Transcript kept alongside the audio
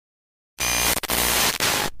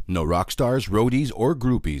No rock stars, roadies, or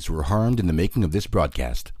groupies were harmed in the making of this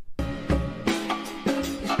broadcast.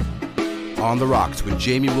 On the Rocks with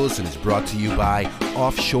Jamie Wilson is brought to you by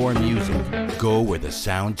Offshore Music. Go where the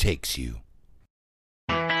sound takes you.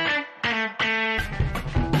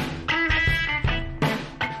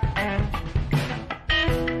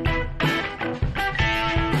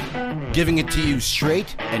 Giving it to you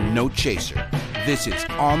straight and no chaser. This is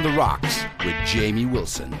On the Rocks with Jamie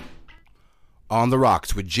Wilson. On the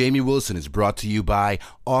Rocks with Jamie Wilson is brought to you by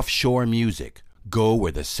Offshore Music. Go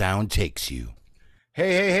where the sound takes you.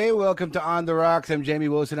 Hey, welcome to On the Rocks. I'm Jamie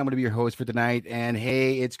Wilson. I'm going to be your host for tonight. And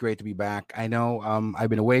hey, it's great to be back. I know I've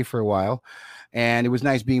been away for a while, and it was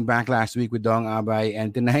nice being back last week with Dong Abay.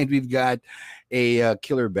 And tonight we've got a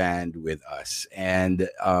killer band with us. And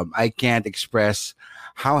I can't express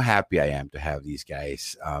how happy I am to have these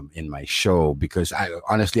guys in my show, because I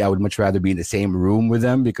would much rather be in the same room with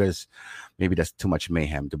them, because maybe that's too much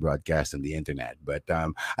mayhem to broadcast on the internet. But I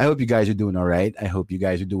hope you guys are doing all right. I hope you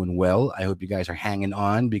guys are doing well. I hope you guys are hanging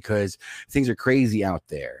on, because things are crazy out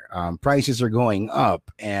there. Prices are going up,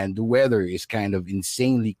 and the weather is kind of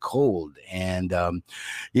insanely cold. And,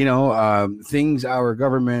 things our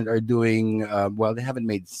government are doing, they haven't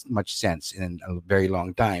made much sense in a very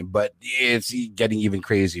long time, but it's getting even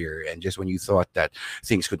crazier. And just when you thought that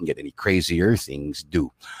things couldn't get any crazier, things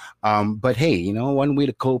do. But hey, one way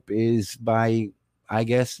to cope is by, I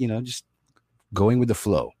guess, just going with the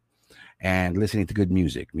flow and listening to good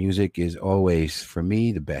music. Music is always, for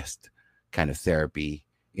me, the best kind of therapy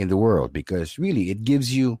in the world, because really it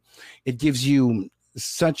gives you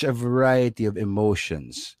such a variety of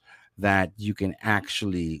emotions that you can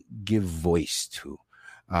actually give voice to.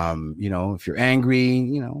 If you're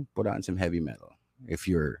angry, put on some heavy metal. If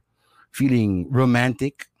you're feeling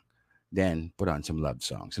romantic, then put on some love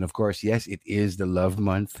songs. And of course, yes, it is the love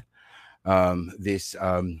month. This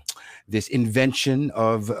invention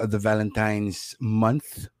of the Valentine's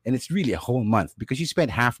month, and it's really a whole month, because you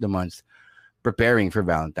spend half the month preparing for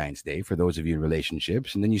Valentine's Day for those of you in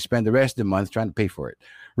relationships, and then you spend the rest of the month trying to pay for it.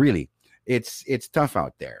 Really, it's tough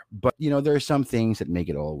out there, but there are some things that make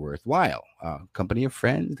it all worthwhile. Company of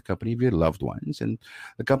friends, the company of your loved ones, and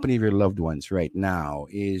the company of your loved ones right now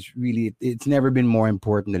is really, it's never been more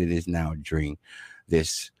important than it is now during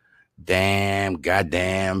this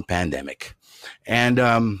goddamn pandemic. And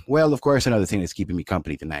of course, another thing that's keeping me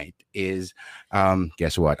company tonight is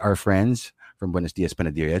guess what? Our friends from Buenos Dias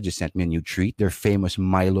Panaderia just sent me a new treat. Their famous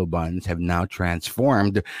Milo buns have now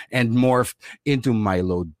transformed and morphed into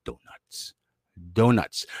Milo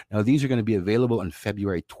donuts. Now, these are going to be available on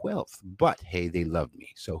February 12th, but hey, they love me.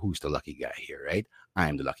 So who's the lucky guy here, right?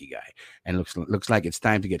 I'm the lucky guy. And looks like it's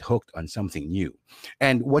time to get hooked on something new.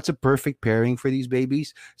 And what's a perfect pairing for these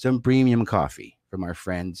babies? Some premium coffee from our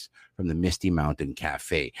friends from the Misty Mountain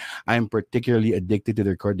Cafe. I'm particularly addicted to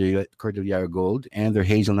their Cordillera Gold and their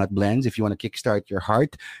hazelnut blends. If you want to kickstart your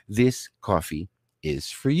heart, this coffee is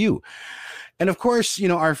for you. And of course,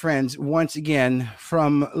 our friends, once again,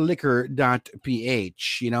 from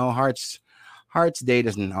liquor.ph, Hearts Day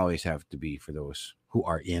doesn't always have to be for those who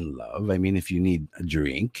are in love. I mean, if you need a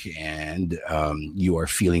drink and you are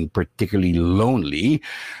feeling particularly lonely,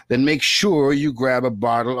 then make sure you grab a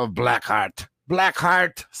bottle of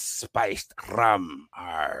Blackheart spiced rum.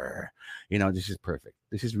 This is perfect.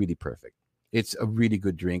 This is really perfect. It's a really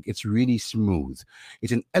good drink. It's really smooth.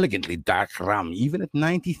 It's an elegantly dark rum, even at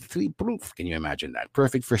 93 proof. Can you imagine that?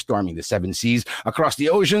 Perfect for storming the seven seas across the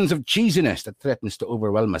oceans of cheesiness that threatens to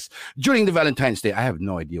overwhelm us during the Valentine's Day. I have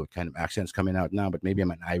no idea what kind of accent's coming out now, but maybe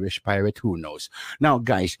I'm an Irish pirate. Who knows? Now,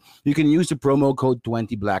 guys, you can use the promo code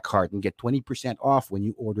 20BlackHeart and get 20% off when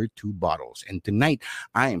you order 2 bottles. And tonight,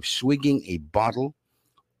 I am swigging a bottle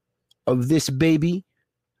of this baby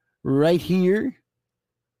right here,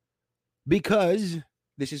 because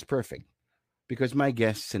this is perfect. Because my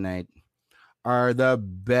guests tonight are the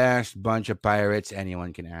best bunch of pirates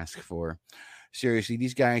anyone can ask for. Seriously,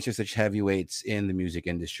 these guys are such heavyweights in the music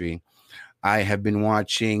industry. I have been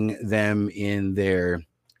watching them in their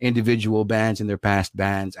individual bands, in their past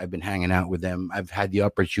bands. I've been hanging out with them. I've had the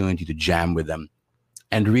opportunity to jam with them.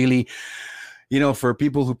 And really, for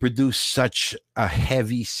people who produce such a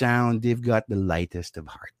heavy sound, they've got the lightest of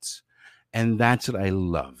hearts. And that's what I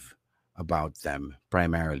love about them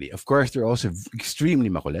primarily. Of course, they're also extremely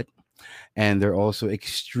makulit, and they're also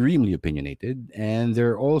extremely opinionated, and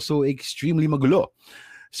they're also extremely magulo.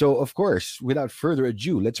 So, of course, without further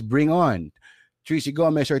ado, let's bring on Tracy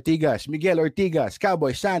Gomez Ortigas, Miguel Ortigas,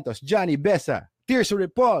 Cowboy Santos, Johnny Besa, Tirso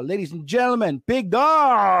Ripoll, ladies and gentlemen, Big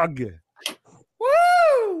Dog.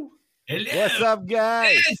 Woo! Hello. What's up,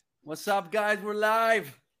 guys? What's up, guys? We're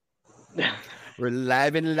live. We're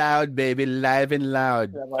live and loud, baby. Live and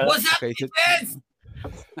loud. What's up, Okay, so, kids?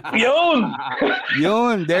 Yun!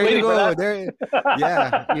 yun, there you Waiting for go. that. There,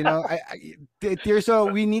 yeah.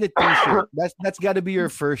 Tirso, we need a T-shirt. That's got to be your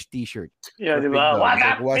first T-shirt. Yeah, For di Big ba? Dog.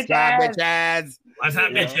 It's What's like, up, what's up, bitches? What's up,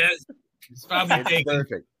 bitches? It's probably It's taken,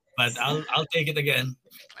 perfect. but I'll take it again.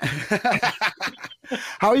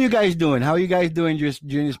 How are you guys doing? How are you guys doing just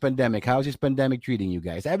during this pandemic? How's this pandemic treating you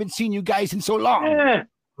guys? I haven't seen you guys in so long. Eh,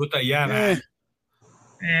 Puta, yeah, man.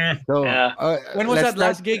 So, Yeah. When was let's that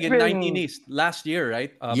last start- gig in Been- 19 East? Last year,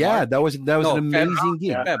 right? Yeah, March? that was an No, amazing gig.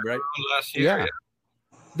 Yeah. Feb, right? Last year.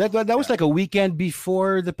 Yeah. That was like a weekend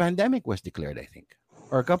before the pandemic was declared, I think,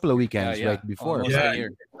 or a couple of weekends right before. Almost Yeah. a year.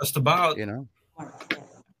 Just about. You know,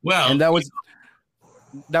 Well, and that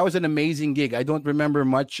was an amazing gig. I don't remember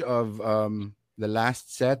much of the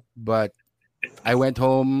last set, but I went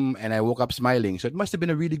home and I woke up smiling. So it must have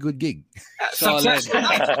been a really good gig. Solid.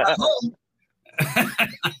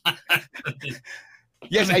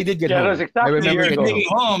 Yes, I did get Yeah, home. that was exactly I a remember year getting ago. Getting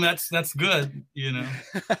home. home, that's good, you know.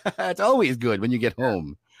 It's always good when you get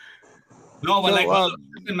home. No, but So, like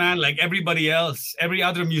listen, man, like everybody else, every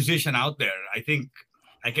other musician out there, I think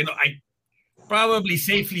I probably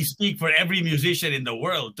safely speak for every musician in the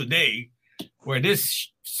world today, where this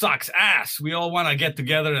sucks ass. We all want to get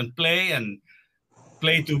together and play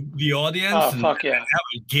to the audience Oh, and fuck yeah. have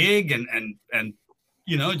a gig and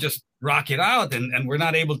you know, just rock it out, and we're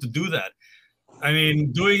not able to do that. I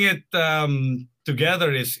mean, doing it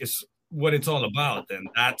together is what it's all about, and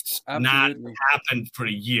that's not Absolutely. happened for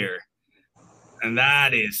a year, and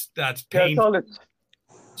that's Yeah, it's painful. all this,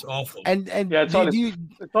 It's awful. And Yeah, it's all did you,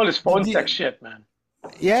 it's all this phone Did- sex shit, man.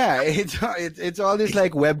 yeah, it's all this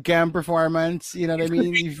like webcam performance. You know what I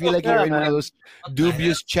mean? You feel like you're Yeah, in one of man. those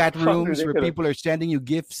dubious chat Fucking rooms where ridiculous. people are sending you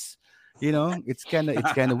gifts. You know, it's kind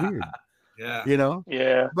of weird. Yeah. You know,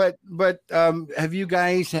 Yeah. but have you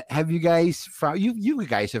guys found you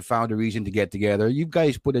guys have found a reason to get together? You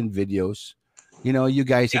guys put in videos. You know, you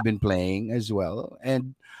guys have been playing as well,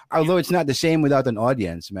 and although it's not the same without an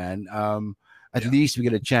audience, man, at least we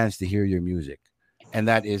get a chance to hear your music, and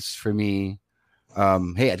that is for me.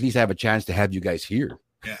 Hey, at least I have a chance to have you guys here.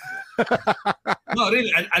 No,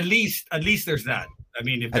 really. At least there's that. I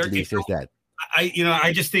mean, if At there, least there's that.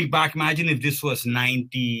 I just think back. Imagine if this was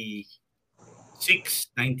 96,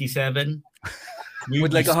 97. we With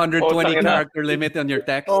would like be- 120 Oh, character limit on your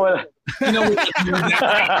text. Oh, well. you know,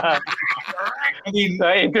 I mean,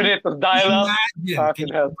 The internet was dial up. imagine, Fucking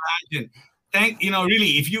can hell. you imagine?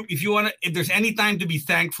 Really, if you want to, if there's any time to be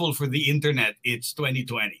thankful for the internet, it's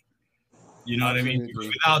 2020. You know what I mean? Absolutely.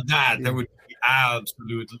 Without that, there would be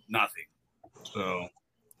absolute nothing. So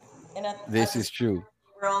And at, This is true.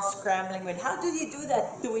 we're all scrambling with how do you do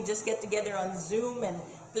that? Do we just get together on Zoom and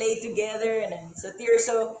play together? And then so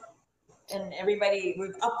Tirso and everybody,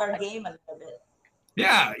 we've upped our game a little bit.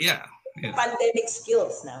 yeah. Pandemic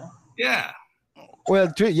skills now. Yeah.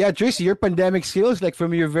 Well, Tracy, your pandemic skills, like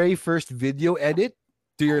from your very first video edit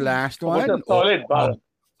to your last one. What's solid, pal?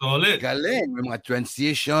 Solid. Galing. May mga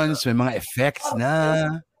transitions, may mga effects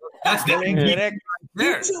na. That's the Galing. direct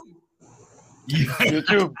there. YouTube.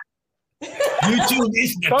 YouTube. YouTube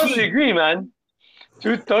is the Totally key. agree, man.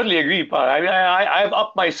 Totally agree, pal. I mean, I've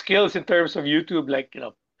upped my skills in terms of YouTube. Like, you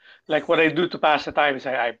know, like what I do to pass the time is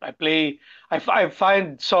I play. I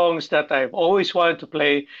find songs that I've always wanted to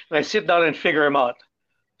play, and I sit down and figure them out.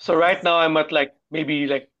 So right now I'm at like maybe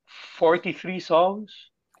like 43 songs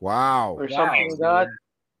Wow. or something like that.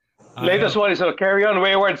 I Latest one is Carry On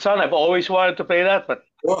Wayward Son. I've always wanted to play that, but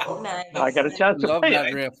Nice. I got a chance to Love play that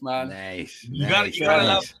it. riff, man. Nice. You nice, gotta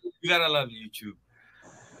nice. love YouTube.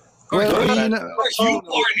 Well, you know, Of course,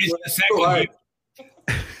 YouPorn is the second.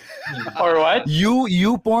 Or what?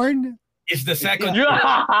 you porn? Is the second.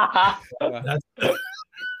 Yeah.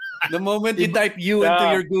 The moment you type you into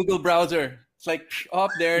Yeah. your Google browser, it's like, oh,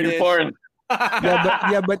 there it You is. porn.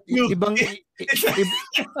 But ibang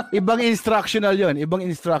ibang instructional 'yon. Ibang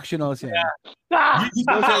instructionals 'yan.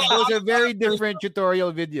 Those are very different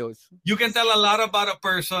tutorial videos. You can tell a lot about a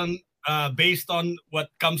person based on what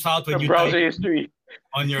comes out when The you browser type history.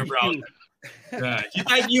 on your browser. Yeah. You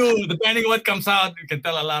type you, depending on what comes out, you can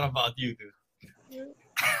tell a lot about you, dude.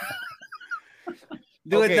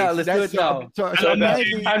 Do it Okay, now. so Let's do that's- it now. So I'm not,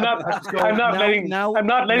 apparently- I'm not, so I'm not now- letting, now- I'm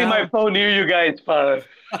not letting now- my phone near you guys, pal.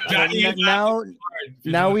 Johnny is now you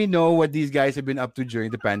now know. we know what these guys have been up to during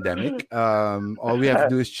the pandemic. All we have to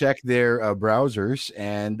do is check their browsers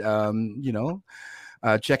and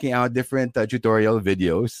checking out different tutorial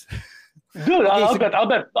videos. Dude, I'll bet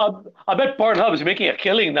Pornhub is making a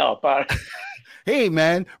killing now, pal. Hey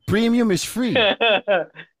man, premium is free.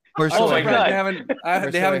 For Oh my sure. God. They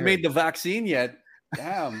sure. haven't made the vaccine yet.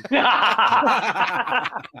 Damn.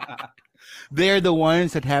 They're the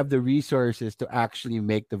ones that have the resources to actually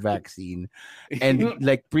make the vaccine. And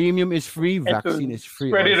like premium is free, And to vaccine is free.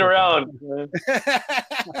 spread it also. around.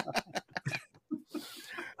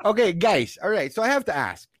 Okay, guys. All right. So I have to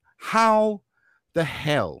ask, how the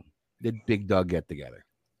hell did Big Dog get together?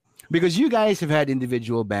 Because you guys have had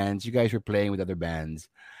individual bands, you guys were playing with other bands.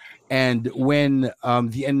 And when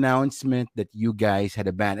the announcement that you guys had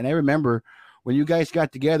a band, and I remember when you guys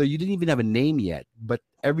got together, you didn't even have a name yet, but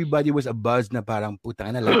everybody was abuzz na parang puta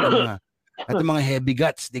na lahat ng mga heavy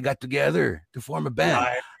guts, they got together to form a band.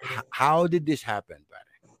 How did this happen, pare?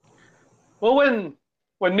 Well, when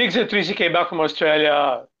Migs and Tracy came back from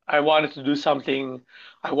Australia, I wanted to do something.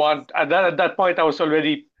 At that point I was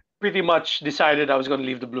already pretty much decided I was going to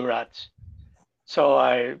leave the Blue Rats. So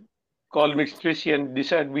I called Migs and Tracy and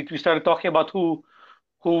decided we started talking about who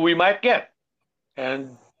we might get.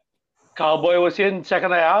 And Cowboy was in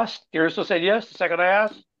second I asked. Tirso said yes the second I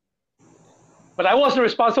asked. But I wasn't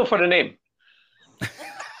responsible for the name.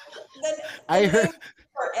 I heard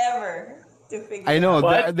forever to figure I know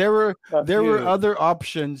What? there were Fuck there were you. other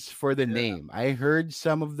options for the name. I heard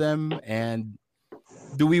some of them, and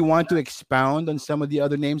do we want to expound on some of the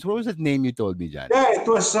other names? What was that name you told me, John? Yeah, it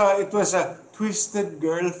was a Twisted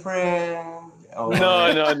Girlfriend. Oh,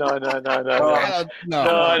 No. No, No, it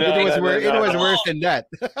was no, worse. no, It was no. worse than that.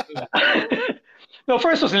 No,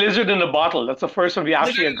 first was Lizard in the Bottle. That's the first one we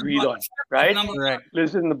actually Lizard in the agreed Bottle. on, right? Number Correct.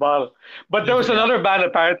 Lizard in the Bottle. But there was another band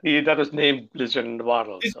apparently that was named Lizard in the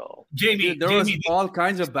Bottle. So Jamie, Dude, there was Jamie, all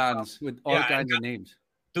kinds of bands with all Yeah, kinds of names.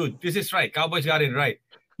 dude, this is right. Cowboys got it right.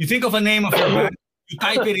 You think of a name of your band, you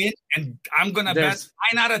type it in, and I'm gonna bet There's-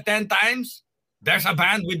 9 out of 10 times there's a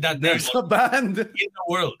band with that name There's a band. in the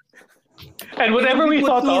world. and whatever we Put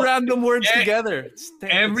thought two of, random words Yeah. together.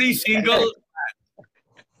 Every single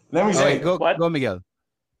let me say, Okay, go What? Miguel.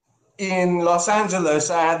 in Los Angeles,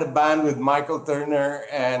 I had a band with Michael Turner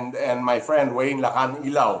and my friend Wayne Lacan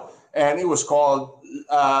Ilaw, and it was called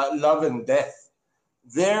Love and Death.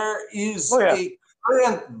 There is Oh, yeah. a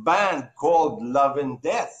current band called Love and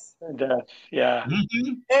Death. yeah.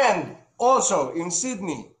 Mhm. And also in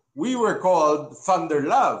Sydney, we were called Thunder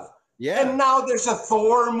Love. Yeah. And now there's a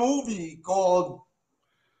Thor movie called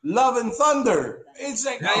Love and Thunder. It's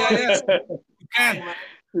like, Yeah. You can't.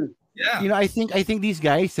 Yeah. You know, I think these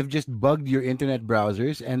guys have just bugged your internet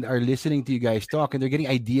browsers and are listening to you guys talk, and they're getting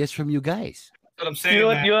ideas from you guys. That's what I'm saying.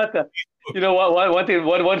 You know man.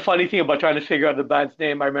 what? One funny thing about trying to figure out the band's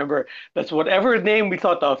name, I remember that's whatever name we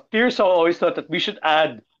thought of. Tirso always thought that we should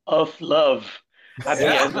add "of love" at the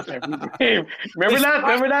end of every name.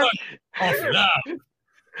 Remember that? Of love.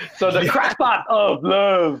 So the crackpot of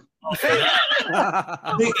love.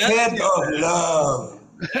 Big Head of Love.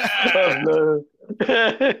 Of love.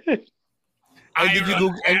 And did you Iron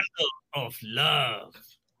Google- Handle of love.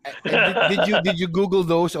 And did you Google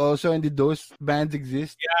those also? And did those bands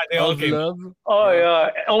exist? Yeah, they all Of came. love. Oh yeah,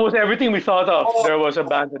 almost everything we thought of, there was a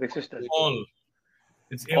band that existed. All.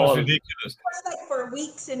 It was All. ridiculous. It was like for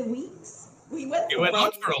weeks and weeks. We went It through went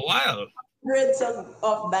on for a while. hundreds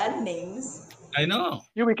of band names. I know.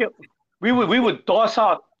 Yeah, we would toss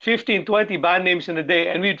out 15, 20 band names in a day,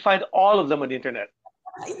 and we'd find all of them on the internet.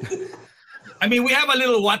 I mean, we have a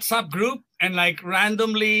little WhatsApp group, and like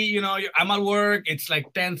randomly, I'm at work. It's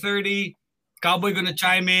like 10:30. Cowboy gonna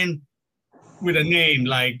chime in with a name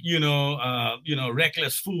like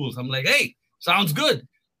Reckless Fools. I'm like, hey, sounds good.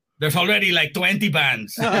 There's already like 20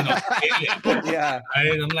 bands. Yeah.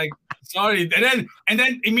 I'm like, sorry. And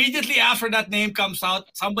then immediately after that name comes out,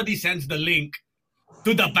 somebody sends the link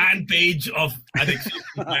to the band page of an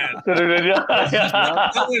existing band.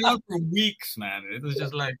 That went on for weeks, man. It was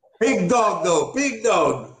just like, Big Dog, though. Big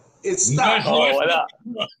Dog. It's stuck. Oh, wala.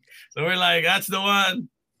 so we're like, that's the one.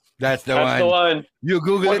 That's the That's one. the one. You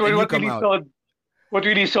Google it and you What come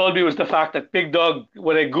really out. sold me was the fact that Big Dog,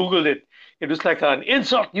 when I Googled it, it was like an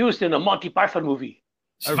insult used in a Monty Python movie.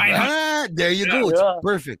 It's fine. There you go. It's Yeah.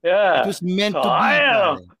 perfect. Yeah. It was meant So to be. I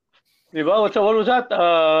am. pare. Diba? What was that?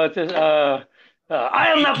 I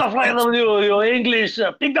am not afraid of you English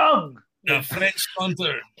Big Dog. The French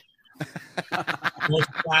Hunter.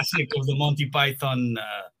 Most classic of the Monty Python,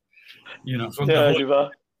 from the Yeah, whole, diba?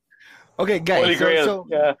 Okay, guys. Holy Grail. So,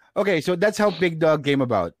 Yeah. okay, so that's how Big Dog came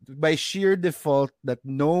about. By sheer default, that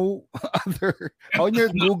no other on your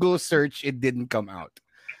Google search, it didn't come out.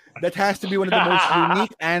 That has to be one of the most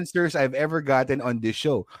unique answers I've ever gotten on this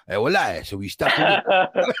show. Wala eh. So we stuck with it.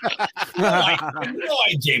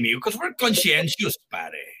 why, Jamie? Because we're conscientious,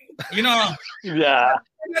 pare. Yeah.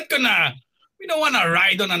 We don't want to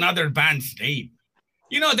ride on another band's name.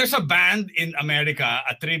 You know, there's a band in America,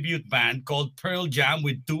 a tribute band called Pearl Jam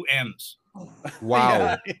with 2 M's.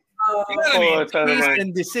 Wow. You know what I mean? Oh, totally. Cease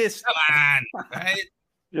and desist. Come on, right?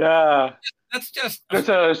 Yeah. That's just There's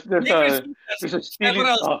a several stealing.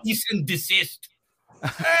 cease and desist.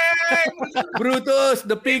 Hey, Brutus,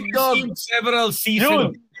 the pig dog. several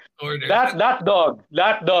seasons. Dude, that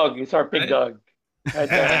dog is our pig Right? dog. Right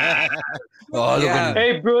there. Oh, look Yeah. at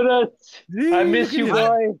Hey, Brutus, I miss you,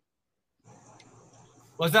 boy.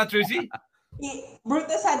 Was that Tracy?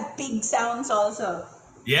 Brutus had pig sounds also.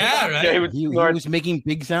 Yeah, right. Yeah, he would he snort. was making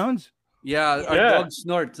pig sounds. Yeah, our Yeah. dog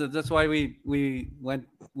snorts. So that's why we went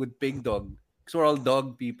with pig dog. Because we're all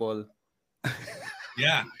dog people.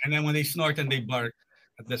 Yeah, and then when they snort and they bark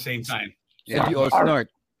at the same time. And you all snort.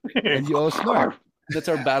 And you all snort. That's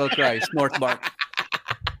our battle cry. Snort bark.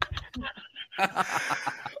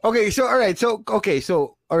 Okay, so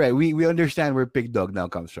all right, we understand where pig dog now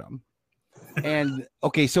comes from. And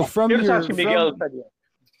okay, so from Here's your actually Miguel Padilla.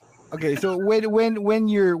 okay, so when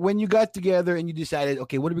you got together and you decided,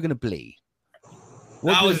 okay, what are we gonna play?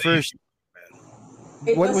 What That was was first?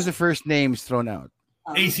 It What was the first names thrown out?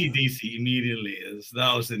 AC/DC immediately.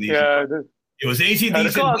 That was the easy. Yeah, It was AC/DC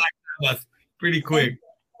and call- Black Sabbath pretty quick.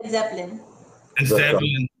 Led Zeppelin. And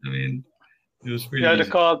Zeppelin. I mean, it was pretty yeah, the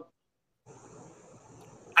easy. call.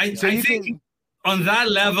 I So you think can- on that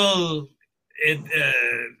level,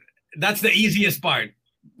 that's the easiest part.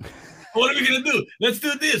 What are we gonna do? Let's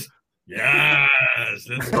do this. Yes,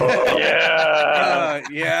 let's go. Yeah,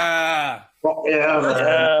 Yeah.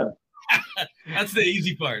 yeah. That's the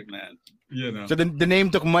easy part, man. You know. So the name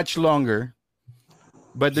took much longer,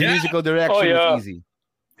 but the Yeah. musical direction Oh, yeah. was easy.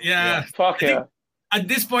 Yeah. Fuck I think yeah. At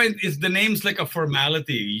this point, is the name's like a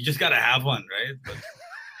formality. You just gotta have one, right?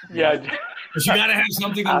 Yeah. But you gotta have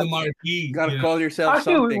something on the marquee. You gotta you know? call yourself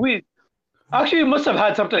Actually, something. we must have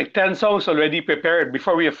had something like 10 songs already prepared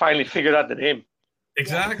before we finally figured out the name.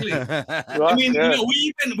 Exactly. I I mean, you know,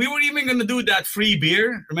 we were even gonna do that free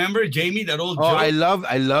beer. Remember, Jamie, that old Oh, joke?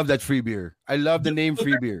 I love that free beer. I love the name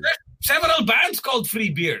free beer. Several bands called free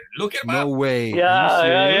beer. Look at No my way. Are you Yeah,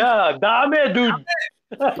 serious? yeah. Dame, dude.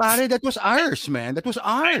 Pare, that was ours, man. That was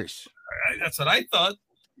ours. That's what I thought.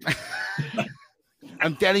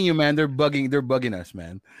 I'm telling you, man, they're bugging us,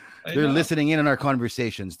 man. I They're know. listening in on our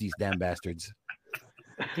conversations, these damn bastards.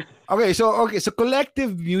 So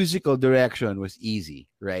collective musical direction was easy,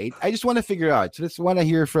 right? I just want to figure out. So just want to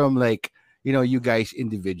hear from you guys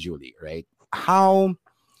individually, right?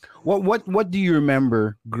 What do you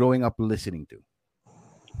remember growing up listening to?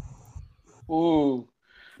 Ooh,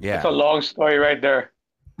 Yeah. that's a long story right there.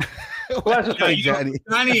 Well, That's for like- Johnny.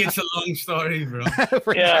 Johnny, it's a long story, bro.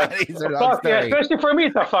 For Yeah. Johnny, it's a long Fuck, yeah, story. especially for me,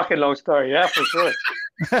 it's a fucking long story. Yeah, for sure.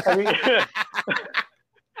 I mean,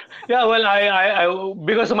 yeah, well, I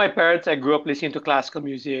because of my parents, I grew up listening to classical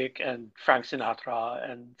music and Frank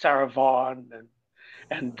Sinatra and Sarah Vaughan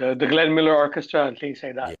and the Glenn Miller Orchestra and things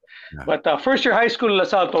like that. Yeah. But first year high school,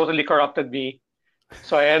 LaSalle totally corrupted me.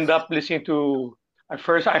 So I ended up listening to. I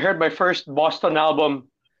heard my first Boston album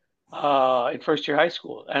in first year high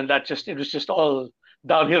school, and it was just all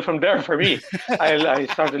downhill from there for me. I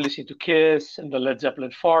started listening to Kiss and the Led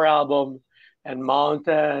Zeppelin 4 album and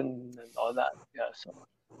Mountain and all that. Yeah, so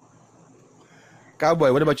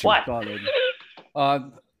Cowboy, what about you? what? Solid.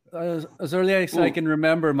 As early as I Ooh. can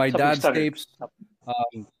remember, my Something dad's started. tapes,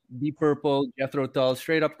 Deep Purple, Jethro Tull,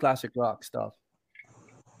 straight up classic rock stuff.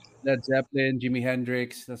 Led Zeppelin, Jimi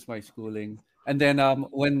Hendrix. That's my schooling. And then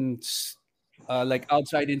like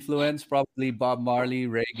outside influence, probably Bob Marley,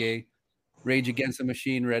 reggae, Rage Against the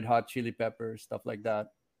Machine, Red Hot Chili Peppers, stuff like that.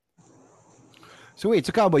 So wait,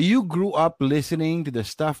 so Cowboy, you grew up listening to the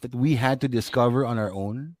stuff that we had to discover on our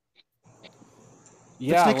own?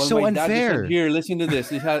 Yeah, like so my dad just unfair. said, here, listen to this.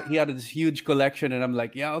 He had this huge collection, and I'm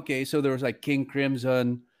like, yeah, okay. So there was like King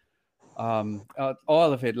Crimson,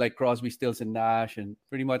 all of it, like Crosby, Stills, and Nash, and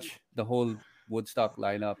pretty much the whole Woodstock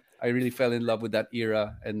lineup. I really fell in love with that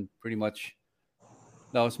era, and pretty much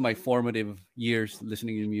that was my formative years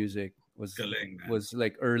listening to music. Galing, man. Was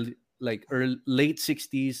like late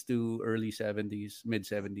 60s to early 70s, mid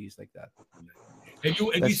 70s, like that. Have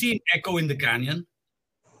you seen Echo in the Canyon?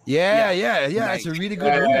 Yeah. It's a really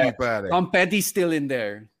good movie, pare. Tom Petty's still in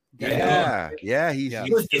there. He's Yeah. he's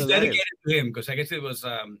It's still alive. dedicated to him because I guess it was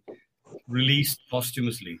released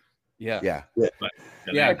posthumously. Yeah. Yeah. But,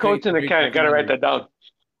 Yeah. The Coats in the great Canyon. Gotta write documentary. that down.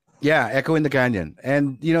 Yeah, Echo in the Canyon.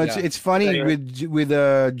 And it's funny Yeah.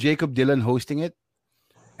 with Jacob Dylan hosting it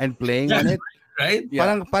and playing on it. right? Yeah.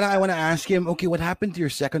 Parang I want to ask him, okay, what happened to your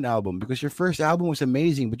second album? Because your first album was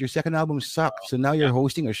amazing, but your second album sucked. So now you're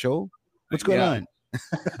hosting a show? What's going Yeah. on?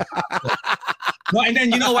 No, and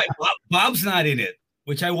then you know what? Bob's not in it.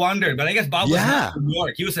 which I wondered. But I guess Bob was Yeah. not from New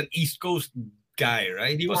York. He was an East Coast guy,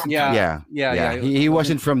 right? He wasn't. Yeah. He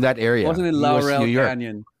wasn't from that area. Wasn't in He was Laurel New York.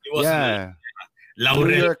 Canyon. He wasn't Yeah,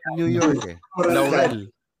 Laurel. New York. Eh.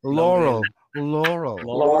 Laurel,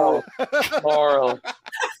 Laurel. Laurel.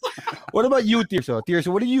 What about you, Tirso? Tirso,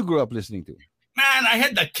 what did you grow up listening to? Man, I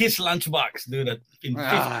had the Kiss lunchbox, dude. In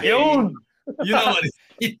Ah, fifth grade. You know what?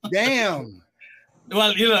 Damn.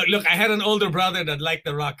 Well, look, I had an older brother that liked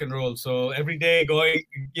the rock and roll. So every day going,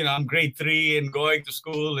 I'm grade 3 and going to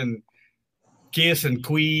school, and Kiss and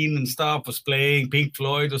Queen and stuff was playing. Pink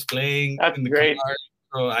Floyd was playing. That's in the great. car.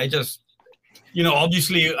 So I just,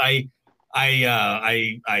 obviously I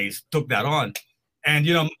took that on, and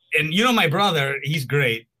my brother, he's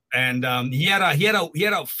great, and he had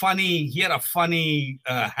a funny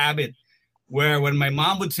habit where when my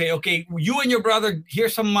mom would say, okay, you and your brother,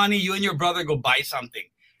 here's some money, you and your brother go buy something.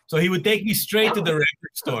 So he would take me straight to the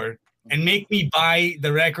record store and make me buy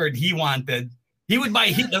the record he wanted. He would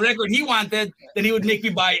buy the record he wanted, then he would make me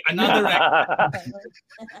buy another record.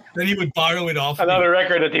 Then he would borrow it off Another me.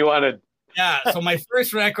 record that he wanted. Yeah, so my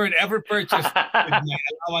first record ever purchased with my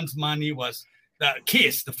allowance money was the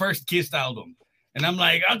Kiss, the first Kiss album. And I'm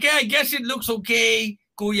like, okay, I guess it looks okay,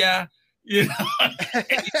 kuya. Yeah,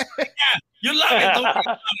 you love it. Don't worry about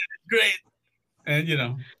it. It's great. And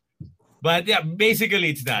but yeah, basically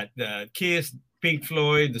it's that the Kiss, Pink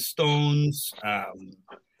Floyd, the Stones, and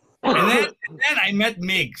then I met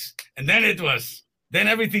Migs, and then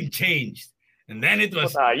everything changed, and then it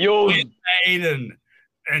was Aiden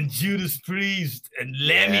and Judas Priest and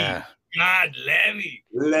Lemmy. Yeah. God, Lemmy.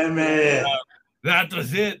 That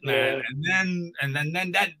was it, man. And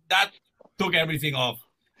then that took everything off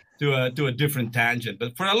to a different tangent.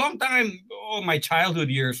 But for a long time, my childhood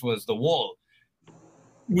years was The Wall,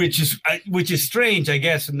 which is strange, I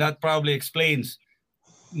guess, and that probably explains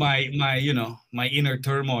my inner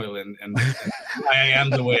turmoil and why I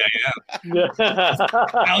am the way I am.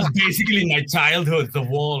 That was basically my childhood, The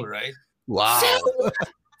Wall, right? Wow.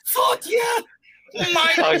 Thought, yeah.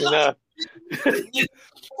 My God.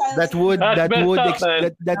 That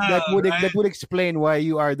would explain why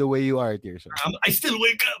you are the way you are, Tirso. I still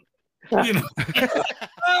wake up.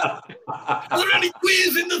 Are there any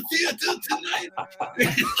queers in the theater tonight?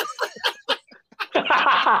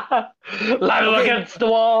 Live against the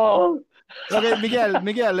wall. Okay,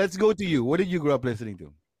 Miguel, let's go to you. What did you grow up listening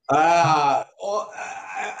to?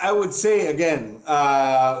 I would say again,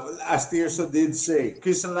 as Tirso did say,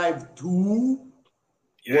 Kiss Alive 2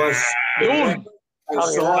 was the record I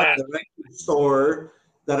saw at the record store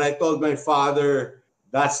that I told my father,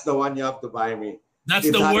 that's the one you have to buy me. That's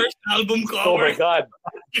the worst album cover. Oh my God.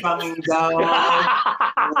 Coming down.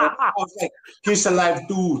 I was like, Kiss Alive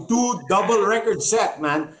 2 double record set,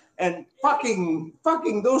 man. And fucking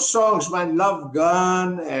those songs, man, Love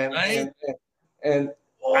Gun and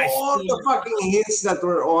all the fucking hits that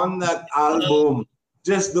were on that album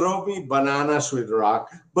just drove me bananas with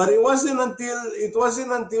rock. But it wasn't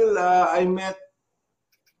until I met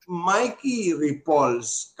Mikey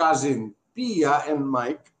Ripoll's cousin, Pia and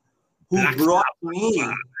Mike, who brought me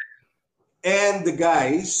and the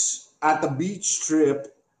guys at the beach trip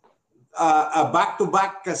a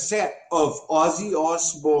back-to-back cassette of Ozzy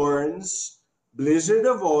Osbourne's Blizzard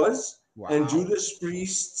of Oz and Judas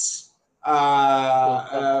Priest's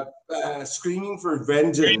Screaming for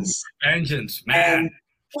Vengeance. Vengeance, man.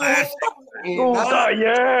 Yeah.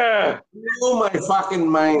 Blew my fucking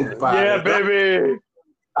mind, pal. Yeah, baby.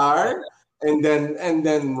 And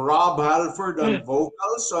then Rob Halford on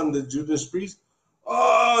vocals on the Judas Priest.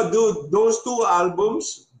 Oh, dude, those two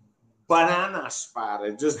albums, bananas,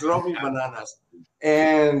 pare. Just drove me bananas.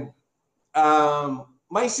 And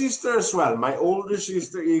my sister as well, my older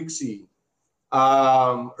sister Ixie,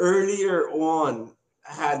 earlier on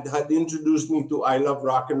had introduced me to I Love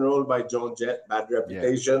Rock and Roll by Joan Jett, Bad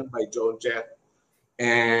Reputation by Joan Jett,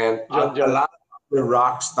 and a lot of the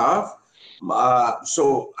rock stuff.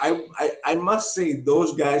 So I must say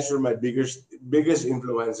those guys were my biggest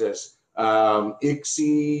influences.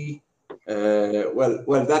 Ixie, that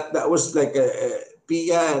was like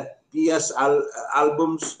Pia's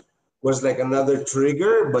albums was like another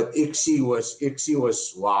trigger, but Ixie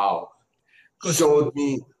was wow. Showed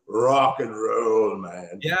me rock and roll,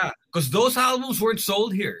 man. Yeah, because those albums weren't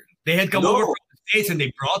sold here. They had come over from the States and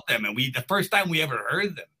they brought them, and the first time we ever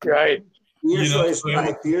heard them. Right. Tirso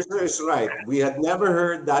is right. We had never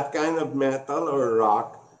heard that kind of metal or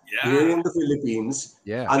rock here in the Philippines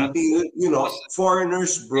until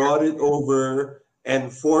foreigners brought it over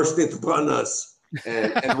and forced it upon us.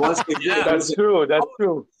 And once they did, that's true.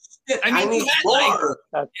 I need more.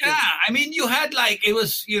 Yeah, I mean, you had like it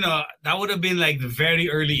was, that would have been like the very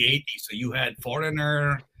early '80s. So you had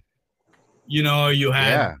Foreigner, you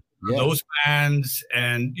had Yeah. those bands,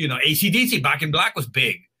 and AC/DC, Back in Black was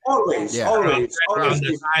big. Always. Around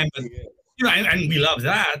the time, but, and we love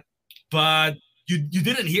that, but you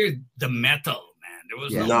didn't hear the metal, man. There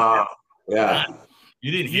was No. Yeah.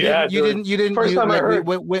 You didn't hear. You didn't. First time I heard.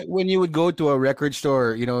 When you would go to a record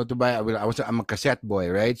store, to buy. I'm a cassette boy,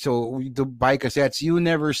 right? So to buy cassettes, you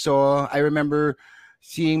never saw. I remember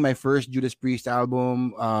seeing my first Judas Priest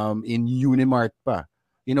album in Unimart pa.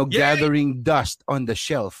 Gathering dust on the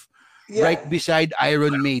shelf. Yeah. Right beside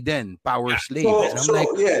Iron Maiden, Power Slave. And I'm like,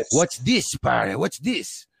 yes. what's this, pare? What's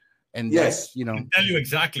this? And Yes. that's, I can tell you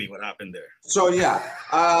exactly what happened there. So yeah,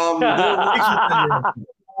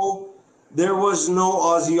 there was no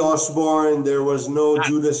Ozzy Osbourne, there was no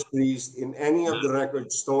Judas Priest in any of the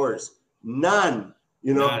record stores. None.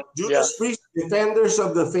 Judas Priest, Defenders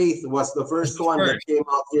of the Faith was the first one that came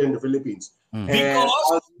out here in the Philippines.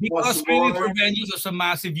 Because Screaming for Vengeance was a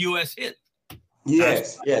massive US hit.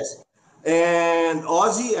 Yes. And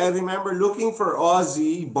Ozzy, I remember looking for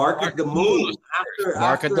Ozzy, Bark at the Moon.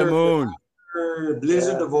 Bark at the Moon. After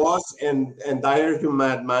Blizzard of Oz and Diary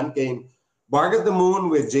Madman came Bark at the Moon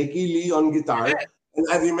with Jakey Lee on guitar. Yeah. And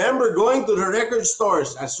I remember going to the record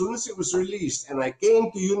stores as soon as it was released, and I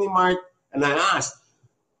came to Unimart and I asked,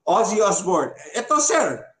 Ozzy Osbourne, eto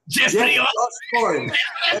sir, Jeffrey Osbourne.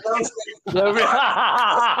 No,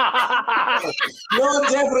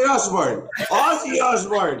 Jeffrey Osbourne. Ozzy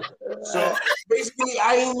Osbourne. So basically,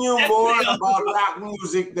 I knew more about rock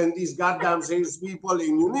music than these goddamn salespeople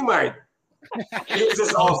in Unimart. It was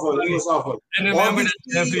just awful. It was awful. And remember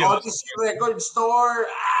Odyssey record store,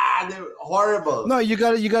 they're horrible. No, you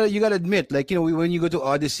gotta admit, like, when you go to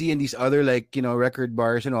Odyssey and these other, like, record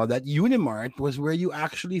bars and all that, Unimart was where you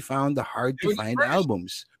actually found the hard to find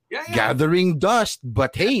albums. Yeah. Gathering dust,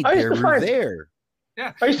 but hey, they were there.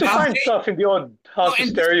 Yeah, I used to find stuff in the old House of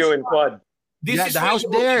Stereo in Quad. The house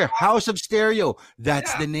there, House of Stereo.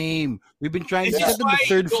 That's the name. We've been trying to get to the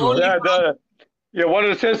third floor. One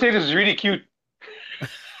of the sensators is really cute.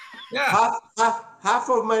 Yeah. Half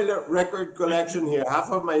of my record collection here, half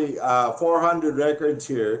of my 400 records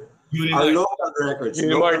here are local records.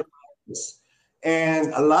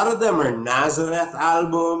 And a lot of them are Nazareth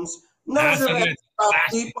albums. Nazareth stuff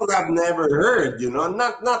people have never heard,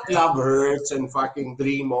 not Love Hurts and fucking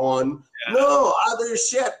Dream On. Yeah. No, other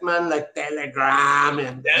shit, man, like Telegram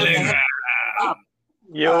and Telegram.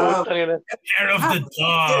 Care of the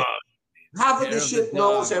Dog. Half of the shit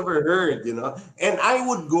no one's ever heard, And I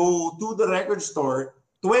would go to the record store,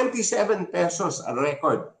 27 pesos a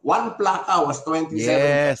record. One placa was 27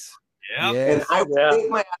 Yes. Yep. And I would take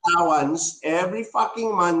my allowance every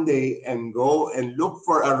fucking Monday and go and look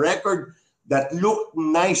for a record that looked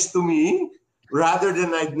nice to me rather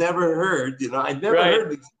than I'd never heard. I'd never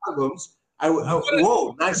heard these albums.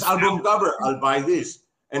 Whoa, nice album cover. I'll buy this.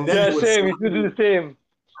 And then same. You do the same.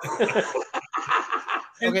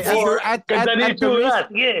 Okay, at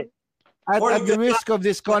the risk of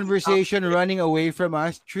this conversation running away from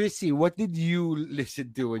us, Trissy, what did you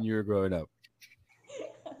listen to when you were growing up?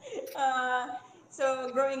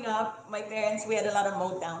 So growing up, my parents, we had a lot of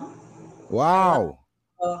Motown. Wow.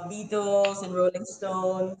 Beatles and Rolling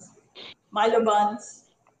Stones, Milo Buns.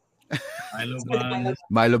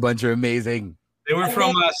 Milo Buns are amazing. They were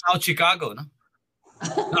from South Chicago, no?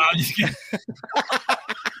 No, I'm just kidding.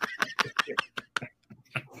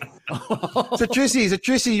 So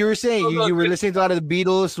Trissy, you were saying you were listening to a lot of the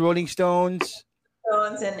Beatles, Rolling Stones.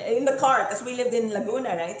 And in the car, because we lived in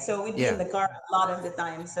Laguna, right? So we'd be in the car a lot of the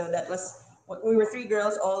time. So that was, we were three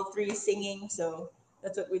girls, all three singing. So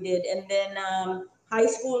that's what we did. And then high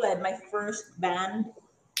school, I had my first band,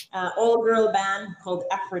 all-girl band called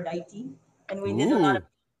Aphrodite. And we did a lot of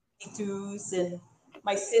 52s, and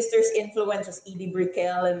my sister's influence was Edie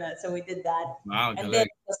Brickell, and so we did that. Wow, and then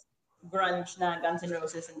it was grunge, Guns N'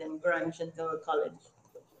 Roses, and then grunge until college.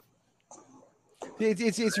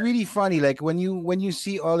 It's really funny, like when you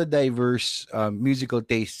see all the diverse musical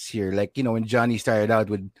tastes here, like when Johnny started out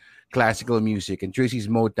with classical music and Tracy's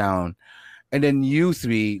Motown, and then you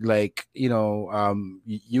three, like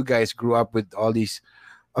you guys grew up with all these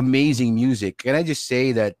amazing music. And I just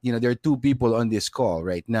say that there are two people on this call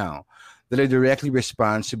right now that are directly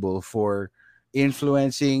responsible for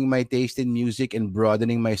influencing my taste in music and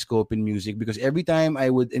broadening my scope in music, because every time I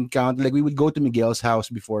would encounter, like, we would go to Miguel's house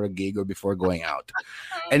before a gig or before going out,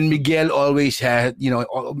 and Miguel always had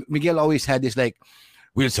this, like,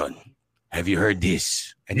 Wilson, have you heard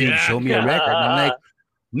this? And he'd show me a record, and I'm like,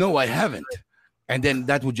 no, I haven't. And then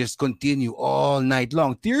that would just continue all night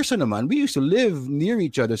long. Tirso naman, we used to live near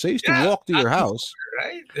each other. So I used to walk to your house.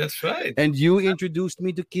 Right? That's right. And you introduced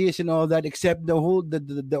me to Kiss and all that, except the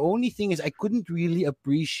only thing is I couldn't really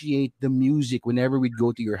appreciate the music whenever we'd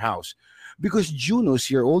go to your house. Because Junus,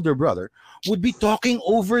 your older brother, would be talking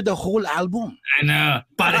over the whole album. And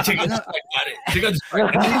pare, check out this part, pare. Check out this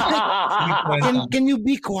part. Can you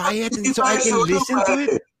be quiet so I can listen to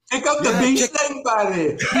it? Check out the baseline,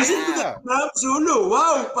 pare. Listen to the drum solo.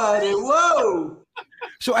 Wow, pare. Wow.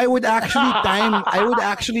 So I would actually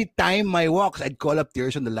time my walks. I'd call up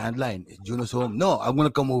Tears on the landline. Is Juno's home? No, I'm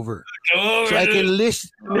gonna come over. So I can listen.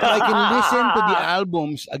 So I can listen to the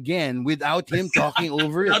albums again without him talking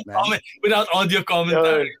over it, man. Without audio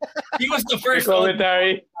commentary. He was the first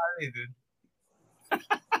commentary.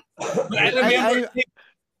 I remember.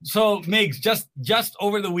 So, Migs, just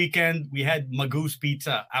over the weekend, we had Magoo's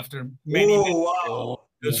Pizza after many days. Wow.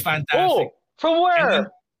 It was fantastic. Oh, from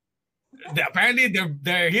where? Apparently,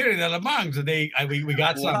 they're here in Alamang, so we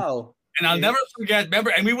got some. Wow. And I'll never forget, remember,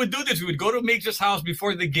 and we would do this. We would go to Migs' house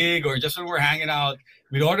before the gig or just when we're hanging out.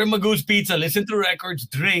 We'd order Magoo's Pizza, listen to records,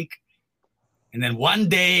 drink. And then one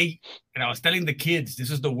day, and I was telling the kids, this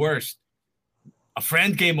is the worst. A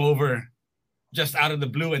friend came over just out of the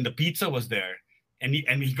blue and the pizza was there. And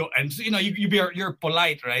he go, and so, you're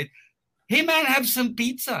polite, right? Hey man, have some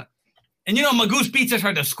pizza. And Magoo's pizzas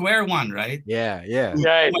are the square one, right? Yeah.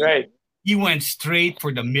 Right. He went straight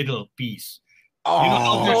for the middle piece. Oh,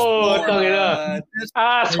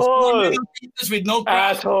 asshole! With no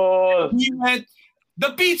crust. Asshole! He went.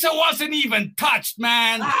 The pizza wasn't even touched,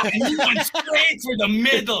 man. And he went straight for the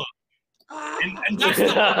middle. And that's the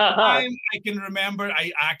time I can remember.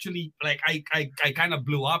 I actually I kind of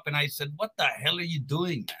blew up, and I said, "What the hell are you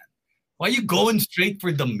doing, man? Why are you going straight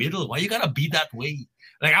for the middle? Why you gotta be that way?"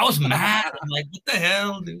 Like I was mad. I'm like, "What the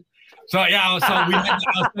hell, dude?" So yeah, I was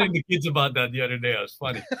telling the kids about that the other day. It was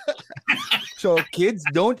funny. So kids,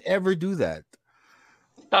 don't ever do that.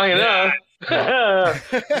 Fuck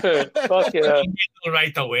yeah.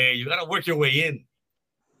 Right away, you gotta work your way in.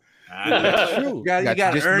 That's true. You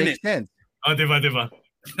gotta earn it. Sense. Oh, diba.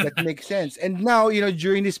 That makes sense. And now,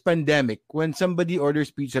 during this pandemic, when somebody orders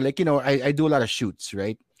pizza, like, I do a lot of shoots,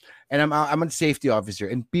 right? And I'm a safety officer,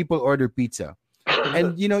 and people order pizza.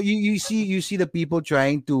 And you see the people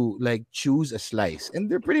trying to like choose a slice, and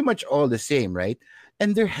they're pretty much all the same, right?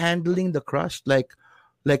 And they're handling the crust like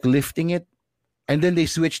lifting it, and then they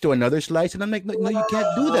switch to another slice, and I'm like, no, you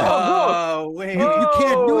can't do that. Oh, wait. You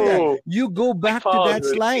can't do that. You go back to that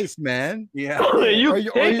slice, man. Yeah.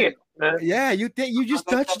 You take it, man. Yeah, you just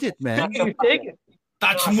touched it, man. You take it.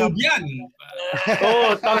 Touch move yan.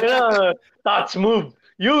 Oh, tangina. Touch move.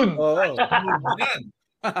 Yun. Oh.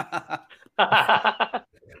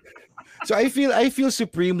 So I feel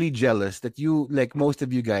supremely jealous that you, like most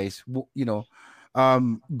of you guys,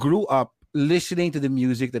 grew up listening to the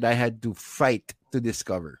music that I had to fight to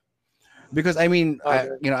discover. Because I mean,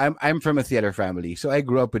 I'm from a theater family, so I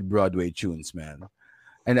grew up with Broadway tunes, man.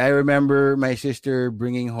 And I remember my sister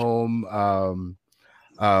bringing home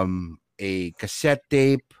a cassette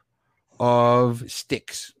tape of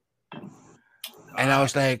Styx. And I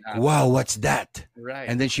was like, wow, what's that? Right.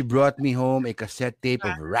 And then she brought me home a cassette tape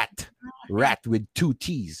of Rat with 2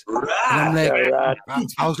 T's. And I'm like,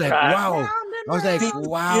 I was like, wow. I was like,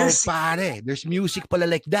 wow, pare, there's music pala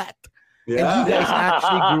like that. Yeah. And you guys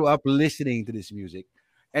actually grew up listening to this music.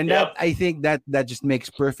 And that, I think that just makes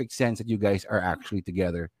perfect sense that you guys are actually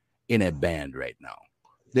together in a band right now.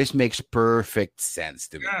 This makes perfect sense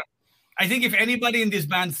to me. Yeah. I think if anybody in this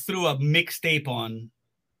band threw a mixtape on,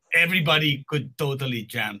 everybody could totally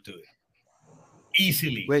jam to it.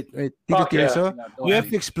 Easily. Wait, Tito Tirso? We have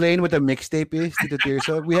to explain what a mixtape is, Tito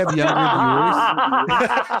Tirso. We have younger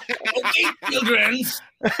viewers. Okay, children.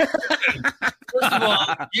 First of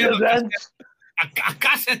all, you have a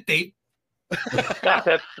cassette tape.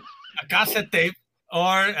 A cassette tape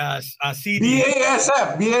or a CD.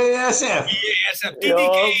 BASF.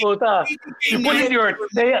 TDK. You put it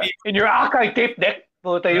in your archive tape deck.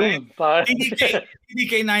 TDK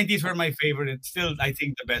 90s were my favorite. Still, I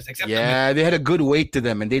think the best. Except they had a good weight to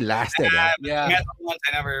them and they lasted. Metal ones,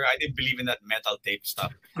 I didn't believe in that metal tape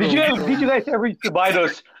stuff. Did you guys ever buy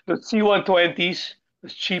those C120s?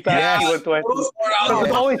 Those cheap ass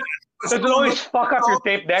C120s. Does it always fuck up your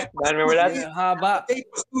tape deck, man? Remember that? Haba. The tape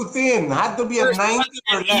was too thin. Had to be a 90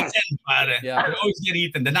 or less. Yeah. They always get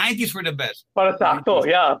eaten. The 90s were the best. Para sakto,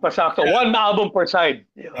 yeah, para sakto. One album per side.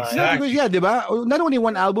 Exactly. Because, yeah, diba? Not only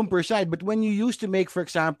one album per side, but when you used to make, for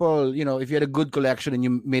example, if you had a good collection and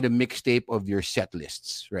you made a mixtape of your set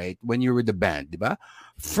lists, right? When you were the band, diba?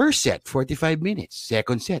 First set, 45 minutes.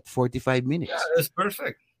 Second set, 45 minutes. Yeah, that's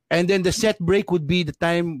perfect. And then the set break would be the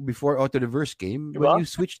time before Auto Reverse came when you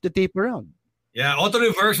switched the tape around. Yeah, Auto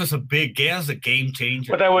Reverse was a game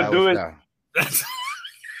changer. What I would do is That's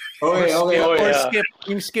Okay.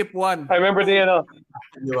 Or skip one. I remember the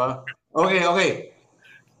Diba? Okay.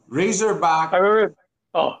 Razorback, I remember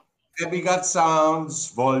Heavy Got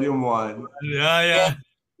Sounds, Volume 1, yeah.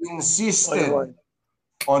 insisted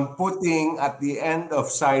on putting at the end of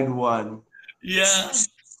side 1, Yeah.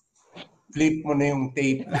 flip mo na yung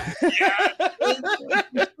tape.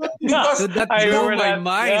 So that blew my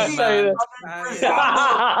mind, man.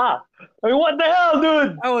 I mean, what the hell,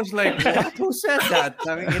 dude? I was like, who said that?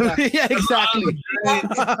 I mean, Yeah, exactly.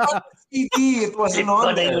 CD, it wasn't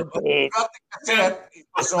on there. But you got the cassette, it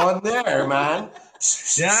was on there, man.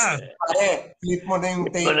 Yeah. Pare, flip mo na yung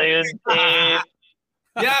tape.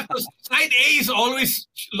 Yeah, because side A is always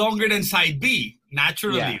longer than side B,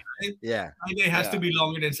 naturally. Yeah. Right? Yeah. Side A has to be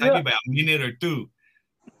longer than side B by a minute or two.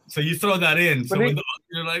 So you throw that in. So when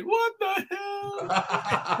you're like, what the hell?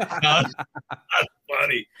 That's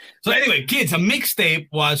funny. So anyway, kids, a mixtape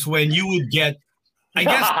was when you would get, I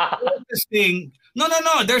guess, this thing. No.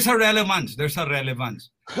 There's a relevance. So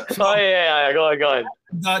Go ahead.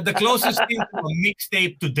 the closest thing to a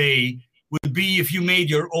mixtape today would be if you made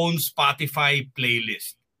your own Spotify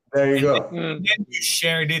playlist. There you go. And then you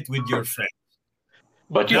shared it with your friends.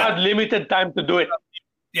 But you had limited time to do it.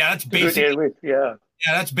 Yeah, that's basically Yeah.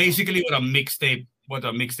 that's basically what a mixtape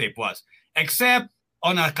was. Except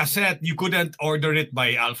on a cassette, you couldn't order it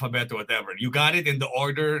by alphabet or whatever. You got it in the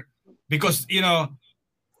order because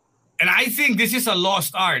and I think this is a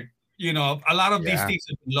lost art. A lot of these things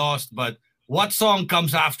have been lost, but what song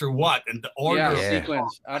comes after what and the order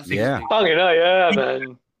sequence. Absolutely. Yeah.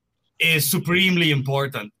 Man. is supremely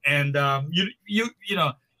important. And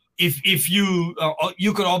if you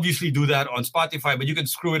could obviously do that on Spotify, but you can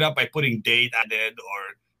screw it up by putting date added or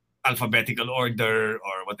alphabetical order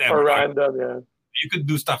or whatever. Or random, yeah. You could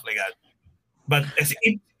do stuff like that. But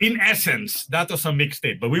in essence, that was a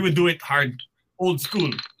mixtape. But we would do it hard, old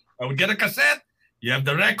school. I would get a cassette. You have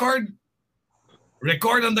the record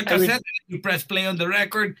on the cassette, and you press play on the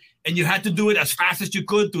record, and you had to do it as fast as you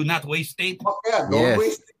could to not waste tape. Don't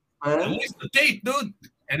waste it, man. Don't waste the tape, dude.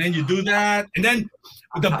 And then you do that, and then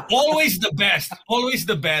always the best.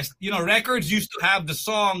 Records used to have the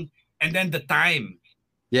song and then the time.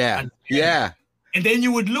 Yeah. And then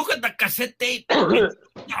you would look at the cassette tape, the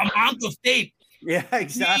amount of tape. Yeah,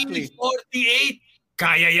 exactly. 48.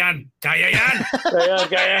 Kaya yan. Kaya.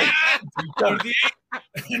 48.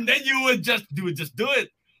 And then you would just do it.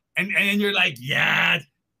 And you're like, yeah.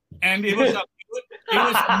 And it was a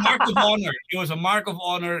mark of honor. It was a mark of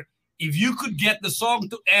honor if you could get the song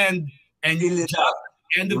to end and you just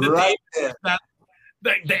end of the tape.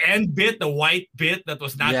 The end bit, the white bit that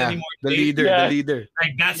was not anymore. The leader.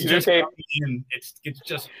 Like that's just it's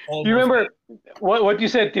just almost. You remember what you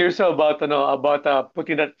said, Tirso, about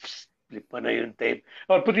putting that tape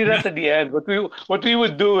or putting that at the end. What we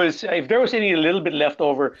would do is if there was any little bit left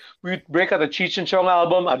over, we'd break out the Cheech and Chong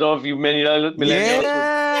album. I don't know if you millennials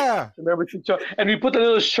remember Cheech and Chong, and we put a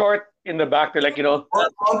little short in the back there, like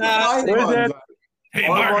Hey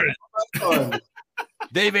Margaret,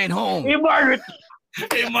 Dave ain't home. Hey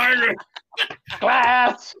Margaret,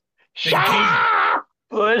 class.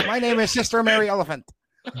 My name is Sister Mary Elephant.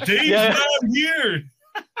 Dave's not here.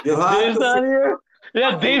 Dave's not here.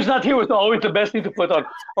 Yeah, Dave's not here was always the best thing to put on.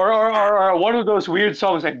 Or one of those weird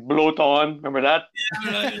songs like Bloat On. Remember that?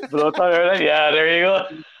 Bloat On. Yeah, there you go.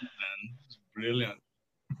 Brilliant.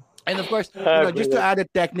 And of course, just to add a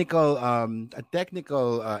technical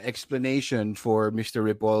explanation for Mr.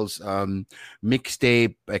 Ripple's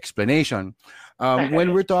mixtape explanation,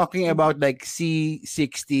 when we're talking about like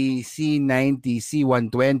C60, C90,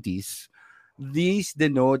 C120s, these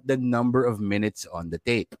denote the number of minutes on the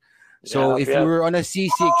tape. So if you were on a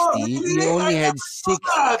C60, you only had 60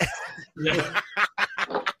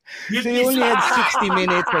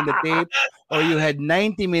 minutes on the tape, or you had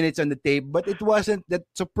 90 minutes on the tape, but it wasn't that.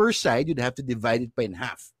 So per side, you'd have to divide it by in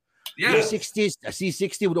half. Yeah. A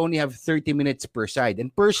C60 would only have 30 minutes per side.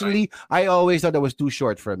 And personally, I always thought that was too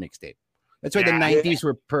short for a mixtape. That's why the 90s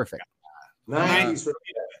were perfect. 90s.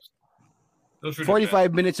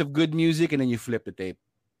 45 minutes of good music, and then you flip the tape.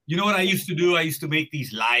 You know what I used to do? I used to make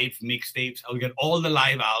these live mixtapes. I would get all the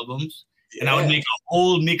live albums, and I would make a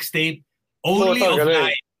whole mixtape only of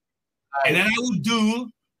live. And then I would do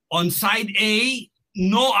on side A,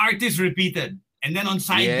 no artist repeated. And then on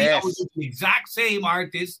side B, I would do the exact same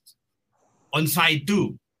artist on side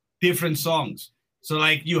 2, different songs. So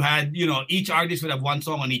like you had, each artist would have one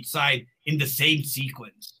song on each side in the same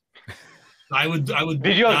sequence. So I would.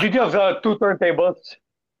 Did you have 2 turntables?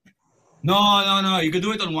 No. You could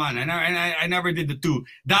do it on one. And I never did the 2.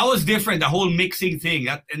 That was different. The whole mixing thing.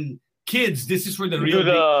 And kids, this is where the real.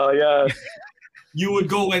 You would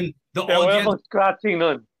go when the audience. Scratching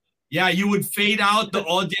on. Yeah, you would fade out the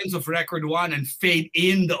audience of record 1 and fade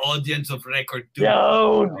in the audience of record 2.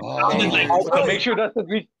 Make sure that doesn't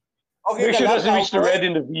reach. Make sure doesn't reach the red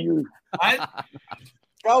in the view.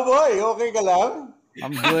 Cowboy, okay ka lang?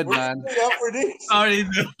 I'm good, man. Sorry.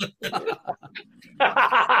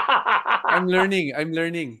 I'm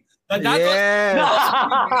learning. But that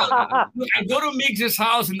was, I go to Migs'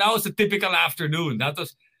 house, and that was a typical afternoon. That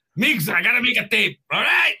was, Migs, I got to make a tape. All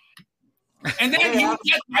right. And then he would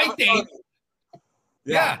get my tape.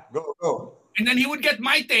 Yeah. Go. And then he would get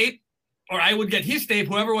my tape, or I would get his tape,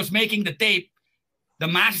 whoever was making the tape, the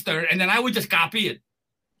master, and then I would just copy it.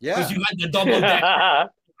 Yeah. Because you had the double deck.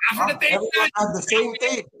 After the tape, had the same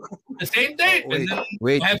tape. The same tape. Wait, and then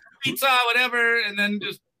wait. have pizza, whatever, and then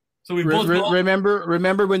just so we both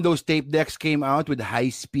remember when those tape decks came out with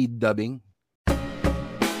high-speed dubbing?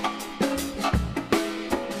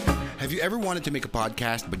 Have you ever wanted to make a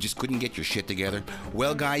podcast but just couldn't get your shit together?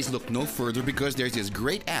 Well, guys, look no further because there's this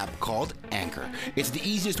great app called Anchor. It's the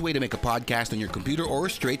easiest way to make a podcast on your computer or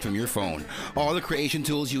straight from your phone. All the creation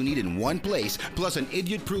tools you need in one place, plus an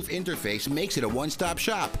idiot-proof interface makes it a one-stop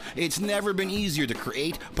shop. It's never been easier to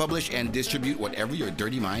create, publish, and distribute whatever your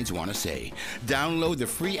dirty minds want to say. Download the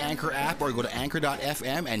free Anchor app or go to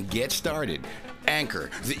anchor.fm and get started. Anchor,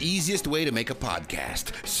 the easiest way to make a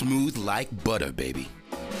podcast. Smooth like butter, baby.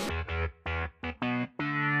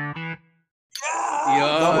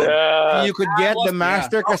 You could get the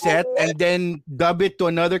master cassette and then dub it to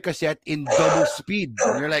another cassette in double speed.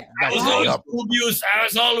 And you're like, that's up.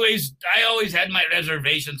 I always had my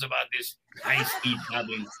reservations about this high-speed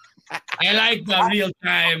dubbing. I like the real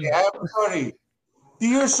time. I'm sorry.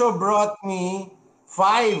 Tirso brought me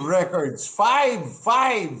 5 records, five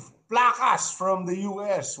placas from the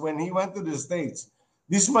US when he went to the States.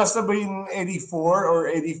 This must have been 84 or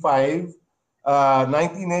 85.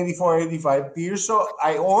 1984, 85 years. So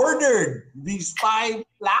I ordered these 5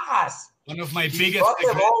 placas. One of my biggest. Brought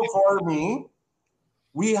them home for me.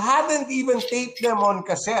 We hadn't even taped them on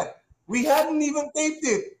cassette. We hadn't even taped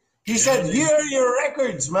it. He said, "Here are your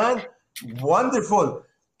records, man. Wonderful.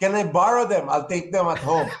 Can I borrow them? I'll take them at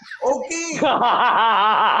home." Okay.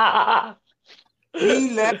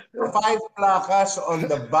 He left the 5 placas on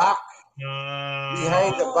the back.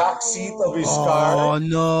 Behind the back seat of his car. Oh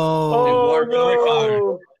no!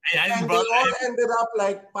 No. And they all ended up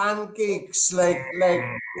like pancakes, like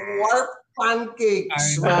warped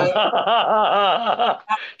pancakes, man.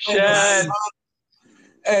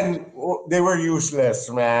 And they were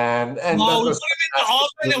useless, man. And we put them in the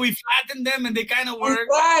oven and we flattened them, and they kind of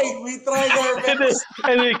worked. We tried our best.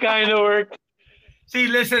 And they kind of worked. See,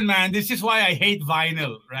 listen, man, this is why I hate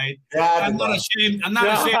vinyl, right? Yeah, I'm not ashamed.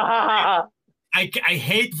 I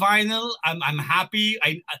hate vinyl. I'm happy.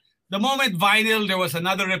 The moment vinyl, there was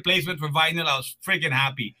another replacement for vinyl, I was freaking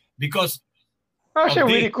happy because actually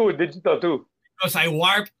really cool digital too. Because I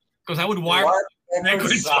would warp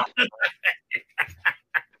records.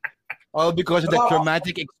 All because of the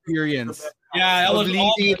traumatic experience. Yeah, that was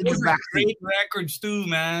bleeding in the back great records too,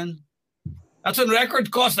 man. That's when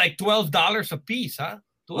record cost like $12 a piece, huh?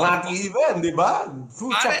 Not even, di ba?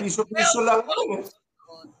 Fucha, piso lang.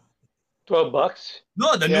 $12?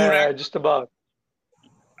 No, the new record. Just about.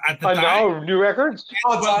 At the time. Now, new records?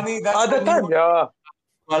 Oh, Johnny, that's the time, yeah.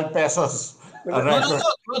 12 pesos. No, $12.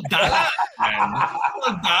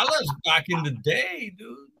 $12 back in the day,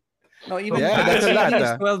 dude. No, even that's a lot.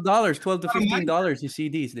 $12, $12 to $15 yung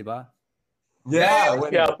CDs, di ba? Yeah,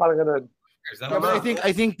 parang ganun. Yeah, but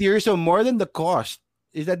I think Tirso, more than the cost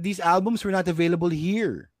is that these albums were not available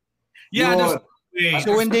here. Yeah,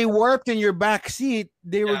 so when they warped in your back seat,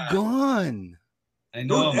 they were gone. I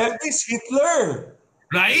know. Dude, Elvis Hitler.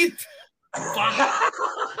 Right?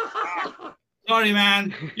 Sorry,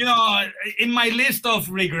 man. In my list of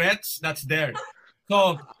regrets, that's there.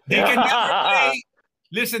 So they can never play.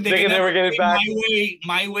 Listen, they can never get it back.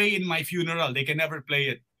 My way in my funeral. They can never play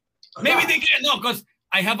it. Maybe they can. No, because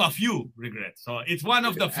I have a few regrets. So it's one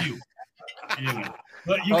of the few.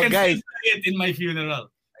 But you can still play it in my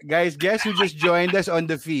funeral. Guys, guess who just joined us on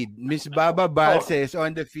the feed? Miss Baba Balse is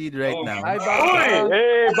on the feed right now. Hi, Uy! Baba.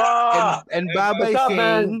 Hey, ba! And Baba is What's up,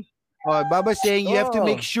 saying, Baba's saying you have to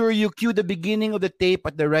make Oh. sure you cue the beginning of the tape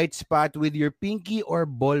at the right spot with your pinky or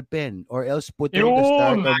ball pen, or else put it at the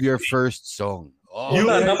start Yun! of your first song. Oh, Yun,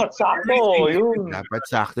 dapat sakto. Yun. dapat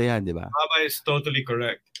sakto yan, di ba? Baba is totally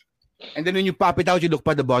correct. And then when you pop it out, you look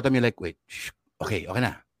pa the bottom, you're like, wait, okay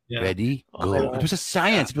na. Yeah. Ready? Go. Okay. It was a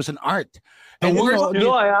science. It was an art. The And worst-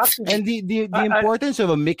 I actually... and the importance of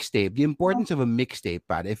a mixtape,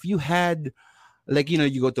 Pat, if you had, like, you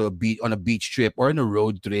go to on a beach trip or on a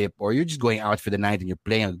road trip, or you're just going out for the night and you're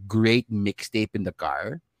playing a great mixtape in the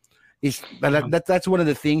car, that's one of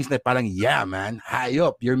the things that parang, yeah, man, high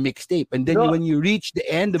up your mixtape. And then when you reach the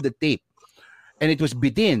end of the tape and it was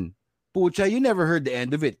bitin, pucha, you never heard the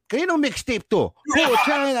end of it. Kaya mixtape to.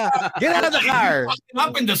 Pucha na. Get out of the car.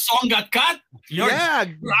 Up and the song got cut. You're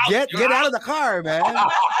Get out of the car, man.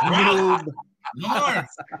 no more.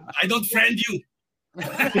 I don't friend you.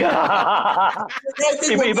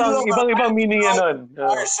 Ibang meaning yan nun.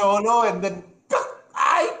 Our solo and then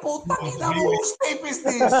ay putang ina mo, whose tape is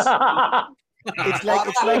this? It's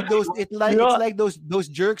like those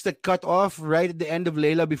jerks that cut off right at the end of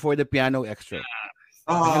Layla before the piano extra.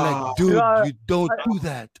 You're like, dude, you don't do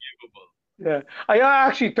that. Yeah, I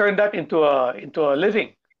actually turned that into a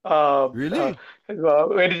living. Really?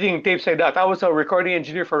 Editing tapes like that. I was a recording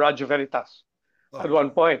engineer for Radio Veritas at one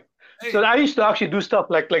point. So I used to actually do stuff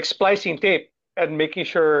like splicing tape and making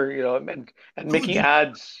sure, and making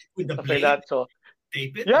ads, With the stuff blade? like that. So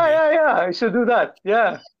Tape it. yeah, I used to do that.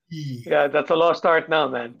 Yeah, that's a lost art now,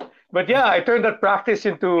 man. But yeah, I turned that practice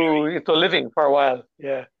into a living for a while.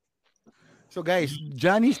 Yeah. So guys,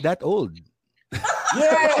 Johnny's that old.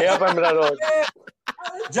 Yeah, Yeah, I'm that old.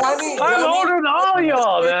 Johnny. I'm older than all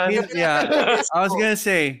y'all, man. Yeah, I was gonna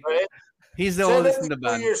say Right? he's the oldest in the 72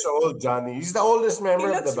 band. years old, Johnny. He's the oldest He member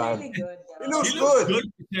of the looks band. really good. He looks He looks good. good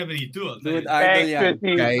for 72. I'll tell Dude, you. idol Thanks, yan.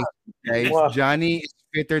 Christy. Guys, Wow. Johnny is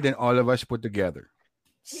fitter than all of us put together.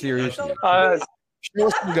 Seriously. Show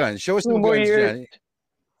us some guns. Show us 2 some more guns, years. Johnny.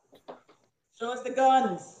 Show us the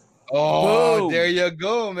guns. Oh, Boom. there you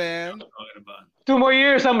go, man. Talking about. 2 more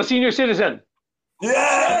years, I'm a senior citizen.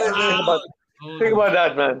 Yeah. Think about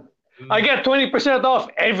that, man. I get 20% off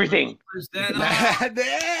everything. Then,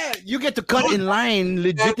 There. You get to cut in line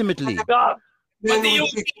legitimately. Ah, but Then the we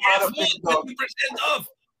only kick you out of Pig Dog. 20% off.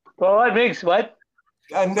 well, what makes what?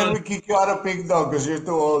 And then we kick you out of Pig Dog because you're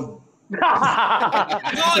too old.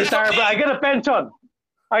 Retire, but I get a pension.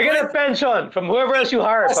 I get a pension from whoever else you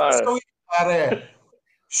hire. Pare. So, pare.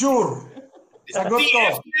 Sure. Sagot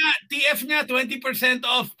ko. TF niya, 20%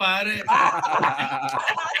 off, pare.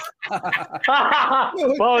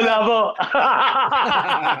 Wala po.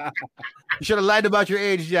 You should have lied about your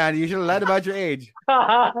age, Johnny. You should have lied about your age.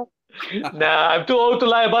 Nah, I'm too old to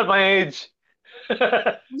lie about my age.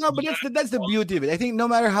 No, but that's the beauty of it. I think no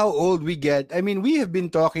matter how old we get, I mean, we have been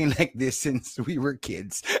talking like this since we were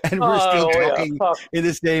kids, and we're still Oh, yeah, talking fuck. in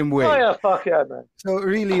the same way. Oh yeah, fuck yeah, man. So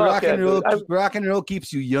really, Fuck rock and roll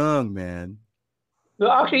keeps you young, man. No,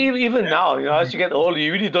 actually, even now, as you get older,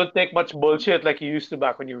 you really don't take much bullshit like you used to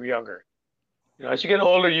back when you were younger. As you get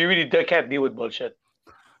older, you really can't deal with bullshit.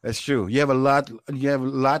 That's true. You have a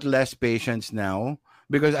lot less patience now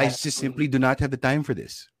because I just simply do not have the time for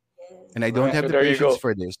this, and I don't Right, have the there you patience go.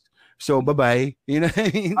 for this. So bye-bye. You know what I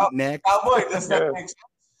mean? Oh, Next. Cowboy, does that make sense?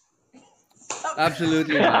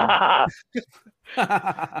 Absolutely, man.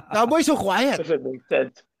 Cowboy, so quiet. Doesn't make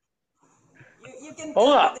sense. You can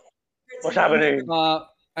Oh, tell what's happening?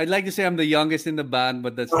 I'd like to say I'm the youngest in the band,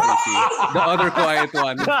 but that's Tracy, the other quiet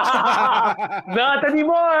one. Not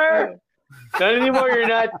anymore. Not anymore. You're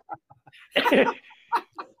not.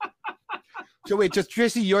 So wait, just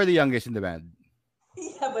Tracy, you're the youngest in the band.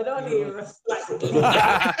 Yeah, but only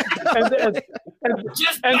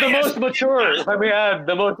and the most mature. If I may add,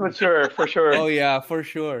 the most mature for sure. Oh yeah, for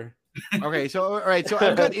sure. Okay, so all right, so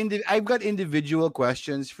I've got individual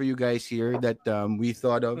questions for you guys here that we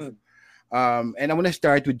thought of, and I want to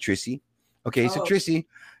start with Trissy. Okay, so Oh.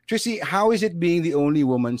 Trissy, how is it being the only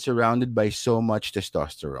woman surrounded by so much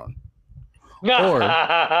testosterone?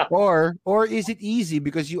 Or is it easy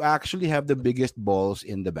because you actually have the biggest balls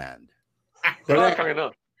in the band? Correct.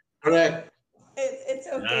 Correct. Correct. It's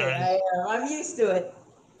okay. I'm used to it.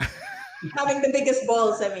 Having the biggest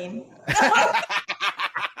balls, I mean.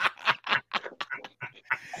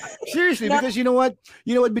 Seriously, because you know what?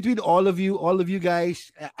 Between all of you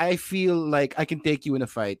guys, I feel like I can take you in a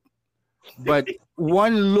fight. But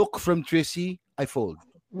one look from Trissy, I fold.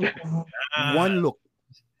 One look.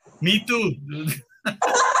 Me too.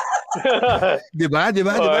 Diba?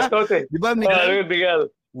 Totally. Diba, Look Miguel? at Miguel.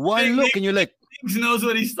 One look, and you're like, He knows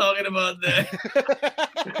what he's talking about there.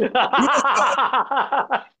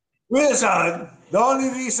 Wilson, the only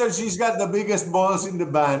reason she's got the biggest balls in the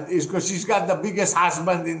band is because she's got the biggest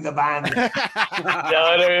husband in the band.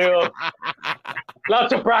 Yeah, there you go.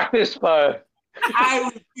 Lots of practice, pa. I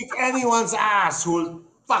would kick anyone's ass who'll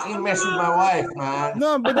fucking mess with my wife, man.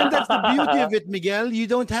 no, but then that's the beauty of it, Miguel. You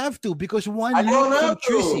don't have to because one I look don't from have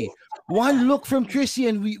to. Trissy, one look from Trissy,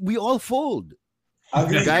 and we all fold.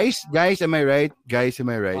 Agree. Guys, am I right? Guys, am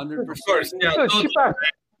I right? 100%. Of course, yeah. She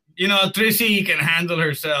pack- Tracy can handle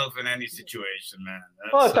herself in any situation, man.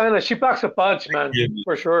 Oh, Tana, she packs a punch, man,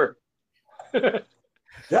 for sure.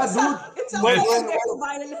 Yeah, dude. It's When- okay when- if there's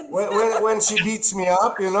violence. When she beats me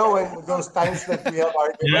up, when those times that we have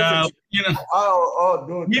arguments, Yeah,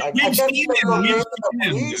 and dude, I we've can't seen even it. call We've the seen it.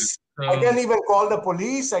 police. So, I can't even call the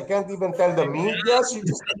police. I can't even tell the media. She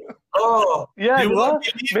just, oh, Yeah, you what? won't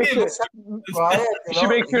believe Makes him. you, just quiet. she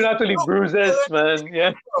makes sure not to leave bruises, man.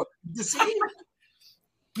 Yeah. You see?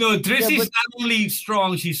 No, Trissy's but- not only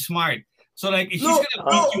strong, she's smart. So, like, if she's No, gonna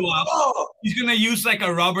beat you up, no. she's gonna use like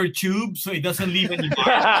a rubber tube so it doesn't leave any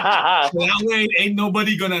marks. So that way, ain't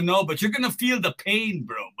nobody gonna know. But you're gonna feel the pain,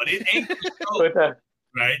 bro. But it ain't gonna show, But,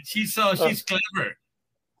 right? She's clever.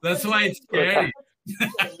 That's why it's scary.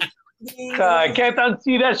 I can't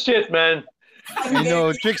unsee that shit, man. You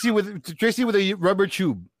know, Trissy with a rubber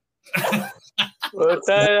tube. But,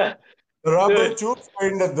 The rubber Dude. tubes are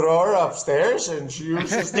in the drawer upstairs, and she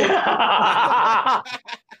uses them.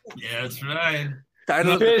 Yeah, that's right.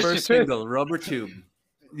 Title of the Fish, first fish. single, Rubber Tube.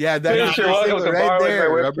 Yeah, that's Fish, you're welcome to right borrow there.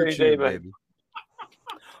 my whip Rubber any day, tube, man. baby.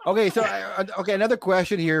 Okay, so another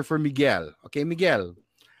question here for Miguel. Okay, Miguel,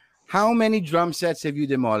 how many drum sets have you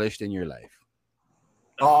demolished in your life?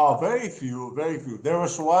 Oh, very few, very few. There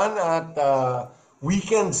was one at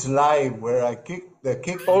Weekends Live where I kicked the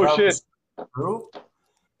kick Oh, drums shit. through.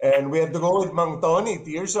 And we had to go with Mang Tony,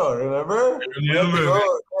 Tirso, remember? We had to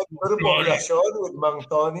go to Poblacion with Mang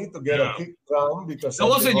Tony to get a kick drum because That of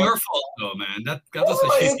wasn't the- your fault, though, man. That was Oh,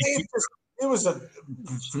 a it, shitty. it was a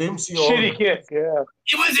flimsy old. Shitty kick, yeah.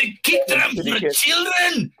 It was a kick drum Shitty for kid.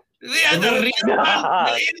 children. They had a real man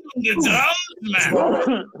playing on the drums,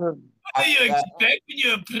 man. What do you expect when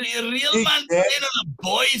you're a real man playing on a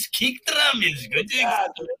boy's kick drum? It's good to Yeah,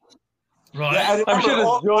 right? yeah, I remember I'm sure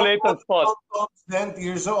all- it's Joe all- Layton's all fault. tom-toms then,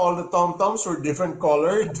 Tirso, all the tom-toms were different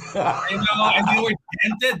colored. I know, and they were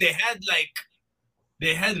dented.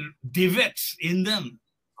 They had divots in them.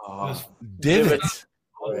 Oh. Divots.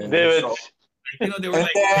 Divots. You know, they were And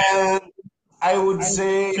like, then I would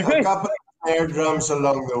say a Okay. couple of snare drums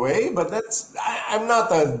along the way, but I'm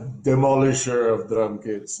not a demolisher of drum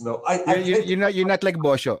kits. No, You're not like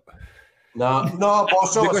Bosho no,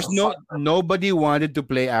 Bosho because was nobody wanted to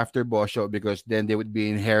play after Bosho because then they would be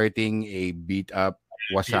inheriting a beat up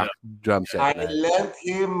Wasak drum set. I man. lent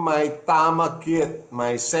him my Tama kit,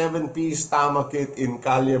 my 7-piece Tama kit in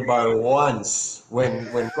Calibar once when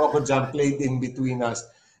Coco Jam played in between us,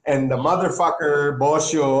 and the motherfucker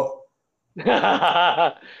Bosho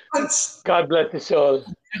punched God bless his soul.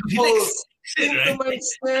 he like holes it, into right? my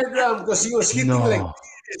snare drum because he was hitting No. like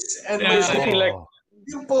this, and my Yeah. snare Hitting like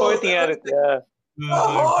drum pointing at it, yeah. The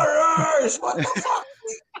horrors! What the fuck?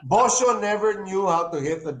 Bosho never knew how to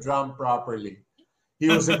hit the drum properly. He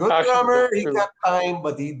was a good Actually, drummer, that's he true. got time,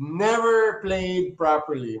 but he never played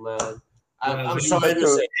properly, man. I'm he sorry to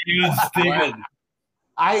was- say. He was stupid.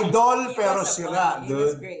 Idol pero He was sira, he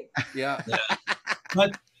was dude. great. Yeah.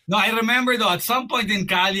 But no, I remember though, at some point in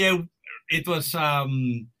Calye, it was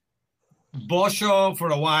Bosho for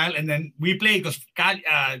a while, and then we played because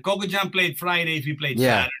Coco Jam played Fridays, we played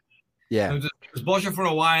Yeah. Saturday. Yeah. So it was Bosho for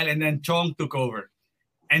a while, and then Chong took over.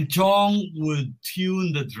 And Chong would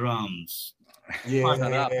tune the drums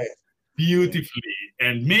Yeah. beautifully.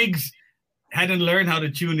 And Miggs hadn't learned how to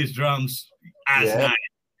tune his drums as Yeah.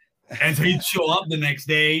 nice. And so he'd show up the next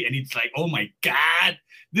day and he's like, oh my God,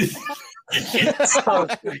 this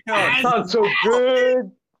Sounds so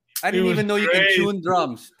good. I It didn't was even know you great. can tune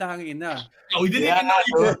drums. Tangina. we didn't Yeah, even know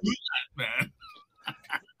you dude. could do that, man.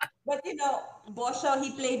 But Bosho,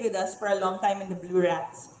 he played with us for a long time in the Blue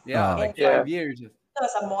Rats. Yeah, Oh. like Yeah. 5 years. He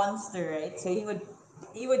was a monster, right? So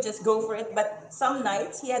he would just go for it. But some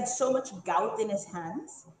nights he had so much gout in his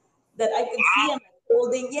hands that I could see him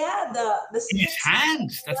holding, the In his sticks,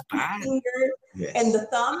 hands, that's bad. finger and the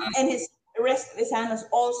thumb, and his rest of his hand was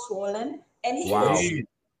all swollen. And he Wow. would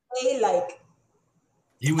play like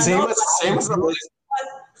He was Same as the boys.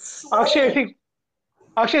 Actually, I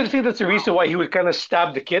think that's the reason why he would kind of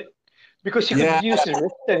stab the kit because he couldn't Yeah. use his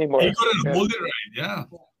wrist anymore. he couldn't Yeah. hold it right, yeah.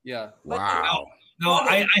 Yeah. Wow. No,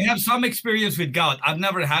 I have some experience with gout. I've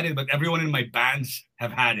never had it, but everyone in my bands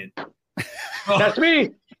have had it. So, That's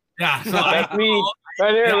me. yeah, so That's me.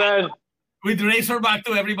 Right here, man. with Razorback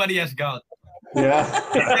too, everybody has gout.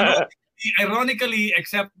 Yeah. Ironically,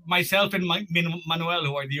 except myself and Manuel,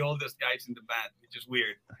 who are the oldest guys in the band, which is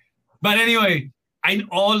weird. But anyway,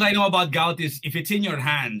 all I know about gout is if it's in your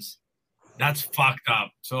hands, that's fucked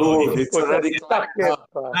up. So Oh, it's already Stuck up.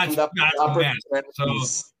 that's The upper bad. So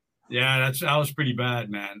extremities. yeah, that was pretty bad,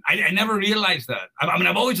 man. I never realized that. I mean,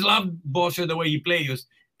 I've always loved Bosher the way he played. He was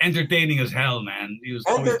entertaining as hell, man. He was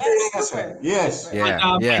always, Entertaining as hell. Yes. Yeah,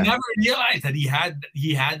 but, yeah. I never realized that he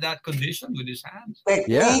had that condition with his hands.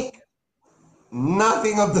 Technique,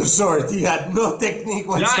 nothing of the sort. He had no technique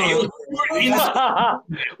Yeah, he whatsoever. was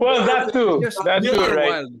Well, that too. Just That too, pure right?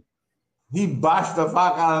 wild. He bashed the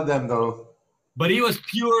fuck out of them, though. but he was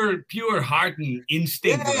pure heart and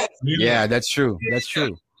instinct. Yeah. Really. Yeah, that's true. That's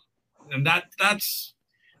true. And that's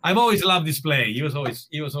I've always loved his play. He was always,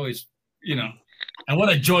 and what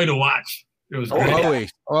a joy to watch. It was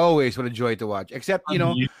great. Always what a joy to watch. Except,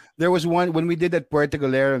 there was one when we did that Puerto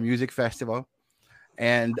Galera Music Festival,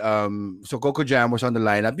 and so Coco Jam was on the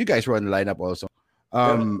lineup. You guys were on the lineup also.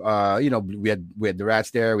 We had the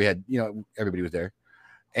Rats there. We had everybody was there,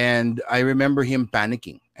 and I remember him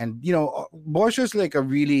panicking. And Bosher's like a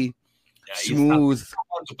really he's smooth,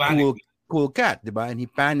 not to panic. cool cat, diba? And he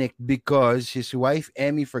panicked because his wife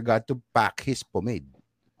Emmy forgot to pack his pomade.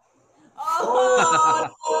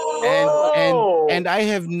 And I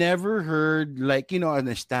have never heard an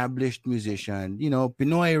established musician,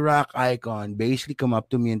 Pinoy rock icon, basically come up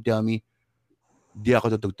to me and tell me, "Di ako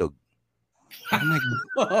tutugtog." I'm like,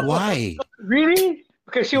 why? Really?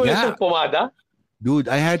 Because she was Yeah. in pomada? Dude,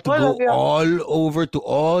 I had to Well, go yeah. all over to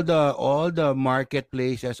all the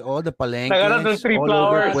marketplaces, all the Naghanap ng palenques, three all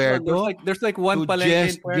over flowers. Puerto. There's like one to palenque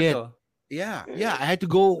just in Puerto. Yeah. I had to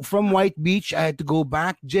go from White Beach. I had to go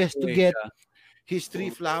back just to Wait, get yeah. his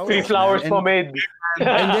 3 flowers. 3 flowers man. pomade.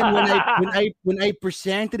 And then when I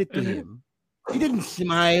presented it to him, he didn't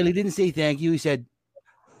smile. He didn't say thank you. He said,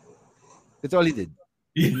 "That's all he did."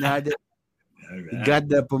 He nodded. He got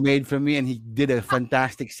the pomade from me, and he did a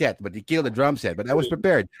fantastic set. But he killed the drum set. But I was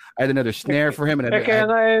prepared. I had another snare for him, and I had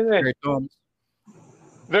snare tones.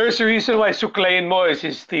 There's a reason why Suklayin Mo is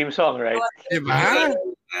his theme song, right? Diba?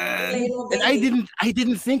 And I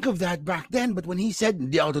didn't think of that back then. But when he said,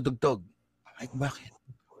 "Hindi ako tutugtog," I'm like, "Bakit?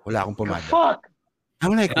 Wala akong pomada." Fuck.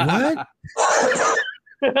 I'm like, "What?"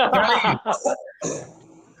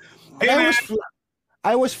 And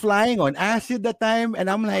I was flying on acid that time, and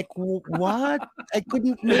I'm like, "What?" I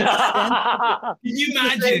couldn't make sense. Can you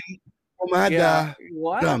imagine? Pomada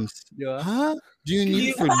What? drums. Yeah. Huh? Do you need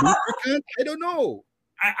it for lubricant? I don't know.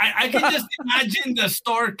 I can just imagine the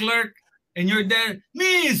store clerk and you're there,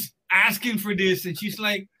 "Miss," asking for this, and she's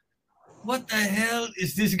like, "What the hell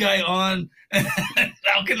is this guy on?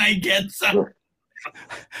 How can I get some?"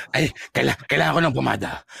 Ay, kailangan ko ng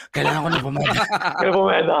pomada. Kailangan ko ng pomada. Kaya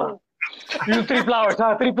pomada. Yung 3 flowers,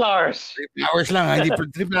 ha? 3 flowers. 3 flowers lang, hindi for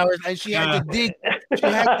 3 flowers. And she had to dig. She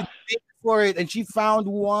had to dig for it, and she found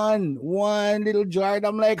one little jar. And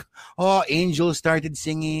I'm like, "Oh, Angel started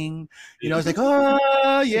singing." I was like,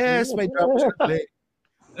 "Oh, yes, my drums are playing."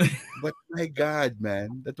 But my God,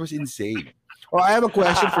 man, that was insane. Oh, I have a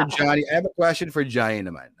question for Johnny.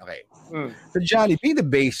 Naman. Okay. So Johnny, being the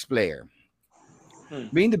bass player,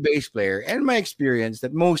 and my experience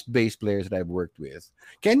that most bass players that I've worked with,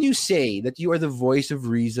 can you say that you are the voice of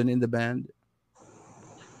reason in the band?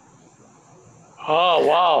 Oh,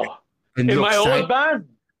 wow. And In look my old band.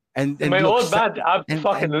 and In my look old band,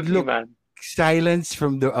 absolutely, look man. silence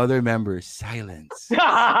from the other members. Silence.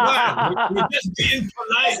 We're just being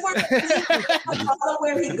polite. Follow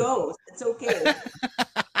where he goes. It's okay.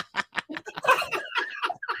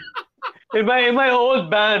 In my old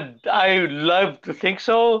band, I love to think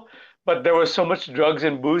so, but there was so much drugs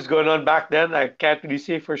and booze going on back then. I can't really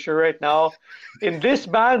say for sure right now. In this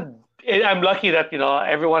band, I'm lucky that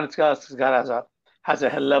everyone has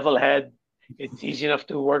a level head. It's easy enough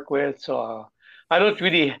to work with, so I don't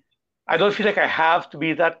feel like I have to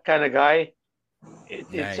be that kind of guy.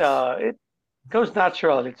 Nice. It goes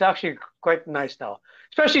natural. It's actually quite nice now,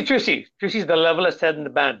 especially Trissy. Trissy's the levelest head in the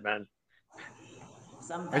band, man.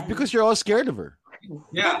 It's because you're all scared of her.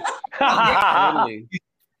 Yeah. Really.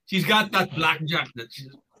 She's got that blackjack that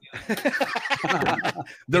she's.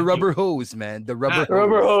 The rubber hose, man. The rubber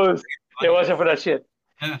Rubber hose. It wasn't for that shit.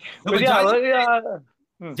 No, But but yeah, Johnny- well,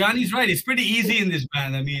 yeah. Johnny's right. It's pretty easy in this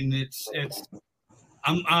band. I mean, it's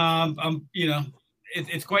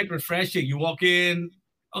it's quite refreshing. You walk in,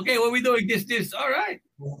 okay, what are we doing? This. All right.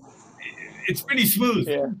 it's pretty smooth.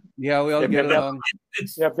 Yeah. we all get Yep. along.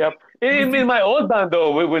 It's Yep. In my old band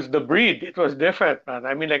though, it was the breed. It was different, man.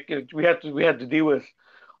 I mean, like we had to deal with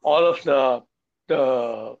all of the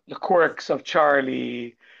quirks of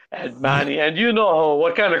Charlie and Manny, and you know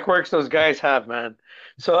what kind of quirks those guys have, man.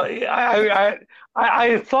 So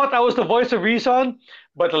I thought I was the voice of reason,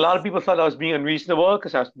 but a lot of people thought I was being unreasonable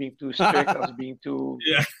because I was being too strict. I was being too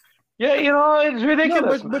yeah. yeah. You know, it's No,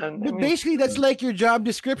 ridiculous, but man. but basically that's like your job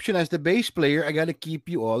description as the bass player. I gotta keep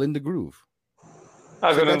you all in the groove. So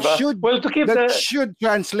ganun ba? Well, to keep that the should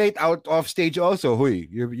translate out off stage also. Huy,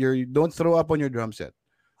 you don't throw up on your drum set.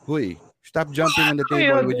 Huy, stop jumping on the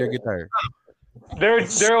table with your guitar.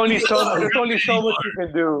 there's only so much you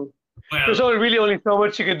can do. Well, There's only so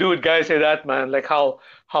much you can do with guys like that, man. Like how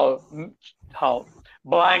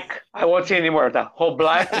Blank. I won't say anymore of that. How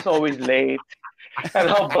Blank was always late, and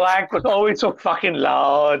how Blank was always so fucking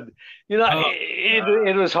loud. You know,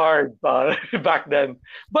 it was hard back then.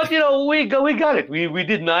 But you know, we got it. We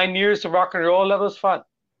did 9 years of rock and roll. That was fun.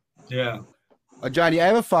 yeah. Johnny, I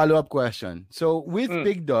have a follow-up question. So with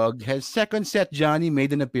Big Dog, has second set Johnny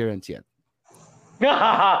made an appearance yet?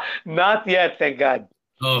 Not yet, thank God.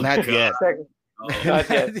 Oh, Not yet. Not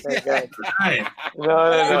yet, thank God. Right.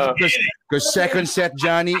 No. Because second set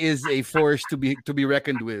Johnny is a force to be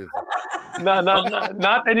reckoned with. No,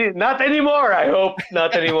 not anymore. I hope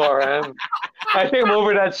not anymore. I think I'm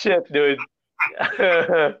over that shit, dude.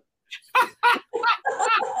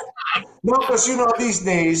 No, because you know these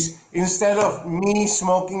days, instead of me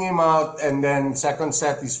smoking him out and then second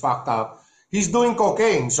set he's fucked up, he's doing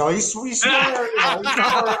cocaine. So he's more, he's more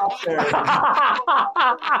up there.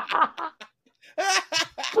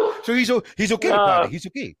 So he's okay, pare. He's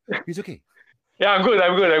okay. He's okay. Yeah, I'm good,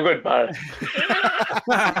 pal.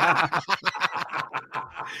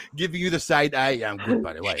 Giving you the side eye. Yeah, I'm good,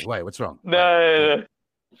 pare. Why? What's wrong? No.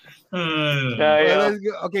 Well, Yeah. let's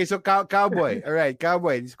go. Okay, so Cowboy. All right,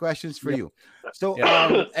 Cowboy, this question's for you. So,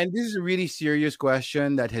 and this is a really serious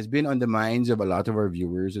question that has been on the minds of a lot of our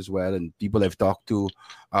viewers as well, and people I've talked to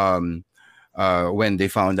when they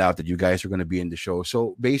found out that you guys are going to be in the show.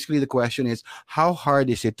 So, basically, the question is, how hard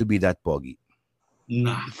is it to be that poggy?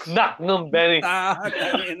 Nah. Nah, no, Benny.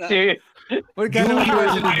 See, What kind of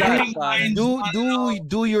viewers is that?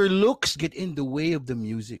 Do your looks get in the way of the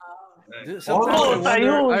music? Sometimes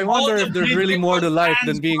I wonder if there's really more to life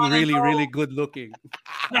than being wanna really, know. really good looking.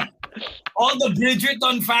 All the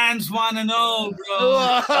Bridgerton fans want to know,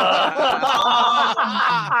 bro.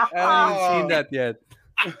 I haven't seen that yet.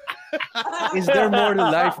 Is there more to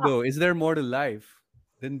life, though? Is there more to life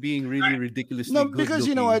than being really ridiculously No, good because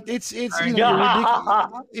you know looking? what? It's you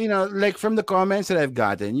know, you're like from the comments that I've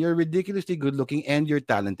gotten, you're ridiculously good looking and you're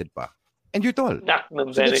talented pa. And you're tall. nah,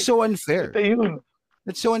 no, So Benny. that's so unfair. Ayun.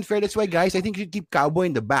 That's so unfair. That's why, guys, I think you keep Cowboy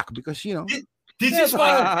in the back because you know. This is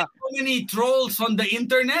why there's so many trolls on the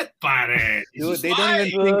internet, pare. This Dude, is they why. don't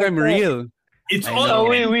even think I'm real. It's I all know.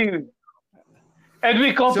 We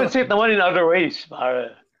compensate naman in other ways,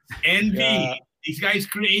 pare. envy. Yeah. These guys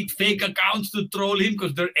create fake accounts to troll him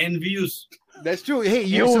because they're envious. That's true. Hey,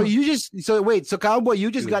 so Cowboy, you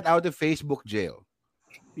just got out of Facebook jail.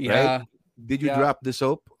 Yeah. Did you Yeah. drop the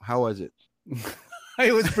soap? How was it?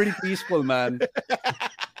 It was pretty peaceful, man.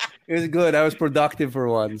 It was good. I was productive for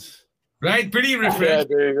once. Right? Pretty Yeah, refreshing,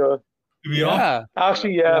 there you go. to be honest. Yeah.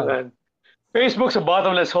 Actually, yeah, man. Facebook's a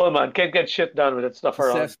bottomless hole, man. Can't get shit done with that stuff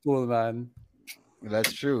around. Successful, man.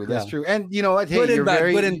 That's true. That's Yeah. true. And you know what? Hey, Good you're and bad.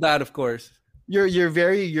 very Good and bad, of course. you're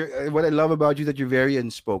what I love about you that you're very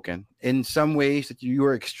unspoken. In some ways that you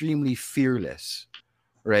are extremely fearless,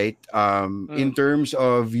 right? In terms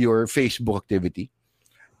of your Facebook activity.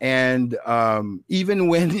 And even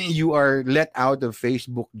when you are let out of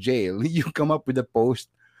Facebook jail, you come up with a post,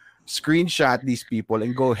 screenshot these people,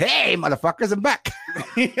 and go, "Hey, motherfuckers, I'm back!"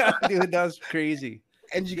 Yeah, dude, that was crazy.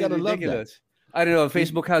 And you It's gotta love that. ridiculous. I don't know.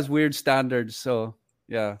 Facebook has weird standards, so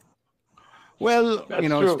yeah. Well, That's you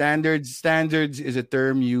know, true. standards is a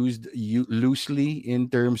term used loosely in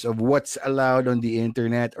terms of what's allowed on the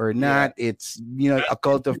internet or not. It's a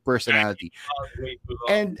cult of personality.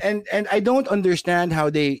 And I don't understand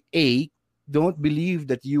how they don't believe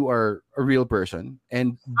that you are a real person,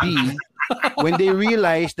 and B, when they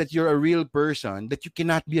realize that you're a real person, that you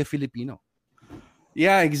cannot be a Filipino.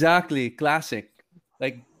 Yeah, exactly. Classic.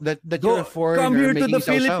 Like, That you're a foreigner. come here to making the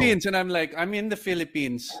sausaw. Philippines. And I'm like, I'm in the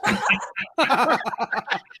Philippines.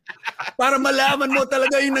 Para malaman mo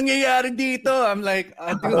talaga yung nangyayari dito. I'm like,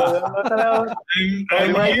 dude.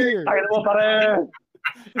 I'm here. Kaya mo pare.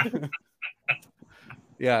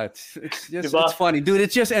 Yeah, it's just Diba? it's funny, dude.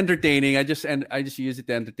 It's just entertaining. I just use it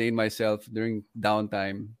to entertain myself during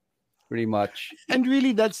downtime. pretty much. And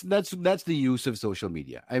really, that's the use of social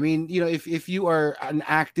media. I mean, if you are an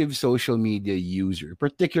active social media user,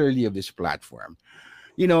 particularly of this platform,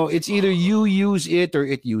 it's either you use it or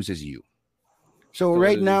it uses you. So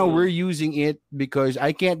right now we're using it because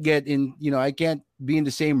I can't get in, I can't be in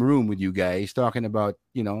the same room with you guys talking about,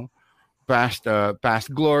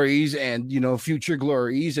 past glories and future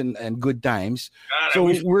glories and good times. God, So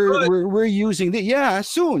we're using the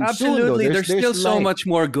soon. Absolutely. Soon, There's still so light. much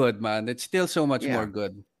more good, man. It's still so much more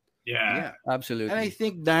good. yeah. Absolutely. And I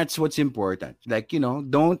think that's what's important. Like,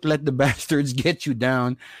 don't let the bastards get you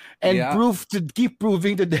down and keep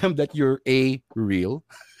proving to them that you're real.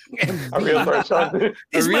 A real person.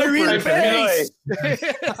 It's my real face.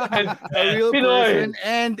 And A real Pinoy. person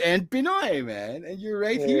and Pinoy, man. And you're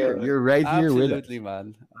right here. You're right here with us. Absolutely,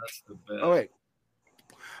 man. That's the best. Oh, wait.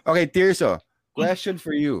 Okay, Tirso, question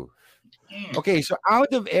for you. Okay, so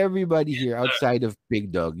out of everybody here outside of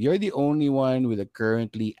Big Dog, you're the only one with a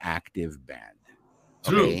currently active band.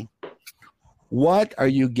 True. Okay. What are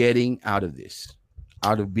you getting out of this?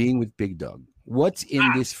 Out of being with Big Dog? What's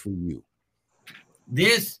in this for you?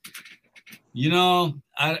 This,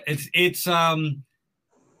 it's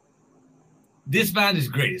this band is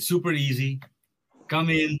great. It's super easy. Come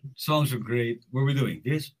in, songs are great. What are we doing?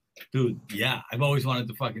 This? Dude, yeah. I've always wanted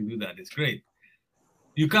to fucking do that. It's great.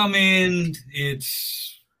 You come in,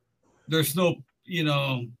 there's no,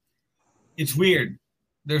 it's weird.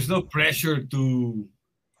 There's no pressure to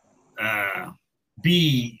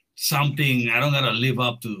be something. I don't gotta live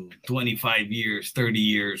up to 25 years, 30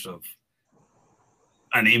 years of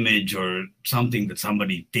an image or something that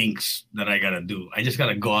somebody thinks that I gotta do. I just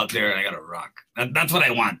gotta go out there and I gotta rock. That's what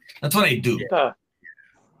I want. That's what I do. Yeah.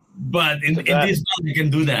 But in this band, you can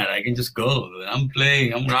do that. I can just go. I'm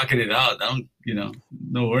playing. I'm rocking it out. I don't,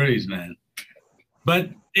 no worries, man. But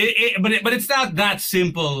it's not that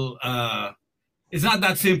simple. It's not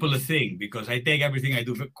that simple a thing because I take everything I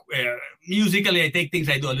do musically. I take things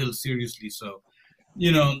I do a little seriously. So,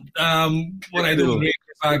 what I do.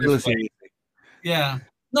 Yeah.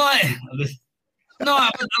 No, but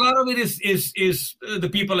a lot of it is the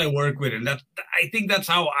people I work with, and that I think that's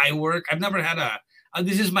how I work. I've never had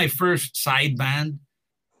this is my first side band.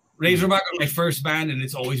 Razorback are my first band, and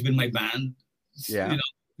it's always been my band. 30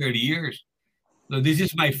 years. So this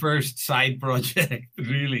is my first side project,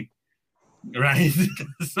 really. Right.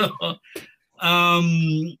 So,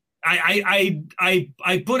 I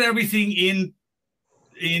put everything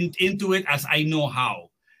into it as I know how.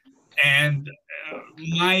 And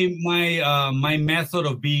my method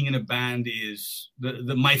of being in a band is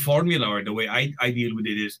my formula, or the way I deal with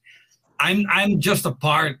it is I'm just a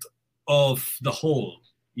part of the whole,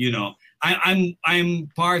 I'm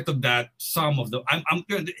part of that sum of the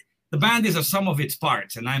band is a sum of its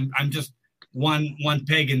parts, and I'm just one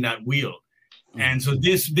peg in that wheel. And so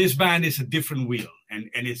this band is a different wheel, and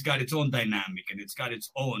it's got its own dynamic, and it's got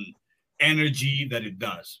its own energy that it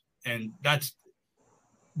does, and that's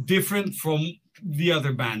different from the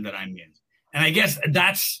other band that I'm in. And I guess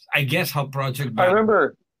how Project Band. I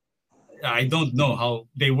remember. I don't know how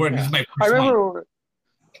they work. Yeah. This is my I first remember. one.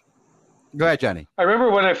 Go ahead, Johnny. I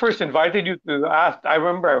remember when I first invited you to ask. I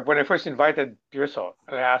remember when I first invited Tirso,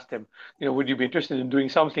 and I asked him, would you be interested in doing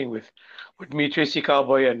something with me, Tracy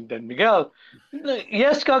Cowboy, and then Miguel?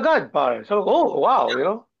 Yes, kagad, pare. So,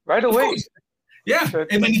 wow, right away. Yeah, So,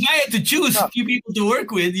 and if I had to choose a few people to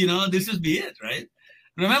work with, this would be it, right?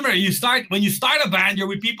 Remember, when you start a band, you're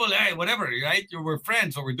with people, hey, whatever, right? We're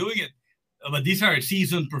friends, so we're doing it. But these are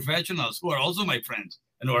seasoned professionals who are also my friends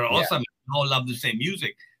and who are awesome. And all love the same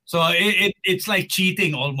music. So it's like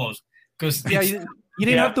cheating almost, because you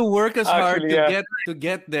didn't have to work as hard to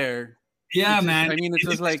get there. Yeah, man. It's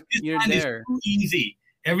just like you're there. It's too easy.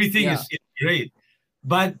 Everything is great,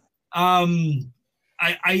 but I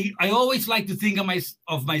always like to think of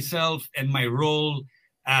myself and my role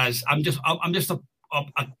as I'm just a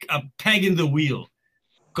peg in the wheel.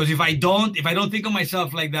 Because if I don't think of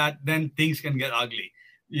myself like that, then things can get ugly,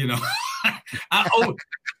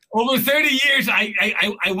 Over 30 years,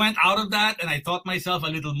 I went out of that, and I thought myself a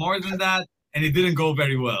little more than that, and it didn't go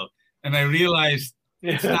very well. And I realized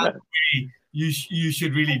it's not the way you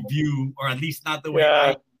should really view, or at least not the way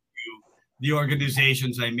I view the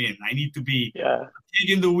organizations I'm in. I need to be a peg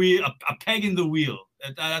in the wheel. A peg in the wheel.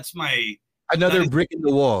 That's my another brick in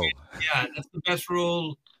the wall. Yeah, that's the best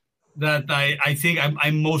role that I think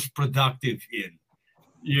I'm most productive in.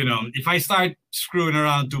 If I start screwing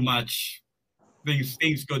around too much,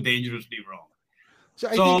 things go dangerously wrong. So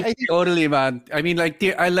I think totally, man. I mean, I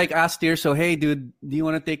asked Tirso, hey, dude, do you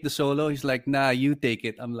want to take the solo? He's like, nah, you take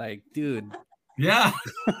it. I'm like, dude. Yeah.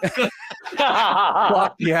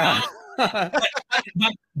 Fuck yeah.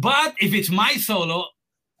 but if it's my solo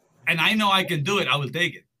and I know I can do it, I will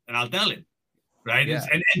take it and I'll tell him. Right? Yeah.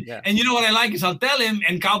 And you know what I like is I'll tell him,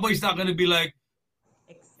 and Cowboy's not going to be like,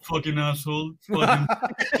 fucking asshole. Fucking.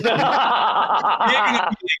 They're going to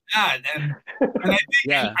be like that. And I think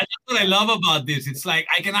that's what I love about this. It's like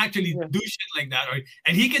I can actually do shit like that.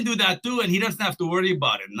 And he can do that too, and he doesn't have to worry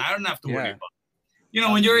about it. And I don't have to worry about it. You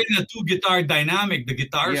know, when you're in a 2-guitar dynamic, the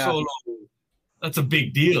guitar solo, that's a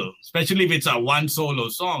big deal. Especially if it's a one solo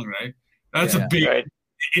song, right? That's a big,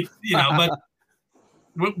 you know, but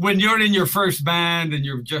when you're in your first band and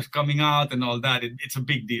you're just coming out and all that, it's a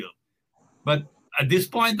big deal. But at this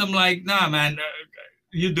point, I'm like, nah, man,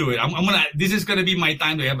 you do it. This is gonna be my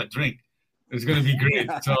time to have a drink. It's gonna be great.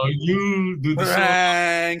 So you do the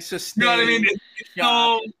song. You know what I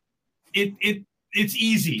mean? It's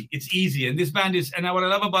easy. It's easy. And this band is, and what I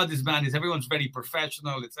love about this band is everyone's very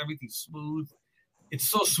professional. Everything's smooth. It's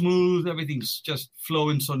so smooth. Everything's just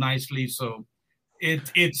flowing so nicely. So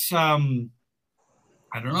it's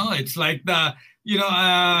I don't know. It's like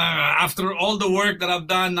after all the work that I've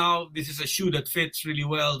done now, this is a shoe that fits really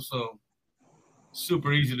well. So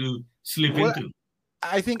super easy to slip into.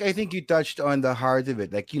 I think you touched on the heart of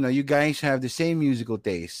it. Like, you guys have the same musical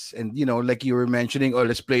tastes, and like you were mentioning, oh,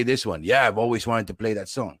 let's play this one. Yeah, I've always wanted to play that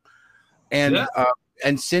song. And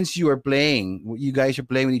and since you guys are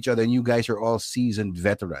playing with each other, and you guys are all seasoned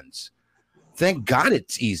veterans. Thank God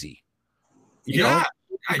it's easy. You know?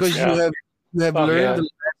 Because you have learned the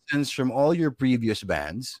lessons from all your previous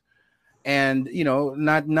bands, and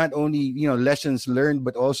not only lessons learned,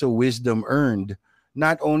 but also wisdom earned,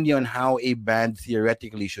 not only on how a band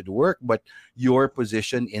theoretically should work, but your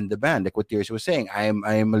position in the band. Like what Tears was saying, I am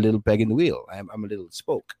a little peg in the wheel. I'm a little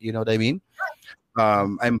spoke. You know what I mean?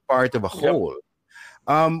 I'm part of a whole.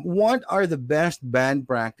 What are the best band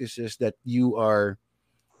practices that you are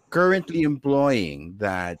currently employing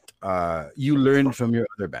that you learned from your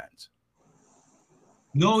other bands?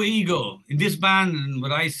 No ego in this band, and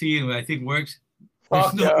what I see and what I think works.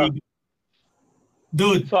 There's no ego.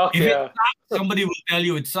 Dude, if it sucks, somebody will tell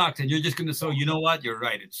you it sucks, and you're just gonna say, you know what? You're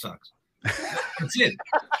right, it sucks. That's it.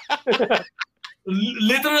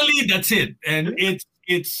 Literally, that's it. And it's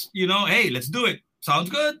hey, let's do it. Sounds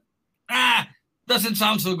good? Doesn't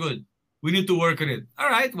sound so good. We need to work on it. All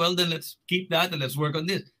right, well then let's keep that and let's work on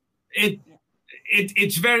this.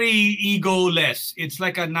 It's very ego-less. It's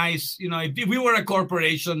like a nice, if we were a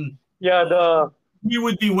corporation, we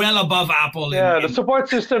would be well above Apple. The support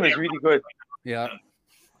system is really good. Yeah.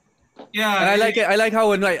 And I like it. I like how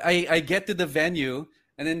when I get to the venue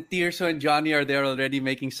and then Tirso and Johnny are there already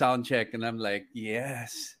making sound check, and I'm like,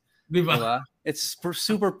 yes. Diba? It's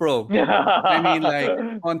super pro. I mean, like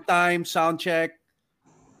on time, sound check.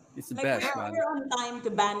 It's the best, man. We're on time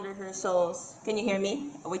to band rehearsals. Can you hear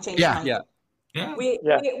me? We changed time. We're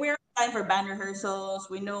on time for band rehearsals.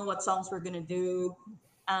 We know what songs we're gonna do.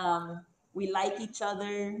 We like each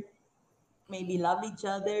other. Maybe love each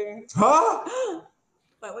other. Huh?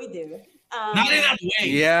 But we do. Not in that way.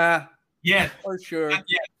 Yeah. Yeah. For sure. Not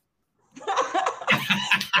yet.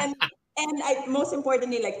 and most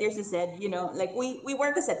importantly, like Tirso said, like we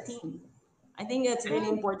work as a team. I think that's really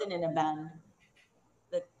important in a band,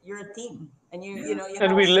 that you're a team, and you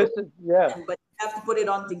and we listen. But you have to put it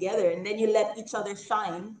on together, and then you let each other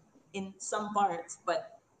shine in some parts,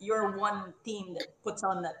 but you're one team that puts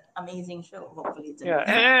on that amazing show. Hopefully,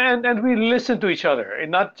 and we listen to each other,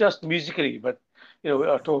 and not just musically, but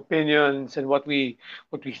to opinions and what we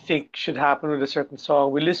think should happen with a certain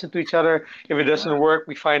song. We listen to each other. If it doesn't work,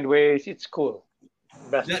 we find ways. It's cool.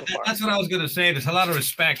 That's what I was gonna say. There's a lot of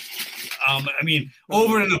respect. I mean,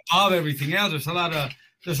 over and above everything else, there's a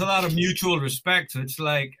lot of mutual respect. So it's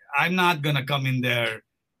like I'm not gonna come in there.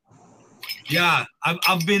 Yeah,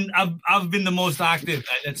 I've been the most active,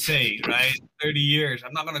 let's say, right? 30 years.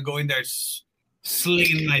 I'm not gonna go in there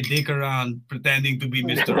slinging my dick around, pretending to be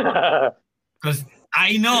Mr. Because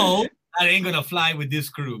I know that ain't gonna fly with this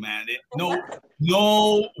crew, man.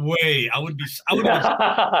 No way. I would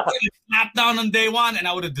have snapped down on day one, and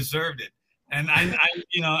I would have deserved it. And I'm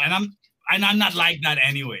not like that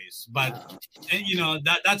anyways. But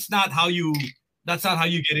that's not how you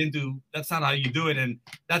get into. That's not how you do it, and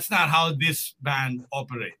that's not how this band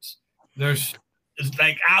operates. There's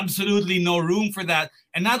like absolutely no room for that.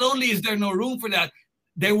 And not only is there no room for that,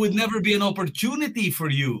 there would never be an opportunity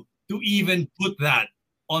for you to even put that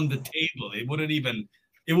on the table. It wouldn't even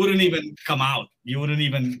come out. You wouldn't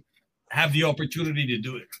even have the opportunity to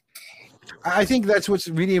do it. I think that's what's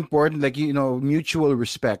really important, like, mutual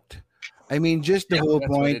respect. I mean, just the whole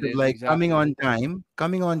point of coming on time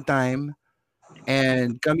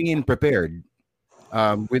and coming in prepared.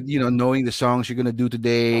 with knowing the songs you're gonna do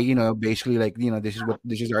today. Basically like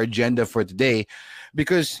this is our agenda for today,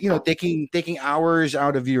 because taking hours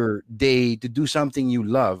out of your day to do something you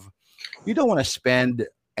love, you don't want to spend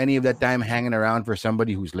any of that time hanging around for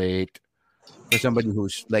somebody who's late, for somebody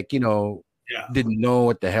who's like didn't know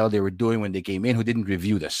what the hell they were doing when they came in, who didn't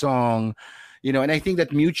review the song, and I think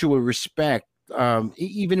that mutual respect,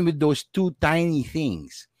 even with those two tiny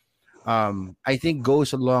things, I think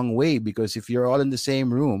goes a long way, because if you're all in the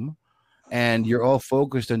same room and you're all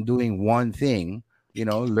focused on doing one thing,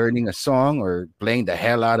 learning a song or playing the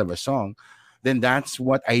hell out of a song, then that's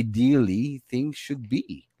what ideally things should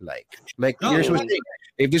be like. Here's what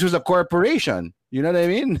if this was a corporation, you know what I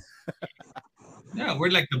mean? Yeah,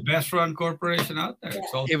 we're like the best run corporation out there.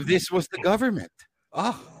 So If this was the government,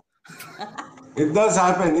 It does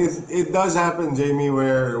happen. It does happen, Jamie,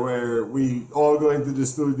 where we all go into the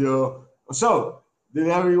studio. So, did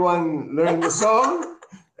everyone learn the song?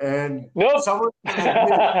 And Nope. someone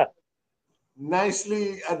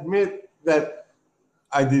nicely admit that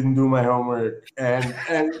I didn't do my homework, and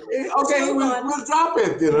okay, we'll drop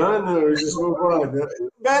it, and we'll just move on.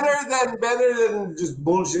 Better than just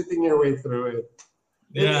bullshitting your way through it.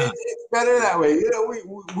 yeah, It's better that way.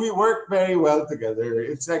 We work very well together.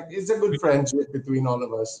 It's a good friendship between all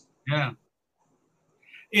of us. yeah.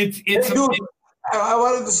 It's Hey, dude, I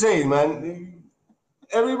wanted to say, man,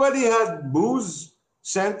 everybody had booze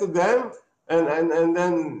sent to them, and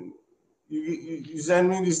then you send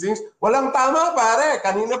me these things. Walang tama, pare.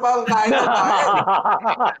 Kanina pa ang kain ng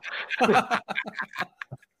kain.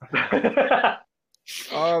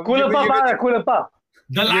 Kulang pa, pare. Kulang pa.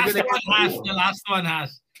 the last one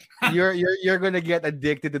has. you're gonna get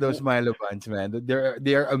addicted to those Milo buns, man.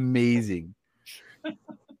 They're amazing.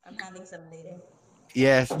 I'm having some later.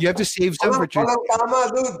 Yes, you have to save some for treats. Walang tama,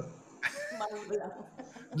 dude. Maligo lang.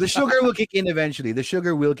 The sugar will kick in eventually. The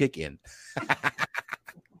sugar will kick in.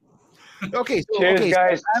 Okay. Cheers,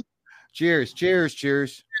 guys.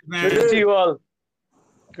 Cheers. Man. Good to see you all.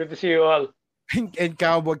 Good to see you all. And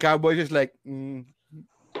Cowboy just like,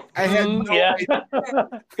 I had no Yeah.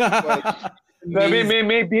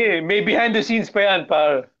 idea. May behind the scenes pa yan,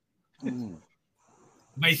 par.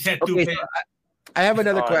 My set Okay, to so I have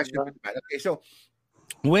another Oh, question. no. Okay, so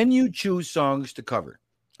when you choose songs to cover,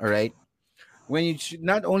 all right, when you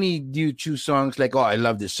not only do you choose songs like, oh, I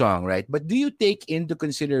love this song, right, but do you take into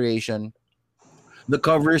consideration the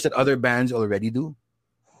covers that other bands already do?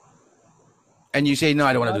 And you say, no,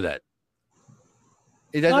 I don't want to do that.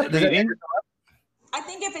 It doesn't, Not does that really. ever- I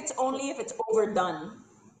think if it's overdone,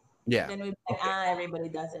 yeah. then we'd be like, everybody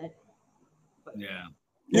does it. yeah.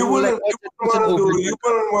 You Well, wouldn't like, what's an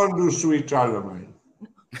want to do Sweet Child of Mine.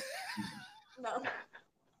 No.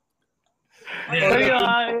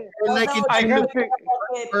 Or like in I June can't think.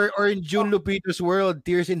 or in June Lupito's world,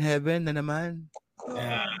 Tears in Heaven na naman.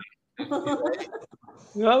 Yeah.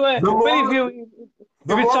 No, but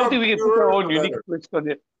if it's something we can put our own unique better. twist on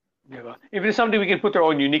it. Yeah. If it's something we can put our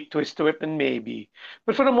own unique twist to it, then maybe.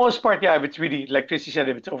 But for the most part, yeah, if it's really, like Tracy said,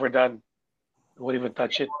 if it's overdone, I won't even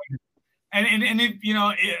touch it. And if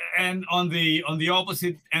and on the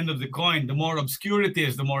opposite end of the coin, the more obscure it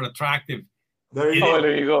is, the more attractive. There you Oh, go.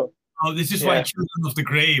 there you go. Oh, this is why Yeah. Children of the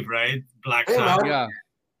Grave, right? Black Hey, Sabbath. man. Yeah.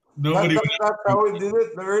 Nobody. That's how we did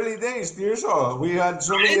it in the early days, Tirso. We had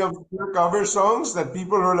so many obscure cover songs that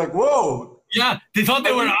people were like, whoa. Yeah, they thought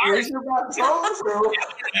they were ours. Razorback songs, bro.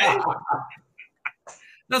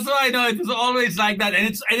 That's why I know it was always like that, and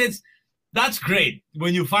it's that's great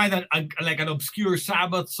when you find that like an obscure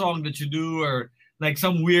Sabbath song that you do, or like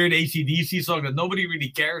some weird AC/DC song that nobody really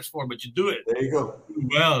cares for, but you do it There you go.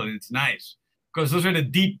 well, and it's nice because those are the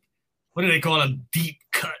deep. What do they call them? Deep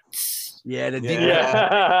cuts. Yeah, the deep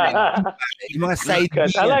Yeah. yung mga side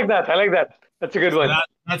Cut. I like that. That's a good one.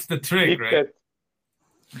 That's the trick, Deep right? cut.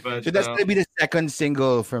 But So that's gonna be the second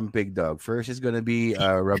single from Big Dog. First is gonna be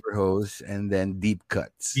Rubber Hose, and then Deep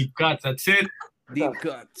Cuts. deep cuts. That's it. Deep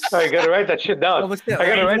cuts. I gotta write that shit down. No, but still, I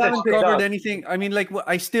gotta we write that haven't shit covered down. anything. I mean, like,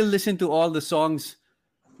 I still listen to all the songs.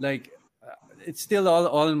 Like, it's still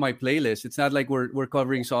all in my playlist. It's not like we're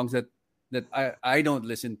covering songs that I don't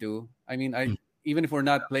listen to. I mean, even if we're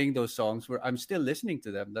not playing those songs, I'm still listening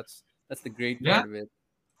to them. That's the great part of it.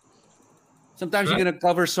 Sometimes Right. you're gonna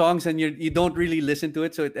cover songs and you don't really listen to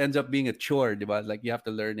it, so it ends up being a chore, diba? Like you have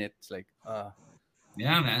to learn it. It's like,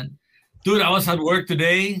 Yeah, man. Dude, I was at work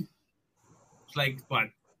today. It's like what,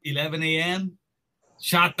 11 a.m.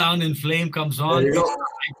 Shot Down in Flame comes There on. you go.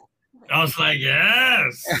 I was like,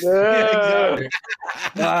 yes. Yeah.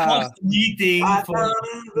 First meeting for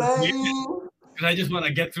Blame. because I just want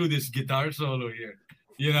to get through this guitar solo here.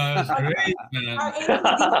 You know, it's great, man. Our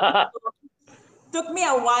ACDC took me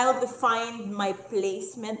a while to find my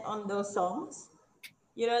placement on those songs.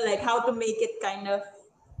 You know, like how to make it kind of.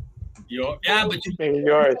 But you Maybe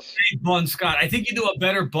yours. great Bon Scott. I think you do a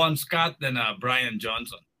better Bon Scott than Brian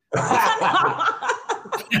Johnson.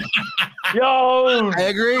 Yo, I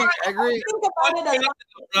agree. I I agree. think about it a lot.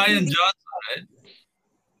 Brian Johnson,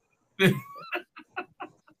 right?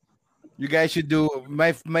 You guys should do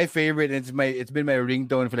my favorite. It's been my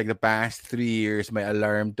ringtone for like the past 3 years. My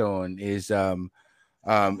alarm tone is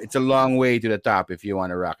it's a long way to the top if you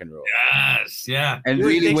want to rock and roll. Yes, yeah. And Dude,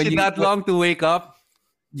 really, it when takes you you that long to wake up.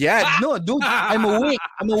 yeah, no, dude, I'm awake,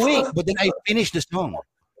 but then I finish the song.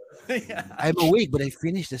 I'm awake, but I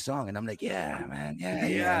finish the song, and I'm like, yeah, man,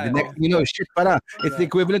 yeah. The next, shit, para. It's the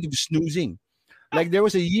equivalent of snoozing. Like there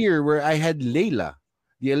was a year where I had Layla,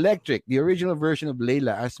 the original version of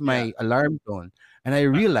Layla, as my alarm tone, and I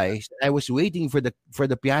realized I was waiting for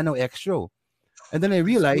the piano extra, and then I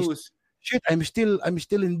realized, Snooze. shit, I'm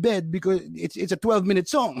still in bed because it's a 12-minute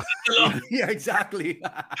song. Yeah, exactly.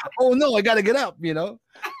 Oh no, I gotta get up.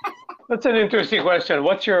 that's an interesting question.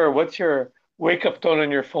 What's your wake up tone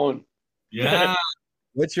on your phone? Yeah.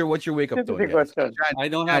 What's your wake up tone? Interesting Guys? question. I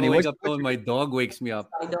don't have Annie, a what's- wake up tone. My dog wakes me up.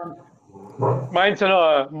 I don't.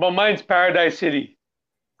 Mine's Paradise City.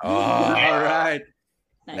 Oh, All right.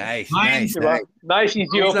 nice, Mine's- nice. Nice,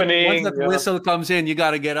 easy Once opening. that whistle comes in, you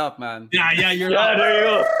gotta get up, man. Yeah, you're Yeah, right.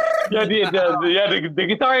 there you go. Yeah, the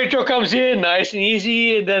guitar intro comes in, nice and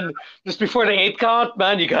easy, and then just before the 8 count,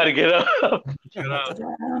 man, you gotta get up. Shut up.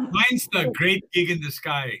 Mine's the Great Gig in the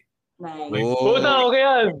Sky. Nice. Oh, no, okay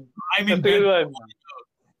yan. I'm in That's a good bed. one.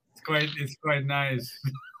 It's quite nice.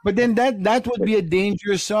 But then that would be a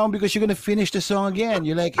dangerous song because you're gonna finish the song again.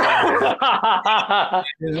 You're like, you're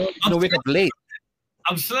gonna wake up late.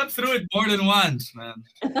 I've slept through it more than once, man.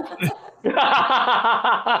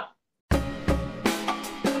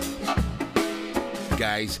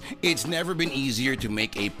 Guys, it's never been easier to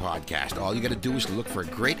make a podcast. All you got to do is look for a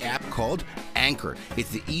great app called Anchor. It's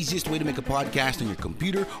the easiest way to make a podcast on your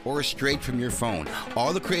computer or straight from your phone.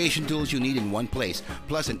 All the creation tools you need in one place,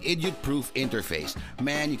 plus an idiot-proof interface.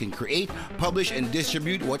 Man, you can create, publish, and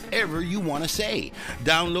distribute whatever you want to say.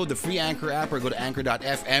 Download the free Anchor app or go to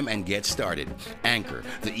anchor.fm and get started. Anchor,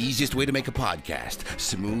 the easiest way to make a podcast.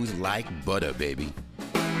 Smooth like butter, baby.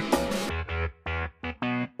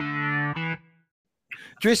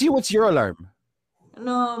 Tracy, what's your alarm?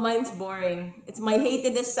 No, mine's boring. It's my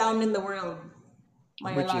hatedest sound in the world.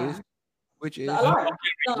 My Which alarm. is? Which is? The alarm.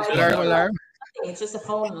 No, I don't Alarm, know. alarm? Nothing. It's just a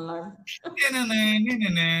phone alarm. Yeah.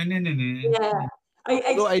 Yeah.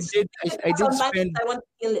 So I did Sometimes spend I want to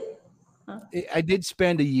kill it. I did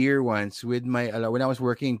spend a year once with my when I was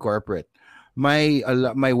working in corporate. My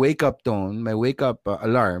wake up tone, my wake up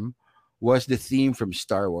alarm was the theme from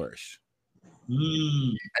Star Wars.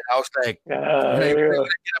 Mm, And I was like, when I There you get go. up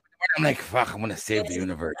in the morning, I'm like, fuck, I'm gonna save the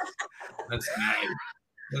universe. that's nice.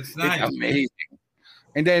 That's It's nice. amazing.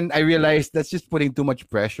 And then I realized that's just putting too much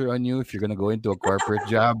pressure on you if you're gonna go into a corporate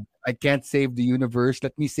job. I can't save the universe.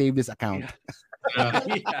 Let me save this account. Yeah.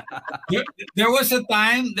 Yeah. There was a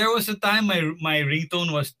time my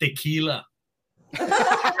ringtone was tequila.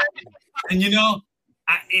 And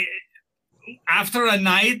after a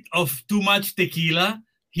night of too much tequila,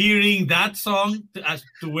 hearing that song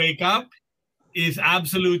to wake up is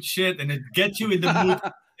absolute shit, and it gets you in the mood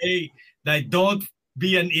to say that don't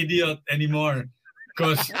be an idiot anymore,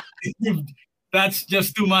 because that's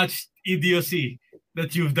just too much idiocy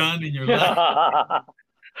that you've done in your life.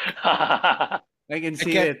 I can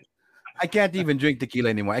see can't- it. I can't even drink tequila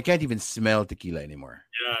anymore. I can't even smell tequila anymore.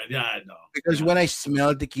 Yeah, no. Because when I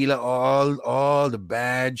smell tequila, all the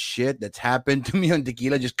bad shit that's happened to me on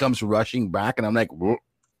tequila just comes rushing back, and I'm like, whoop,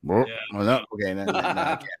 whoop. Yeah. Oh, no, okay, no,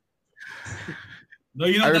 I can't. No,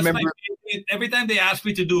 I that's my remember- favorite. Every time they ask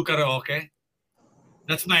me to do karaoke,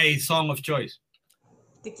 that's my song of choice.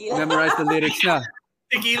 Tequila. Memorize the lyrics na.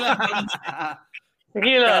 Tequila.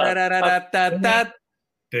 Tequila. Ta-da-da-da-da-da.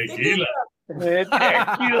 Tequila.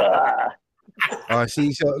 Tequila. Oh,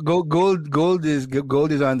 see, so gold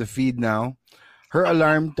is on the feed now. Her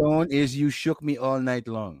alarm tone is "You shook me all night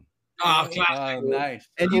long," Oh, classic. Oh, nice.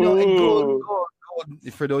 and and Ooh. gold.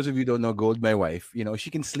 For those of you who don't know, Gold, my wife, she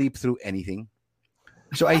can sleep through anything.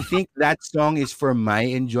 So I think that song is for my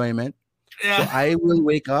enjoyment. So Yeah. I will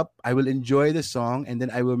wake up, I will enjoy the song, and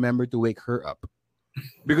then I will remember to wake her up,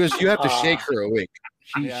 because you have to shake her awake.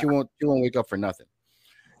 She won't wake up for nothing.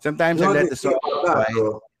 Sometimes I let the song go by.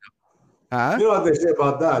 Huh? You know what they say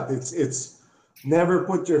about that? It's never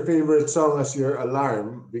put your favorite song as your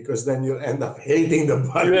alarm, because then you'll end up hating the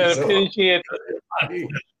body. Yeah, So, finishing it.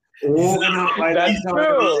 woken up by that That's song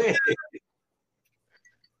true. every day.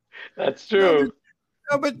 That's true.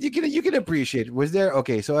 No, but you can appreciate it. Was there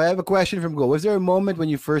okay? So I have a question from Go. Was there a moment when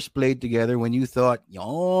you first played together when you thought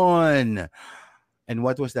yawn? And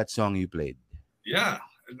what was that song you played? Yeah,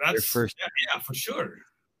 Your that's first. yeah, for sure.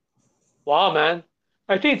 Wow, man.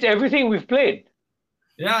 I think it's everything we've played.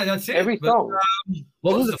 Yeah, that's it. Every But, song.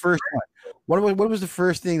 What was also- the first one? What was the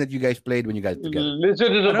first thing that you guys played when you got together?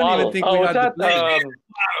 Listen to the I don't bottle. even think Oh, we what's had that? to play. wow,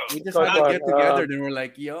 We just Go had to on, get together, and we're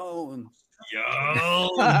like, yo. yo,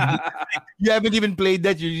 You haven't even played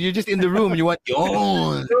that. You're just in the room and you want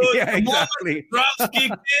yawn. Dude, Yeah, the moment exactly. drums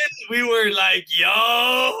kicked in, we were like, yo.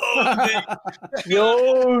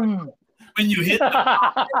 Yo. When you hit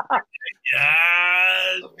the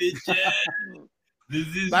yes, bitches. This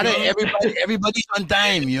is But yo. everybody's on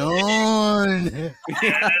time. Yawn. Hey,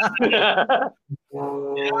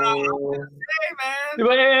 man.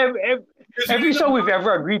 But Because every we song we've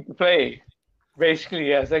ever agreed to play, basically,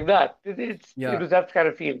 yes, like that. It Yeah. was that kind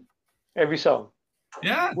of feeling. Every song.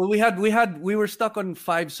 Yeah. Well, we were stuck on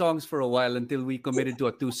 5 songs for a while until we committed to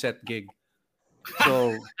a 2-set gig.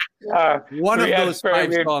 So one of we had those 5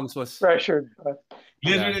 weird songs was pressured.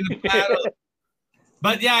 Lizard in the battle.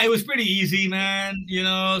 But yeah, it was pretty easy, man. You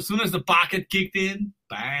know, as soon as the pocket kicked in,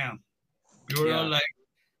 bam. We were all like,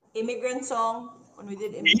 Immigrant song when we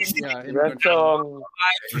did immigrant. Easy. yeah, That immigrant song,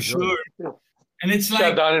 for sure. And it's Shut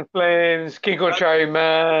like, Down in Flames, King Contrary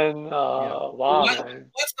Man. Wow, What? man.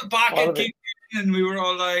 once the All pocket of it. kicked in, and we were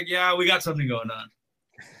all like, yeah, we got something going on.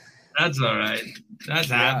 That's all right. That's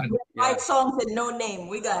happening. Yeah. 5 songs and no name.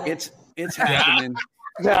 We got it. It's happening.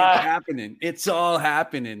 It's Yeah, happening. It's all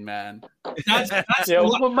happening, man. That's yeah.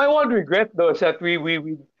 what, Well, my one regret though is that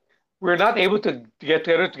we're not able to get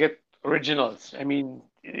together to get originals. I mean,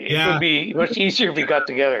 it Yeah. would be much easier if we got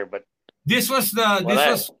together, but this was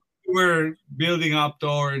we were building up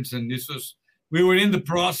towards, and we were in the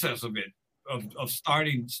process of it, of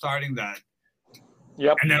starting that,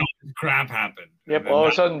 yep, and then all this crap happened. yep. And then All of a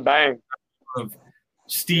that sudden, bang. sort of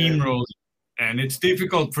steamrolled, and it's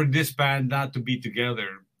difficult for this band not to be together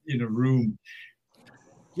in a room.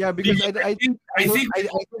 Yeah, because I think I think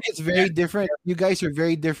it's very different. You guys are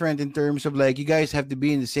very different in terms of like you guys have to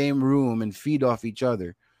be in the same room and feed off each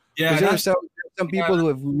other. yeah, Because there are that's, some people who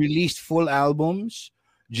have released full albums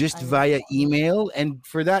just I know. via email, and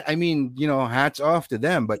for that, I mean, hats off to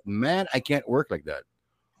them. But man, I can't work like that.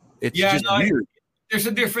 It's Yeah, just no, weird. there's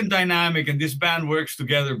a different dynamic, and this band works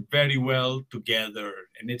together very well together,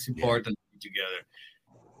 and it's important to be together.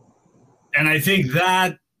 And I think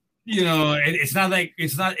that it's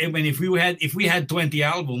not. I mean, if we had 20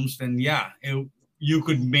 albums, then you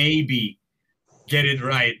could maybe get it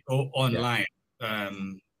right online,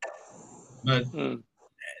 but Hmm.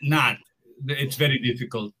 not. It's very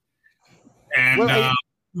difficult, and Well,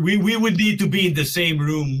 we would need to be in the same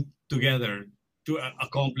room together to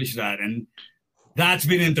accomplish that, and that's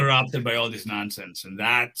been interrupted by all this nonsense, and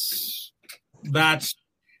that's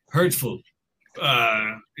hurtful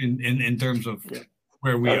in terms of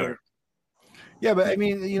where we are. Yeah, but I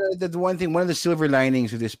mean, the one thing, one of the silver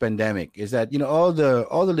linings of this pandemic is that all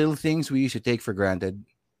the little things we used to take for granted,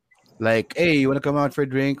 like, hey, you want to come out for a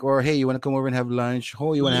drink, or hey, you want to come over and have lunch,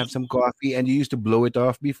 oh, you want to have some coffee, and you used to blow it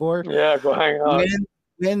off before. Yeah, go hang out.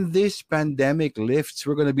 When this pandemic lifts,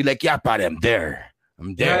 we're gonna be like, yeah, but I'm there.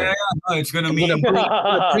 I'm there. Yeah, no, it's gonna I'm mean gonna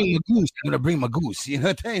bring my goose. I'm gonna bring my goose. You know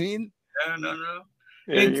what I mean? no.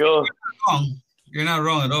 There you go. Wrong. You're not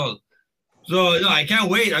wrong at all. So I can't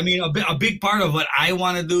wait. I mean, a big part of what I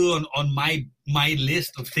want to do on my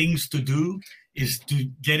list of things to do is to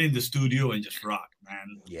get in the studio and just rock,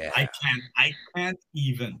 man. Yeah. I can't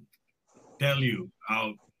even tell you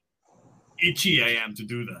how itchy I am to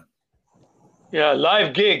do that. Yeah,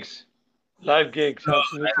 live gigs.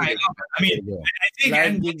 Absolutely. I mean, Yeah. I think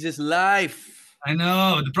Live gigs is life. I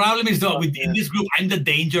know. The problem is though, in this group, I'm the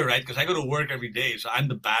danger, right? Because I go to work every day, so I'm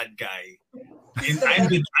the bad guy. And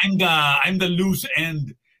I'm the loose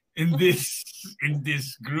end in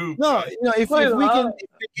this group. No, if Well,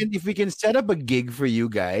 we can set up a gig for you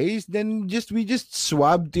guys, then we just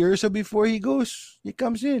swab Tirso before he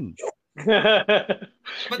comes in. Yeah,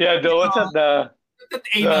 what's that? That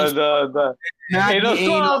anal The Not anal the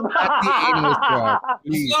anal, swab. not the anal swab. As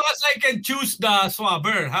Please. long as I can choose the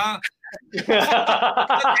swabber, huh?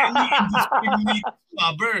 Any indiscriminate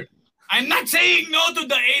swabber. I'm not saying no to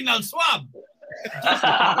the anal swab.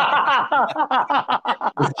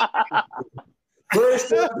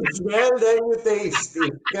 First you have to smell, then you taste. If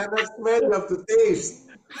you cannot smell, you have to taste.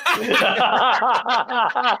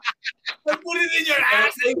 But put it in your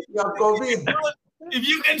ass. You have COVID. If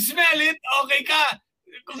you can smell it, okay ka.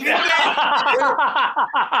 Kung hindi,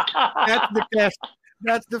 That's the test.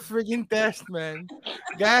 That's the friggin' test, man.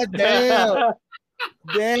 God damn.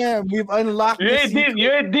 Damn, we've unlocked You the ain't deep. secret.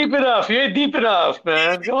 You ain't deep enough. You ain't deep enough,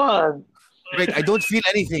 man. Come on. Wait, I don't feel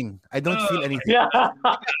anything. I don't feel anything. Yeah.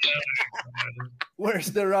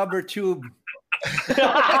 Where's the rubber tube? Where's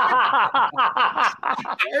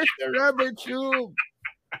the rubber tube?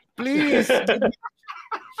 Please.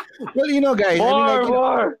 Well, guys,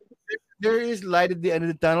 More. there is light at the end of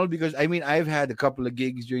the tunnel because I've had a couple of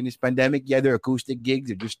gigs during this pandemic. Yeah, they're acoustic gigs.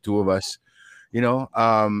 They're just two of us,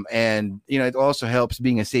 and it also helps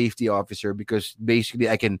being a safety officer because basically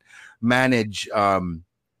I can manage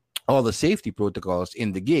all the safety protocols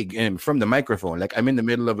in the gig and from the microphone. Like I'm in the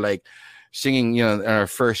middle of like singing, our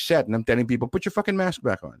first set, and I'm telling people, put your fucking mask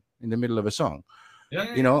back on in the middle of a song. Yeah.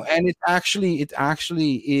 And it actually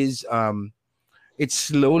is it's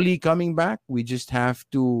slowly coming back. We just have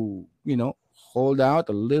to, hold out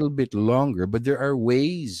a little bit longer, but there are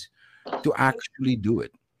ways to actually do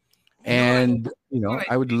it. And,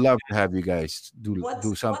 I would love to have you guys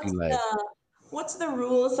do something like what's the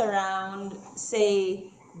rules around,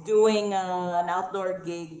 say, doing an outdoor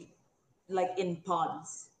gig like in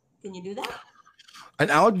pods? Can you do that?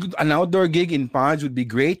 an outdoor gig in pods would be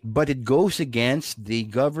great, but it goes against the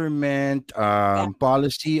government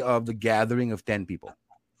policy of the gathering of 10 people.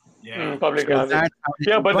 Yeah. Public So gathering. that's how it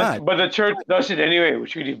Yeah, is. but the church does it anyway,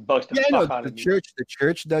 which really bugs the Yeah, fuck no, out the of me.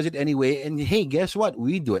 church does it anyway. And hey, guess what?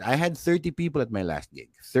 We do it. I had 30 people at my last gig.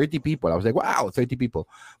 30 people. I was like, wow, 30 people.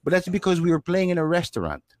 But that's because we were playing in a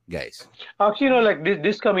restaurant, guys. Actually, like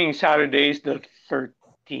this coming Saturday is the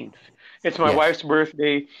 13th. It's my Yes. wife's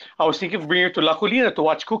birthday. I was thinking of bringing her to La Colina to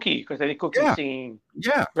watch Cookie because I think Cookie's Yeah. singing,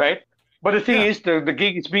 Yeah. right? But the thing Yeah. is, the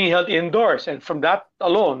gig is being held indoors, and from that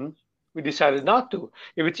alone, we decided not to.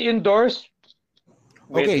 If it's indoors,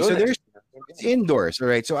 we ain't Okay, so doing it. it's indoors. All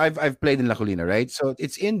right. So I've played in La Colina, right? So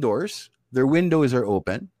it's indoors. Their windows are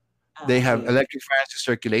open. They have electric fans to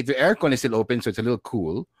circulate. The aircon is still open, so it's a little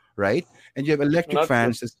cool, right? And you have electric Not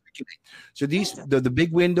fans to circulate. So the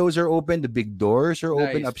big windows are open, the big doors are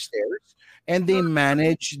open Nice. upstairs, and they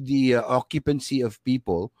manage the occupancy of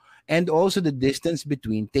people and also the distance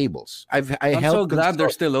between tables. I I'm so helped glad they're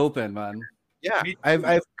consult- still open, man. yeah, Me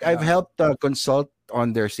I've helped consult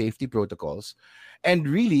on their safety protocols, and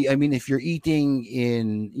really, I mean, if you're eating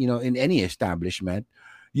in any establishment,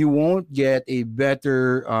 you won't get a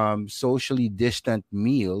better socially distant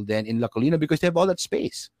meal than in La Colina because they have all that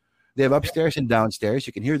space. They have upstairs and downstairs.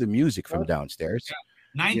 You can hear the music from downstairs.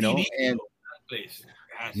 19 And that place.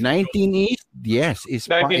 Yes. 19 East, yes, it's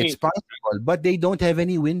 19 it's East. possible, but they don't have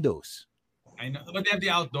any windows. I know, but they have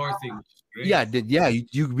the outdoor thing. Which is great. Yeah,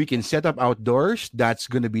 we can set up outdoors. That's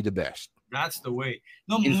gonna be the best. That's the way.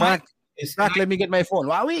 No, In my, fact, is, let me get my phone.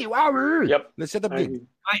 Wowie, wowie. Yep. Let's set up I gig. agree.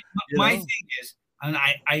 my know? thing is, and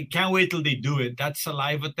I can't wait till they do it. That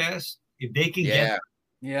saliva test, if they can Yeah.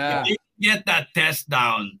 Yeah. if they can get that test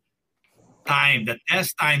the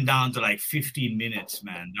test time down to like 15 minutes,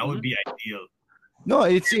 man, that would be ideal. No,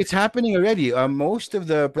 it's happening already. Most of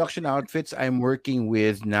the production outfits I'm working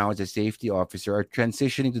with now as a safety officer are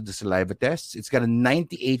transitioning to the saliva tests. It's got a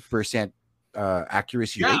 98%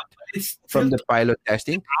 accuracy Yeah, rate It's from still the pilot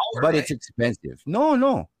testing, hour, but right? it's expensive.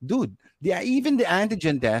 No, dude. Even the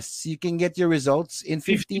antigen tests, you can get your results in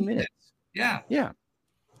 15 minutes. Yeah. Yeah.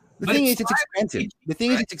 The But thing it's is, it's expensive. The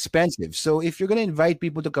thing is, it's expensive. So if you're going to invite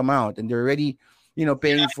people to come out and they're already,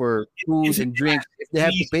 paying for food isn't and drinks, if they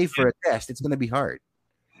have to easy. pay for a test, it's going to be hard.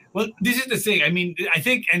 Well, this is the thing. I mean, I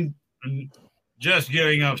think, and just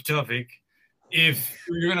getting off topic, if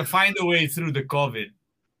you're gonna find a way through the COVID,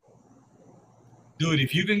 dude,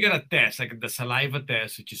 if you can get a test like the saliva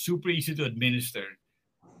test, which is super easy to administer,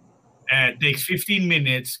 takes 15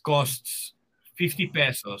 minutes, costs 50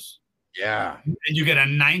 pesos, Yeah. and you get a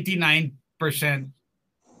 99%,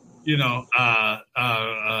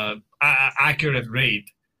 accurate rate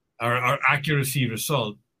or accuracy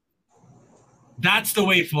result. That's the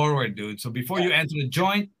way forward, dude. So before you enter the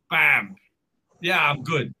joint, bam, yeah, I'm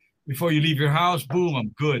good. Before you leave your house, boom, I'm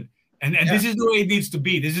good. And this is the way it needs to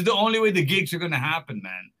be. This is the only way the gigs are gonna happen,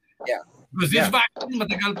 man. Yeah. Because this Yeah. vaccine,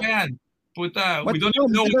 matagal pa yan. Puta, But we don't no,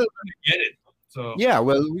 even know when because- we're gonna get it. So Yeah,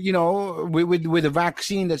 well, with the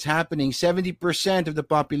vaccine that's happening, 70% of the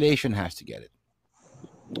population has to get it.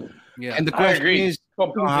 Yeah. And the I question agree. is,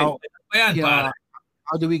 Completely. ayan, pare.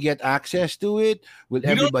 how do we get access to it? Will We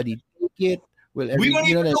don't- everybody take it? Will We don't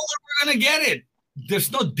even know that- when we're gonna get it. There's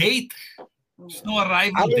no date. There's no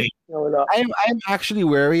arrival I- date. Wala. I'm actually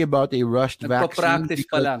worried about a rushed vaccine Nagpa-practice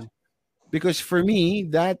pa lang. because for me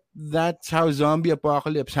that's how zombie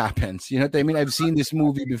apocalypse happens. You know what I mean? I've seen this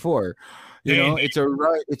movie before. Yeah.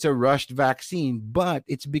 It's a rushed vaccine, but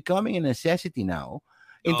it's becoming a necessity now.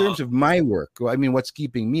 in terms of my work, I mean, what's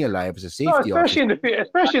keeping me alive as a No, safety officer.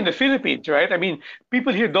 especially in the Philippines, right? I mean,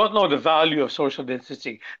 people here don't know the value of social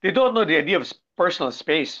distancing. They don't know the idea of personal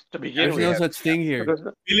space to begin There's no with. such thing here. Because-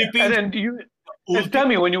 And Philippines, then and tell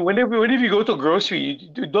me, whenever you go to grocery,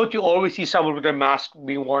 don't you always see someone with their mask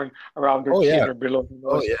being worn around their Oh, chin yeah. or below their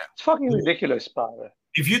Oh nose? yeah. It's fucking ridiculous, pal.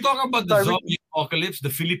 if you talk about the Sorry. zombie apocalypse, the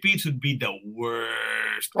Philippines would be the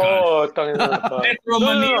worst. Oh, tangin na, pal. Metro No, no,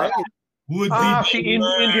 Manila no. would be Actually, the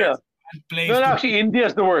worst India. place No, to actually,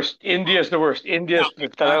 India's the worst. India's the worst. India's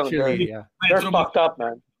Actually, they're Metro fucked up,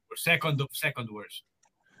 man. Second worst.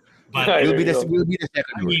 Yeah, But there We'll be you the go. we'll be the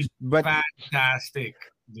second I mean, worst. But fantastic,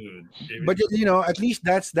 dude. but you know, at least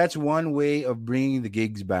that's one way of bringing the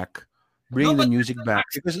gigs back, bringing the but- music back,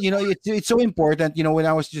 because you know it's so important. You know, when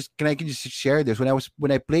I was just can I just share this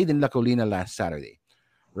when I played in La Colina last Saturday,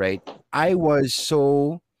 right? I was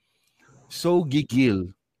so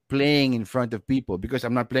gigil playing in front of people because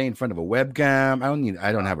I'm not playing in front of a webcam.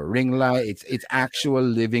 I don't have a ring light. It's actual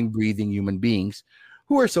living, breathing human beings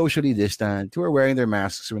who are socially distant, who are wearing their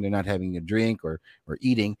masks when they're not having a drink or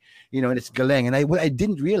eating, you know, and it's galeng. And what I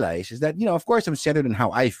didn't realize is that, you know, of course I'm centered on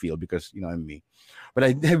how I feel because, you know, I'm me. But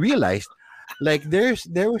I realized like there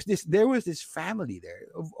was this family there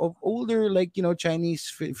of older, like, you know,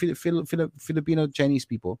 Chinese Filipino Chinese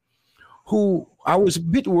people who I was a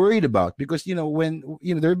bit worried about because, you know, when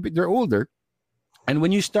you know they're older, and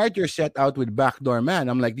when you start your set out with Backdoor Man,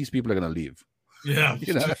 I'm like, these people are gonna leave. Yeah.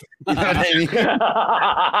 You know what I mean?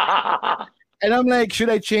 And I'm like, should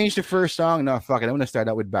I change the first song? No, fuck it. I'm gonna start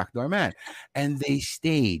out with Backdoor Man. And they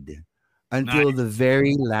stayed until the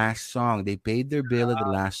very last song. They paid their bill at the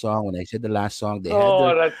last song. When I said the last song, they had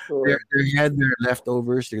Oh, that's cool. they had their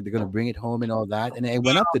leftovers. They're gonna bring it home and all that. And I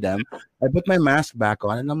went up to them. I put my mask back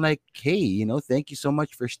on, and I'm like, "Hey, you know, thank you so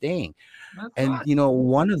much for staying." And you know,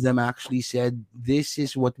 one of them actually said, "This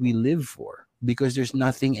is what we live for because there's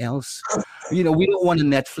nothing else. You know, we don't want a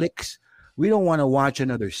Netflix. We don't want to watch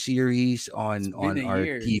another series on been a our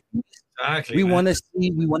year. TV. Exactly. We man.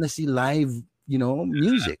 want to see live, you know,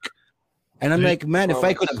 music." And I'm like, man, if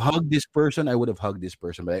I could have hugged this person, I would have hugged this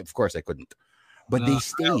person. But of course, I couldn't. But they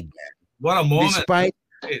stayed, man. What a moment. Despite,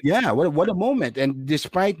 yeah, what a moment. And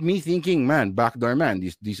despite me thinking, man, Backdoor Man,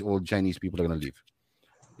 these old Chinese people are gonna leave,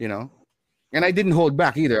 you know. And I didn't hold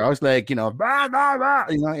back either. I was like, you know, bah, bah, bah,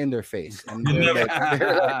 you know, in their face. And they're like,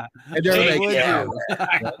 Why would yeah. you?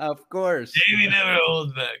 Of course. Jamie never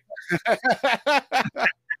holds back.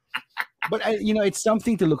 But you know, it's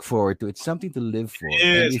something to look forward to. It's something to live for. Yes.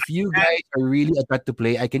 And if you guys are really about to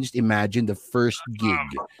play, I can just imagine the first gig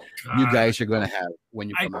you guys are gonna have when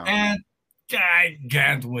you come out. I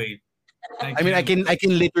can't wait. I mean, I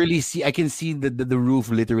can literally see. I can see the roof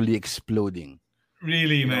literally exploding.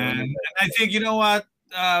 Really, man. And I think, you know what?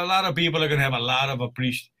 A lot of people are going to have a lot of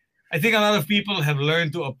appreciation. I think a lot of people have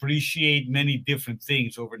learned to appreciate many different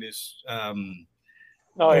things over this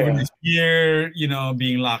this year, you know,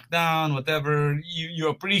 being locked down, whatever. You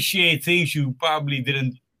appreciate things you probably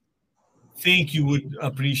didn't think you would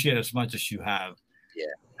appreciate as much as you have.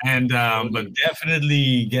 Yeah. And but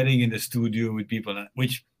definitely getting in the studio with people,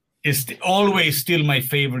 which is always still my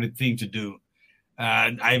favorite thing to do.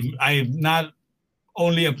 I've not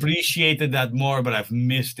only appreciated that more, but I've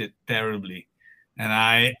missed it terribly. And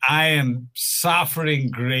I am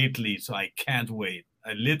suffering greatly, so I can't wait.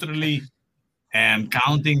 I literally am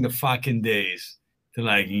counting the fucking days till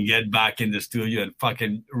I can get back in the studio and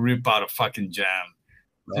fucking rip out a fucking jam.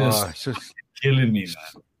 Just killing me,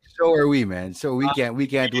 man. So are we, man. So we can't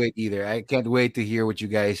wait either. I can't wait to hear what you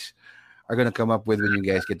guys are gonna come up with when you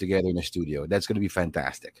guys get together in the studio. That's gonna be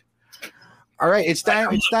fantastic. All right, it's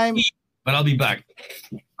time. It's time. But I'll be back.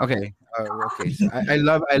 Okay. Okay. So I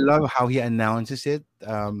love how he announces it.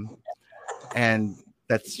 And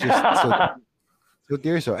that's just so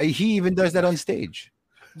dear. So he even does that on stage.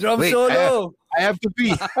 Drum Wait, solo. I have to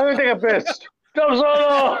pee. I'm gonna take a piss. Drum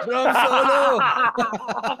solo. Drum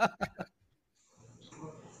solo.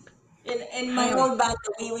 In my old band,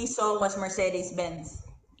 the Wee Wee song was Mercedes Benz.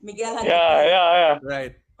 Miguel had Yeah.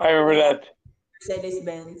 Right. I remember that. Mercedes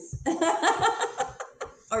Benz.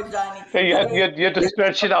 Or Johnny. So you had to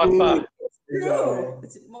stretch it out, pa. True.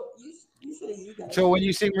 Usually you guys. So when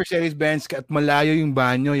you sing Mercedes Benz, at malayo yung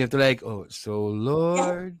banyo, you have to like, oh, so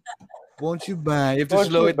Lord, won't you ban? You have to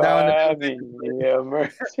slow it down. Yeah,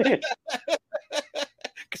 mercy.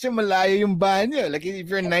 Kasi malayo yung banyo. Like if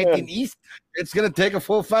you're in 19 East, it's gonna take a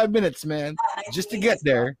full 5 minutes, man, just to get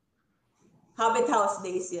there. Hobbit House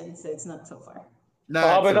days yun, so it's not so far. Not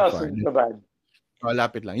Hobbit so House far. isn't so bad. Oh,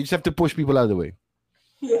 lapit lang. You just have to push people out of the way.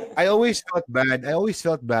 Yeah. I always felt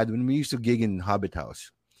bad when we used to gig in Hobbit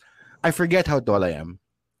House. I forget how tall I am.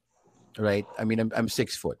 right? I mean, I'm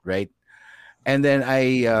 6 foot, right? And then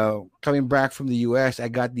I coming back from the US, I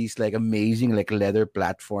got these like amazing like leather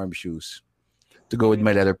platform shoes to go with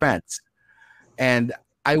my leather pants. And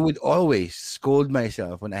I would always scold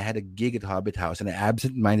myself when I had a gig at Hobbit House and I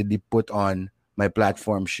absent-mindedly put on my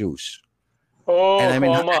platform shoes. Oh, And I'm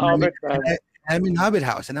in, former Hobbit and fan. I'm in Hobbit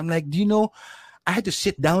House, and I'm like, do you know, I had to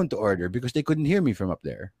sit down to order because they couldn't hear me from up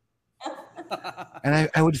there. And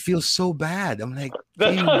I would feel so bad. I'm like,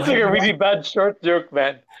 That Jamie, sounds like a why- really bad short joke,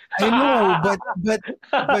 man. I know, but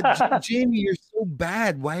Jamie, you're so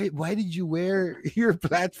bad. Why did you wear your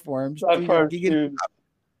platforms to your Platform gig? shoes.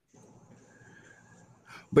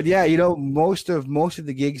 But yeah, most of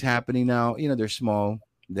the gigs happening now, they're small,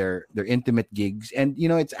 they're intimate gigs, and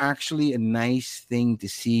it's actually a nice thing to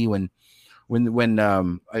see when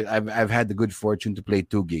I've had the good fortune to play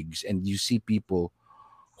 2 gigs, and you see people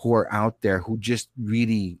who are out there who just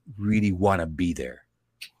really, really want to be there.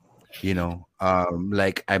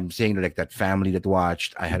 Like I'm saying, like that family that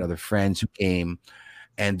watched, I had other friends who came,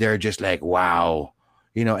 and they're just like, wow,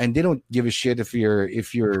 and they don't give a shit if you're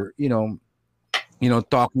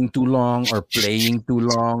talking too long or playing too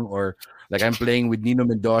long, or like I'm playing with Nino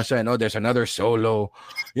Mendoza and there's another solo.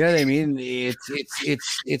 You know what I mean?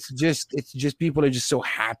 It's just people are just so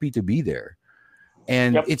happy to be there.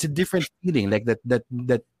 And Yep. it's a different feeling, like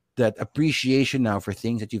that appreciation now for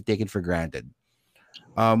things that you've taken for granted.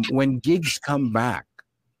 When gigs come back,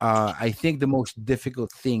 I think the most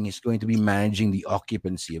difficult thing is going to be managing the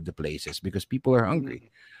occupancy of the places because people are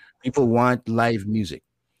hungry. People want live music.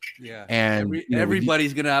 Yeah. And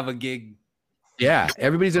Everybody's gonna have a gig. yeah,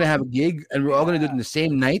 everybody's gonna have a gig, and we're all gonna do it in the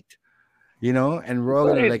same night, and we're all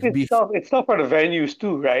gonna like be. It's tough for the venues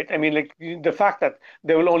too, right? I mean, like the fact that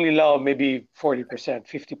they will only allow maybe 40%,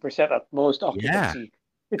 50% at most occupancy.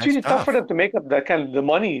 It's that's really tough tough. for them to make up that kind of the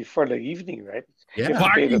money for the evening, right? Yeah. You have to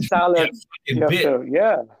pay the Parking's salad. a You have bit. to,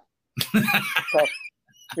 yeah. Tough.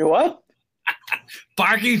 You what?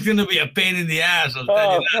 Parking's gonna be a pain in the ass. I'll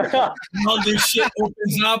tell you that. All this shit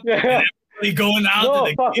opens up and everybody going out No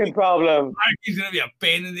to the fucking gig. problem. Parking's gonna be a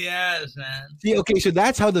pain in the ass, man. See, okay, so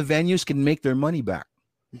that's how the venues can make their money back.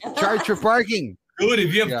 Charge for parking. Dude,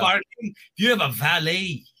 if you have Yeah. parking, if you have a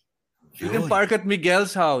valet. You can park at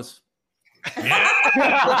Miguel's house. Yeah. You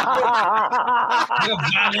have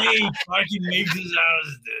valet parking makes his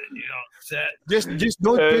house, dude. Set. Just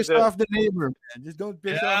don't piss off the neighbor, man. Just don't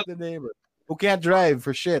piss Yeah. off the neighbor who can't drive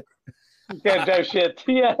for shit. Can't drive shit.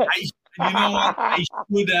 Yeah. You know what?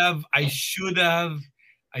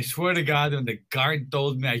 I swear to God, when the guard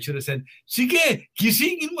told me, I should have said, sige,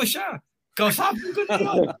 gisingin mo siya. Kausapin ko na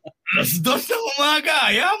yun. Alas 2 ng umaga,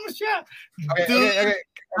 ayaw mo siya. Dude,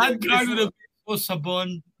 that guard would have been so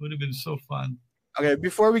sabon. Would have been so fun. Okay,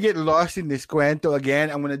 before we get lost in this cuento again,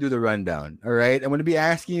 I'm gonna do the rundown. All right, I'm gonna be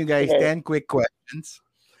asking you guys Okay. 10 quick questions.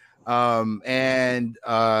 And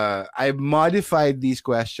I modified these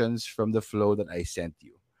questions from the flow that I sent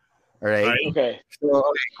you. All right. Right. Okay. So,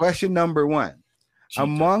 okay, question number 1.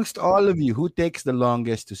 Amongst all of you, who takes the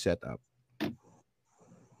longest to set up?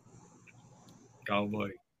 Cowboy.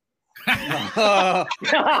 I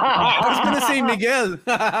was gonna say Miguel.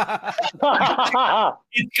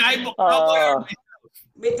 It's Cowboy.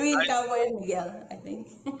 Between Cowboy and Miguel, I think.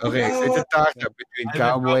 Okay, so it's a toss up between I have a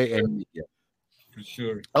Cowboy Cowboy. and Miguel. For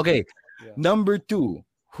sure. Okay, Yeah. number 2.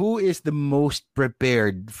 Who is the most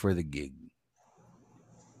prepared for the gig?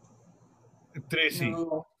 Tracy.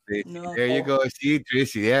 No. No. There you go. See,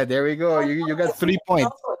 Tracy. Yeah, there we go. You got 3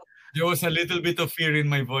 points. There was a little bit of fear in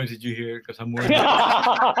my voice. Did you hear? Because I'm wearing.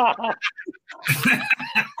 I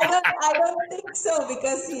don't think so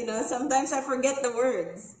because sometimes I forget the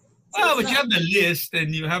words. So Well, it's but you not- have the list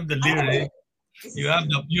and you have the lyric. You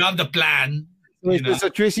have the plan. So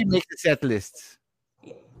Tracy makes the set lists.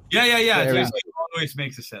 Yeah. There we Tracy always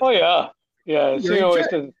makes a set. Oh yeah. Yeah. You're She in always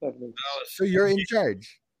charge. does that. So you're in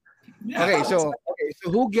charge. Yeah. Okay, so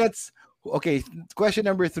who gets? Okay, question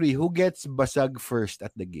number 3. Who gets basag first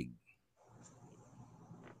at the gig?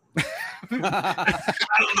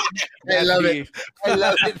 I love it. I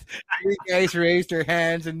love it. 3 guys raised their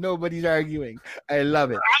hands and nobody's arguing. I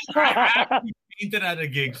love it. I painted at a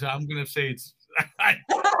gig, so I'm gonna say it's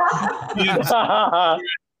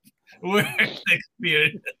worst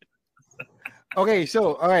experience. Okay,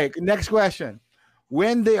 so all right, next question.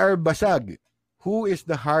 When they are basag, who is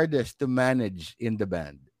the hardest to manage in the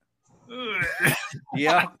band?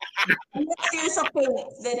 Yeah. Tears of pain.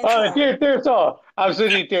 Then it's Oh, not. tears off.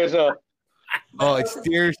 Absolutely tears off. Oh, it's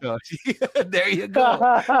Tirso. There you go.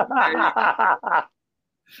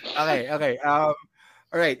 Okay. All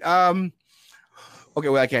right. Okay,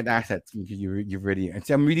 well, I can't ask that. You've already. And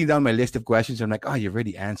so I'm reading down my list of questions. I'm like, oh, you've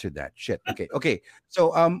already answered that. Shit. Okay.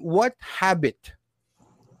 So, what habit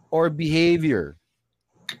or behavior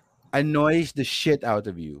annoys the shit out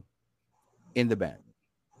of you in the band?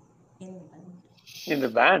 In the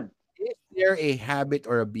band. Is there a habit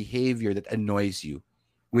or a behavior that annoys you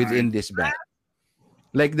within this band?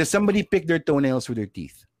 Like, does somebody pick their toenails with their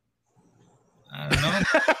teeth? I don't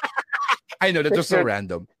know. I know that was so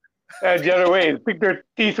random. The other way, pick their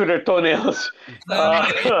teeth with their toenails. Yeah.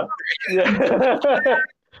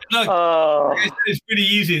 Look, it's pretty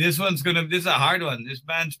easy. This is a hard one. This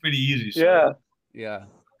band's pretty easy. So. Yeah. Yeah.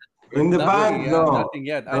 In the Nothing, band, no. Nothing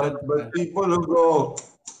yet. I don't. But people who go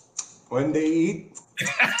when they eat,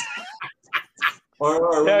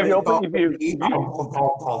 or Yeah, when they if talk, you they eat.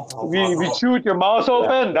 if you shoot your mouth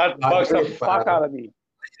open, that bugs the fuck out of me.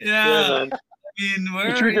 Yeah. Man. I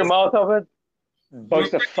You shoot your mouth open, bugs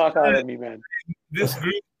the fuck out of me, man. This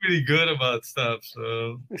group's pretty good about stuff.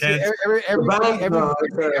 So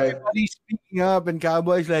everybody's speaking up, and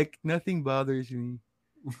Cowboy's like, nothing bothers me.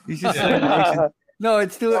 He's just so nice. No,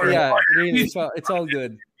 it's still really, it's all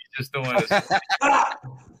good. You just don't want to.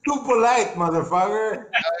 Too polite, motherfucker.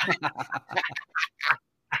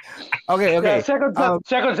 Okay. Yeah,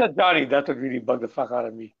 second set Johnny, that would really bug the fuck out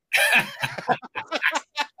of me.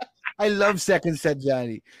 I love second set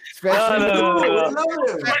Johnny, No.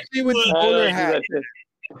 especially with the bowler hat.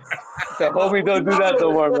 So, homie, don't do that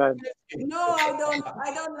no more, man. No, I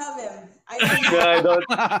don't love him.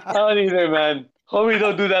 I don't either, man. Homie,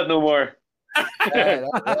 don't do that no more.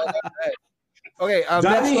 Okay,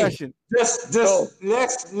 Johnny, next question. Just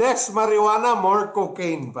less marijuana, more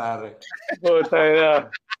cocaine, pare. Yeah.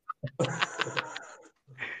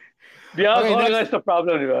 The alcohol next- is the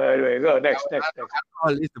problem. Anyway, go next.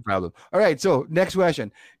 Alcohol is the problem. All right, so next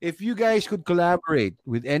question. If you guys could collaborate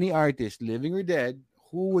with any artist, living or dead,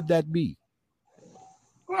 who would that be?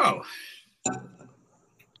 Wow.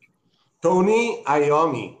 Tony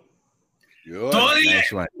Iommi. Good. Tony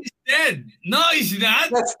Nice one. is dead. No, he's not.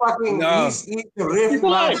 That's fucking. No. He's the riff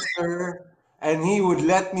master, and he would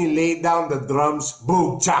let me lay down the drums.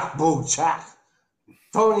 Boom, chak, boom, chak.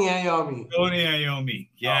 Tony Iommi. Tony Iommi.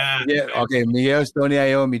 Yeah. Yeah. Okay, Miguel's Tony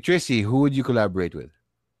Iommi. Tracy, who would you collaborate with?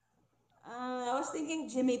 I was thinking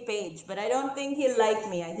Jimmy Page, but I don't think he'll like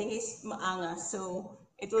me. I think he's maanga, so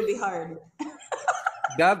it will be hard.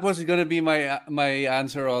 That was gonna be my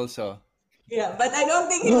answer also. Yeah, but I don't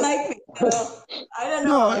think he'll like me. So I don't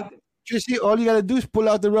know. No, Tracy, all you gotta do is pull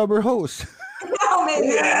out the rubber hose. No,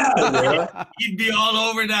 maybe. He'd be all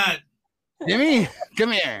over that. Jimmy,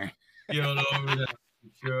 come here. Be all over that.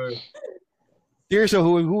 Sure. Here, so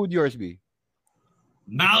who would yours be?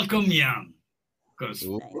 Malcolm Young. Because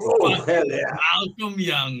Oh, hell yeah. Malcolm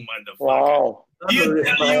Young, motherfucker. Wow. You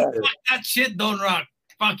tell you, fuck that shit don't rock.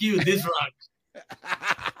 Fuck you, this rocks.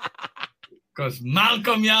 Because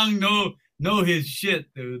Malcolm Young know his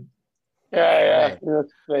shit, dude. Yeah.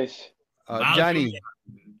 That's place.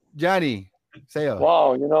 Johnny, say it.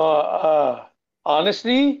 Wow,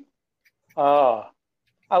 honestly,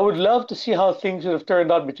 I would love to see how things would have turned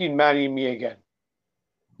out between Manny and me again.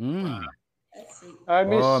 Let's see. I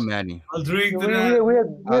miss. Oh, Manny. I'll drink to we that.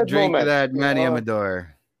 had I'll drink to moments. that, Manny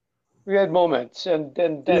Amador. We had moments, and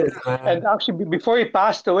actually before he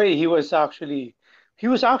passed away, he was actually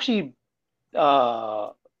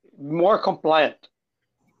more compliant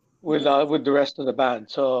with the rest of the band.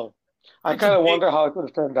 So I kind of wonder how it would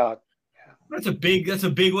have turned out. That's a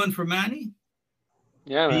big one for Manny.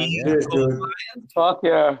 Yeah, man. Being Yeah, dude. compliant. Fuck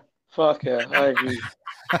yeah, I agree.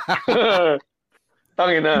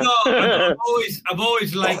 Tangina. No, I've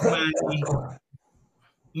always liked Manny.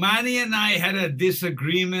 Manny and I had a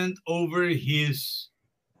disagreement over his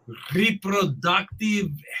reproductive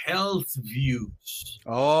health views.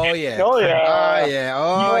 Oh, yeah. Oh, yeah. Oh, yeah.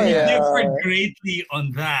 Oh, He yeah. differed greatly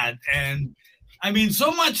on that. And I mean,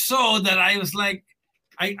 so much so that I was like,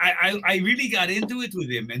 I really got into it with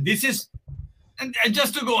him. And this is, and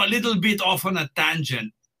just to go a little bit off on a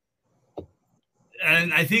tangent,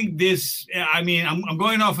 and I think this, I mean, I'm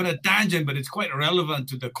going off on a tangent, but it's quite relevant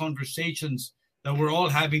to the conversations that we're all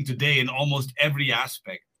having today in almost every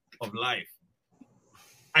aspect of life.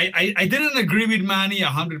 I didn't agree with Manny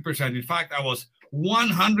 100%. In fact, I was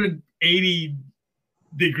 180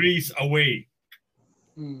 degrees away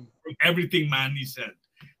from everything Manny said.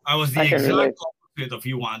 I was the exact opposite of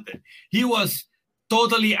he wanted. He was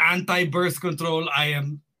totally anti-birth control. I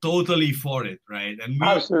am totally for it, right? And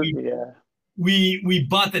Absolutely, yeah. we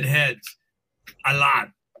butted heads a lot,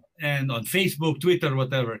 and on Facebook, Twitter,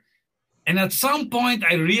 whatever. And at some point,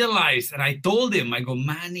 I realized, and I told him, I go,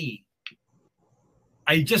 Manny,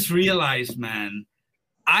 I just realized, man,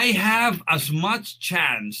 I have as much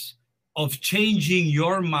chance of changing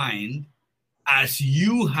your mind as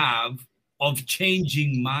you have of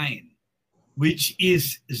changing mine, which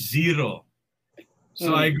is zero.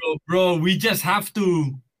 So I go, bro, we just have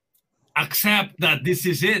to accept that this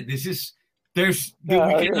is it. We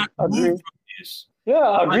cannot move from this.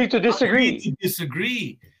 Yeah, agree to disagree. Agree to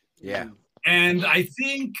disagree. Yeah. And I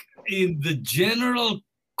think in the general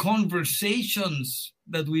conversations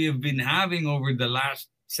that we have been having over the last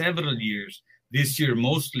several years, this year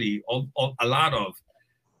mostly, a lot of,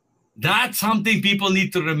 that's something people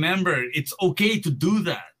need to remember. It's okay to do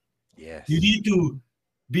that. Yes. You need to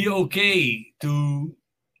be okay to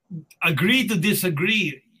agree to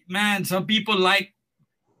disagree. Man, some people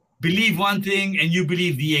believe one thing and you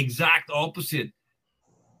believe the exact opposite.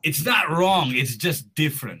 It's not wrong. It's just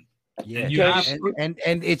different. Yeah. And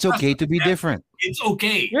it's okay to be different. It's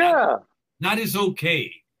okay. Yeah. That is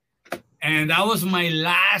okay. And that was my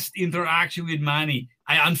last interaction with Manny.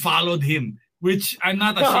 I unfollowed him, which I'm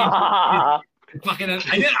not ashamed of. I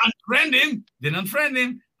didn't unfriend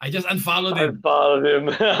him. I just unfollowed him.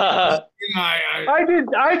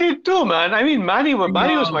 I did too, man. I mean, Manny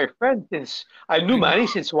was my friend since I knew Manny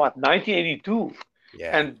since what, 1982.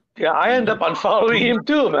 Yeah. And I ended up unfollowing him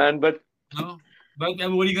too, man. But what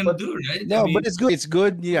are you gonna do, right? No, but it's good. It's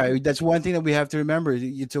good. Yeah, that's one thing that we have to remember.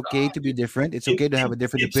 It's okay to be different. It's okay to have a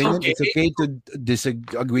different opinion. Okay. It's okay to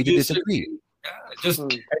agree to disagree. Yeah,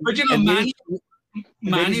 but you know, Manny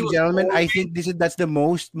ladies and was gentlemen, I always- think that's the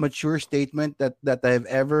most mature statement that I've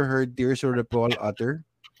ever heard Tirso de Paul utter.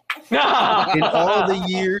 In all the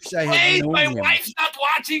years I have Wait, known my him. wife's not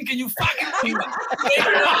watching. Can you fucking wait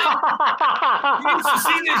her up? She needs to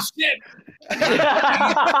see this shit.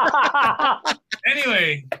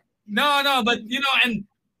 Anyway, no, but you know, and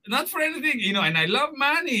not for anything, you know, and I love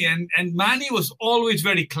Manny, and Manny was always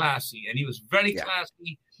very classy, and he was very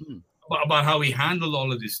classy about how he handled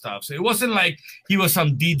all of this stuff. So it wasn't like he was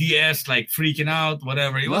some DDS like freaking out,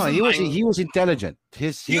 whatever. He was intelligent.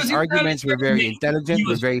 His arguments were very intelligent,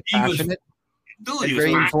 were very passionate, he was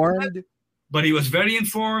very informed. But he was very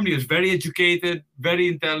informed. He was very educated, very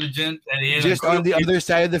intelligent, and he had Just on the other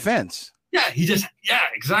side of the fence. Yeah,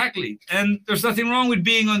 exactly. And there's nothing wrong with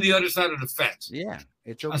being on the other side of the fence. Yeah,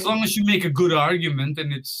 it's okay. As long as you make a good argument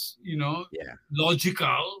and it's, you know,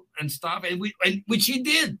 logical and stuff, and which he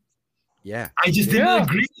did. Yeah. I just didn't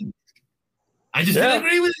agree. I just didn't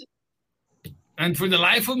agree with it. And for the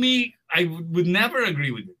life of me, I would never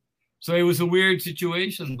agree with it. So it was a weird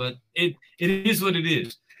situation, but it is what it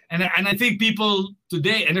is. And I think people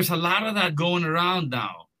today, and there's a lot of that going around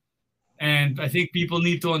now. And I think people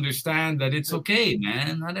need to understand that it's okay,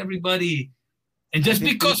 man. Not everybody. And just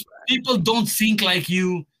because people don't think like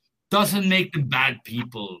you doesn't make them bad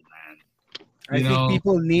people, man. I think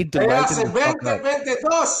people need to Kaya lighten si the fuck up.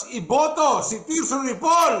 2022, iboto si Tirso de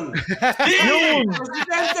Paul. Yung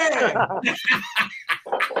presidente.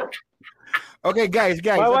 Okay, guys.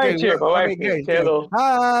 My wife here. Hello.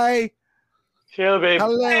 Hi. Chill, babe.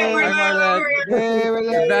 Hello.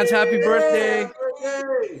 Advance happy birthday.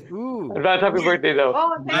 Ooh. Advance happy birthday, though.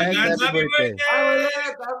 Oh, thank you. Happy birthday.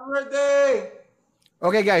 Happy birthday.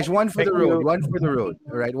 Okay, guys, one for the road.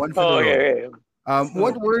 All right, one for the road. Okay.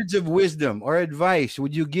 What words of wisdom or advice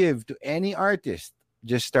would you give to any artist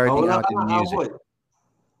just starting out in music?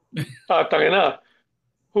 Tangina.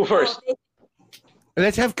 Who first?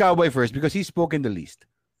 Let's have Cowboy first because he spoke in the least.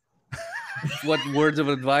 What words of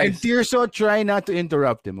And advice? Tirso, try not to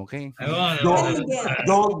interrupt him, okay? Don't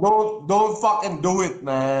fucking do it,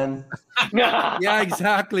 man. Yeah,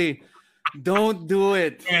 exactly. Don't do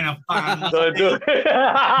it. Don't do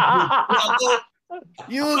it.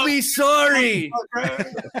 You'll be sorry.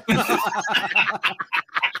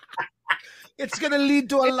 It's gonna lead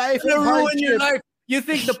to a life It'll of ruin your hardship. life. You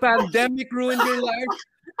think the pandemic ruined your life?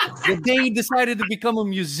 The day you decided to become a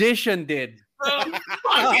musician did. Fuck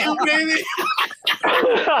you, baby.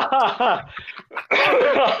 Fuck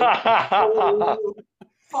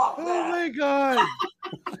Oh that. my god.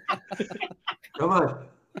 Come on.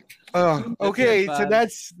 Oh, okay.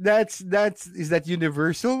 That's So it, that's is that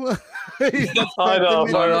universal? Is that I know,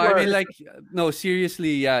 sentiment? No, I Sure. mean, like, no,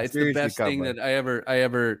 seriously, yeah, it's Seriously, the best thing Cowboy. that I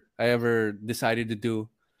ever decided to do,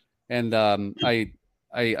 and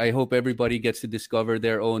I hope everybody gets to discover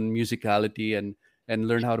their own musicality and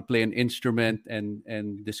learn how to play an instrument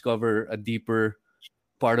and discover a deeper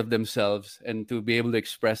part of themselves and to be able to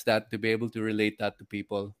express that, to be able to relate that to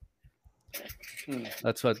people.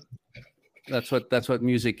 That's what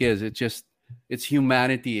music is. It's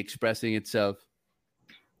humanity expressing itself.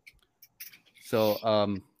 So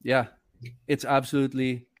yeah, it's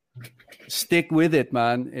absolutely, stick with it,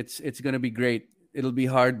 man. It's gonna be great. it'll be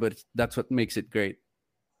hard, but that's what makes it great.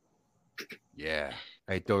 Yeah,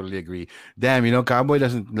 I totally agree. Damn, Cowboy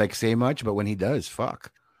doesn't like say much, but when he does,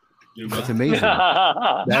 fuck, that's amazing.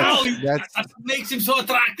 Now, That's that makes him so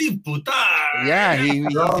attractive, puta. yeah. He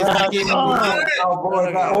just became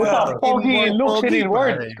Cowboy ka. Puta, pogi in looks and in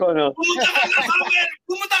words. pare. Kono.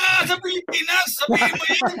 Pumunta ka sa Pilipinas, sabihin mo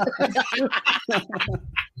yan.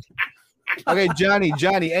 Okay,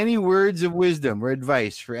 Johnny, any words of wisdom or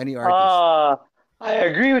advice for any artist? I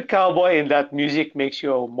agree with Cowboy in that music makes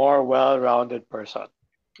you a more well-rounded person.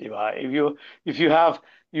 Diba? If you have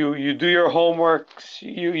you do your homeworks,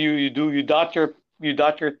 you dot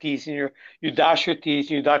your T's and you dash your T's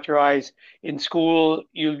and you dot your I's in school,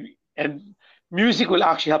 and music will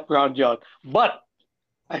actually help round you out. But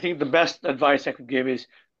I think the best advice I could give is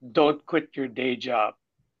don't quit your day job.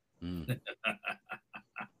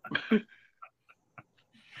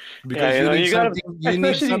 Because you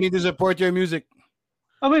need something to support your music.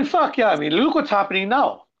 I mean, fuck yeah. I mean, look what's happening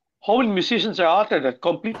now. How many musicians are out there that are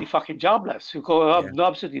completely fucking jobless, who have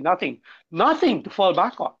absolutely nothing to fall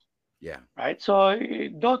back on. Yeah. Right. So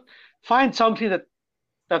don't find something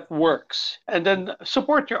that works, and then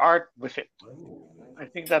support your art with it. I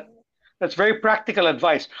think that's very practical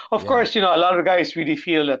advice. Of course, a lot of guys really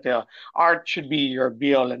feel that art should be your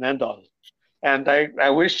be all and end all. And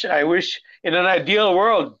I wish in an ideal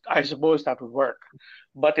world, I suppose that would work.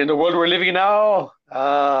 But in the world we're living now,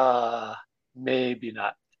 maybe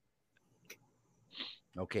not.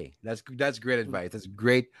 Okay, that's great advice. That's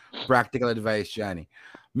great practical advice, Johnny.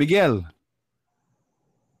 Miguel,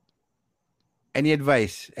 any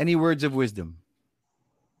advice? Any words of wisdom?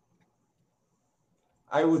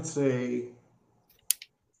 I would say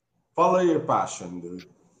follow your passion, dude.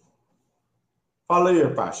 Follow your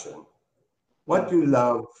passion. What you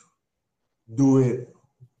love, do it.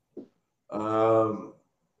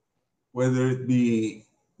 Whether it be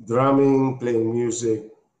drumming, playing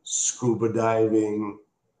music, scuba diving,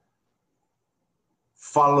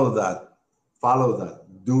 follow that,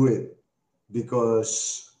 do it.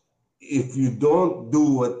 Because if you don't do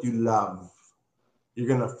what you love, you're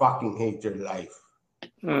gonna fucking hate your life.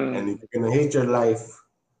 And if you're gonna hate your life,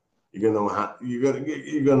 you're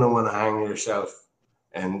gonna want to hang yourself,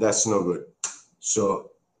 and that's no good.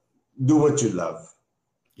 So do what you love.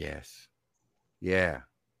 Yes. Yeah.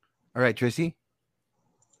 All right, Tracy.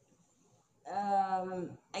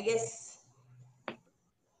 I guess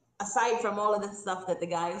aside from all of the stuff that the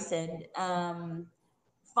guy said,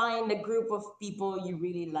 find a group of people you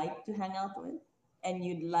really like to hang out with and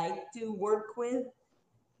you'd like to work with,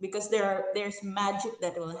 because there's magic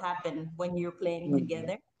that will happen when you're playing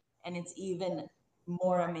together, and it's even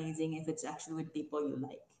more amazing if it's actually with people you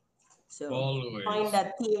like. So Always. find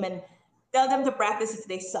that team and tell them to practice if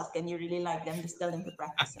they suck and you really like them. Just tell them to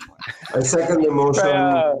practice some more. I second the motion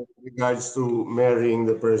in regards to marrying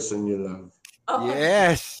the person you love. Oh,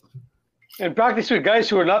 Yes. And practice with guys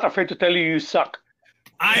who are not afraid to tell you suck.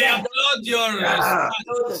 I applaud your.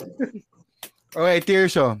 Okay,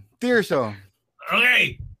 Tirso.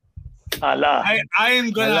 Okay. Ala. I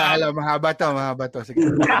am gonna. Hala, mahaba to. Sige.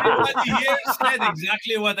 Everybody here said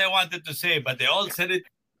exactly what I wanted to say, but they all said it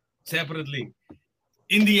separately.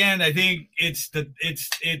 In the end, I think it's to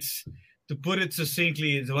put it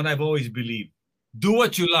succinctly, is what I've always believed. Do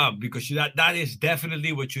what you love, because that is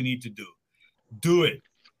definitely what you need to do. Do it.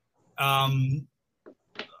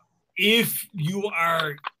 If you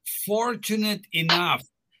are fortunate enough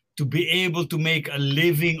to be able to make a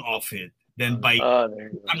living off it, then by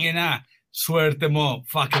tangina, suerte mo,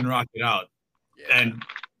 fucking rock it out. And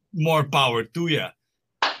more power to you.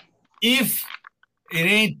 If it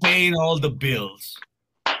ain't paying all the bills,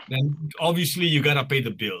 then obviously you gotta pay the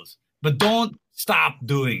bills. But don't stop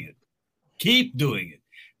doing it. Keep doing it.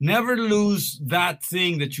 Never lose that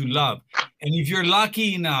thing that you love. And if you're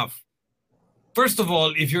lucky enough, first of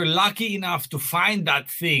all, if you're lucky enough to find that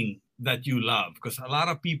thing that you love, because a lot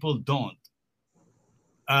of people don't.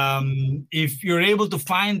 If you're able to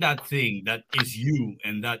find that thing that is you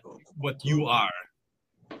and that what you are,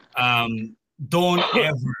 don't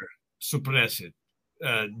ever suppress it.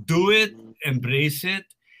 Do it, embrace it.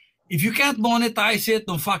 If you can't monetize it,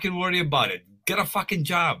 don't fucking worry about it. Get a fucking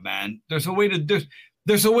job, man. There's a way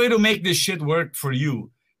to make this shit work for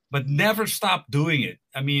you, but never stop doing it.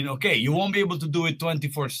 I mean, okay, you won't be able to do it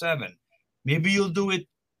 24/7. Maybe you'll do it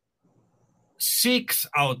 6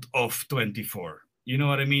 out of 24. You know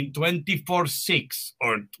what I mean? 24/6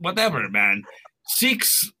 or whatever, man.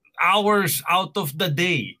 6 hours out of the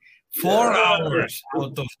day. 4 hours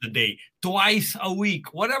out of the day. Twice a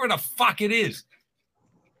week. Whatever the fuck it is.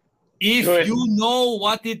 If you know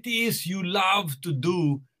what it is you love to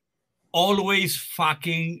do, always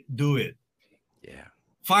fucking do it. Yeah.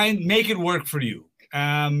 Make it work for you.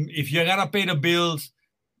 If you gotta pay the bills,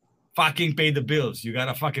 fucking pay the bills. You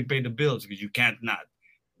gotta fucking pay the bills because you can't not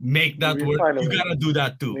make that We'll work. find a You way. gotta do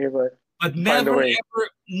that too. But Find a never, way.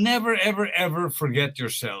 ever, ever forget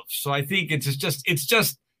yourself. So I think it's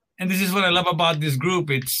just, and this is what I love about this group.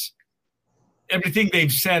 It's everything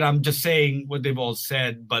they've said. I'm just saying what they've all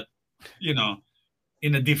said, but you know,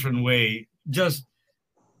 in a different way. Just,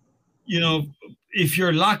 you know, if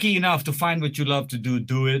you're lucky enough to find what you love to do,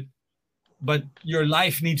 do it. But your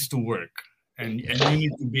life needs to work, and you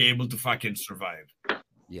need to be able to fucking survive.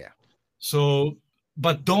 Yeah. So,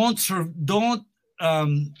 but don't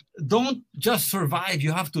just survive.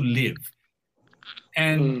 You have to live.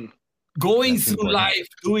 And going That's through important. life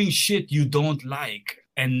doing shit you don't like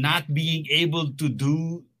and not being able to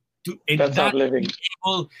do That's not living.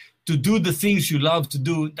 able to do the things you love to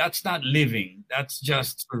do, that's not living. That's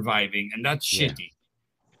just surviving, and that's Yeah. shitty.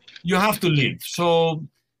 You have to live. So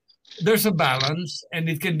there's a balance, and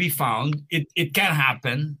it can be found. It can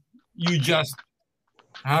happen. You just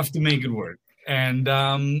have to make it work. And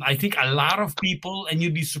I think a lot of people, and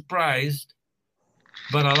you'd be surprised,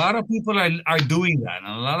 but a lot of people are doing that.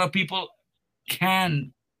 And a lot of people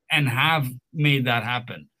can and have made that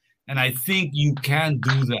happen. And I think you can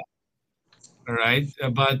do that. All right.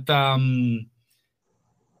 But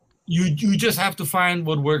you just have to find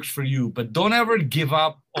what works for you. But don't ever give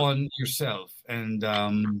up on yourself. And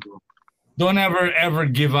don't ever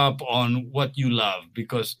give up on what you love,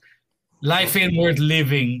 because life ain't worth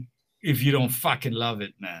living if you don't fucking love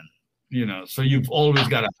it, man. You know, so you've always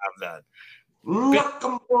got to have that.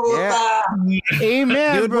 Yeah.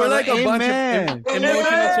 Amen, Dude, brother. we're like a bunch Amen. of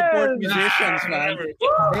emotional support musicians, man.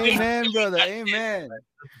 Amen, brother. Amen.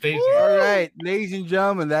 Basically. All right, ladies and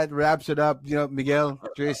gentlemen, that wraps it up. You know, Miguel,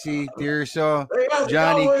 Tracy, Tirso,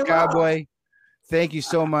 Johnny, Cowboy. Thank you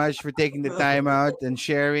so much for taking the time out and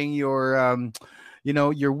sharing your,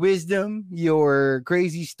 your wisdom, your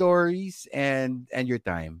crazy stories, and your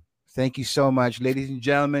time. Thank you so much, ladies and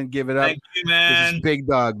gentlemen. Give it up. Thank you, This man. is Big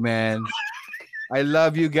Dog, man. I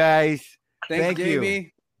love you guys. Thanks, Thank you.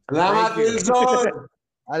 Jamie. Salamat, Thank you. Wilson.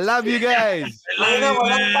 I love you guys. I Ay na, love you,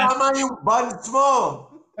 walang man. tama yung buns mo.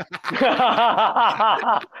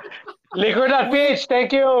 Liquor.ph,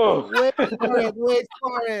 thank you. Wait for it. Wait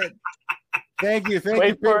for it. Thank you. Thank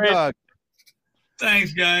Wait you, for Big it. Dog.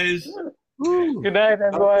 Thanks, guys. Woo. Good night,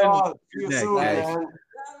 everyone. See you Good night, soon, guys. man.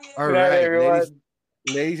 All Good night, right, everyone.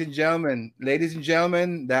 ladies and gentlemen,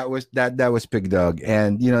 that was Big Dog,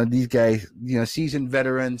 and these guys, seasoned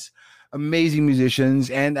veterans, amazing musicians,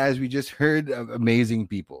 and as we just heard, amazing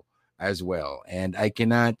people as well. And I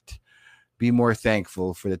cannot be more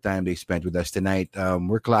thankful for the time they spent with us tonight.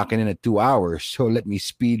 We're clocking in at 2 hours, so let me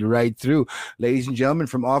speed right through. Ladies and gentlemen,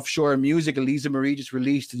 from Offshore Music, Eliza Marie just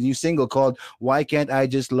released a new single called Why Can't I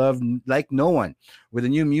Just Love Like No One, with a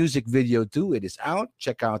new music video too. It is out.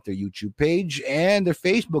 Check out their YouTube page and their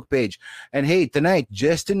Facebook page. And hey,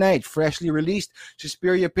 just tonight, freshly released,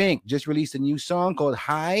 Suspiria Pink just released a new song called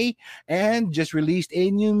High, and just released a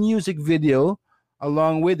new music video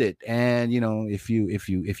along with it. And if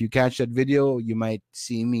you catch that video, you might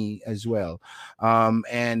see me as well.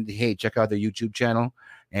 And hey, check out their YouTube channel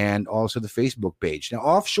and also the Facebook page. Now,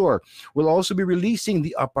 Offshore will also be releasing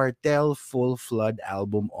the Apartel Full Flood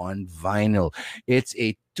album on vinyl. It's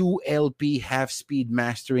a 2 LP half-speed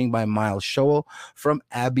mastering by Miles Showell from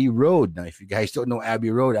Abbey Road. Now, if you guys don't know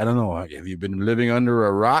Abbey Road, I don't know, have you been living under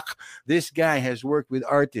a rock? This guy has worked with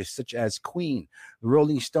artists such as Queen, the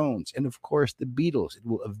Rolling Stones, and of course the Beatles. It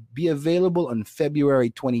will be available on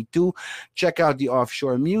February 22. Check out the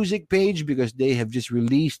Offshore Music page, because they have just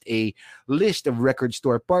released a list of record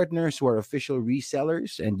store partners who are official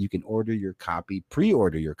resellers, and you can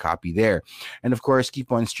pre-order your copy there. And of course,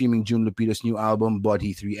 keep on streaming June Lupito's new album,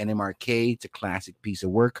 Body 3 NMRK. It's a classic piece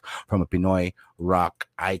of work from a Pinoy rock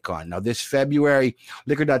icon. Now, this February,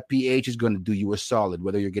 Liquor.ph is going to do you a solid.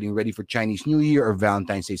 Whether you're getting ready for Chinese New Year or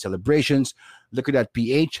Valentine's Day celebrations,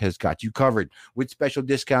 Liquor.ph has got you covered with special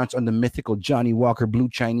discounts on the mythical Johnny Walker Blue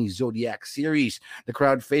Chinese Zodiac series, the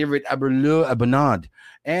crowd favorite Aberlour Abonade,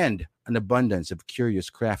 and an abundance of curious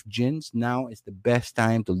craft gins. Now is the best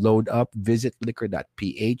time to load up. Visit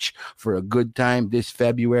Liquor.ph for a good time this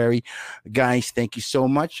February. Guys, thank you so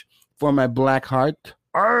much. For my black heart,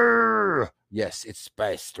 arr! Yes, it's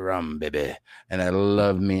spiced rum, baby. And I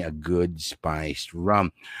love me a good spiced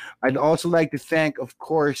rum. I'd also like to thank, of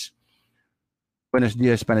course, Buenos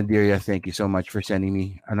Dias Panaderia. Thank you so much for sending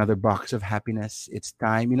me another box of happiness. It's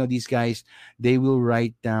time. These guys, they will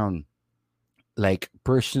write down like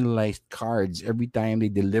personalized cards every time they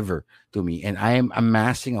deliver to me, and I am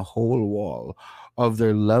amassing a whole wall of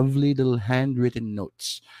their lovely little handwritten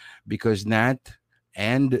notes because Nat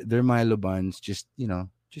and their Milo buns just,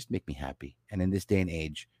 just make me happy. And in this day and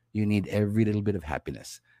age, you need every little bit of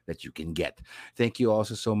happiness that you can get. Thank you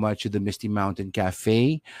also so much to the Misty Mountain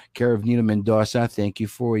Cafe, care of Nino Mendoza. Thank you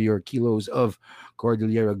for your kilos of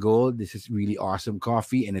Cordillera Gold. This is really awesome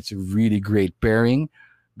coffee, and it's a really great pairing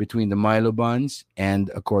between the Milo buns and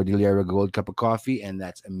a Cordillera Gold cup of coffee, and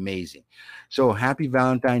that's amazing. So happy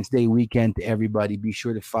Valentine's Day weekend to everybody. Be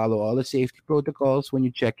sure to follow all the safety protocols when you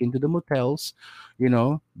check into the motels.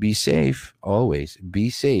 Be safe, always be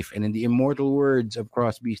safe. And in the immortal words of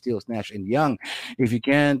Crosby, Stills, Nash, and Young, if you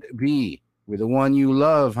can't be with the one you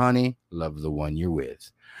love, honey, love the one you're with.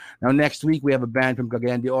 Now, next week, we have a band from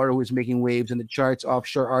Cagayan de Oro who is making waves on the charts.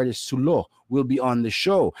 Offshore artist Sulo will be on the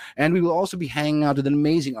show. And we will also be hanging out with an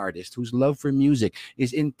amazing artist whose love for music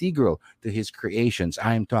is integral to his creations.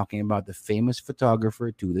 I am talking about the famous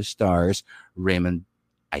photographer to the stars, Raymond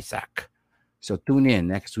Isaac. So tune in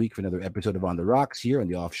next week for another episode of On the Rocks here on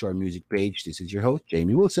the Offshore Music page. This is your host,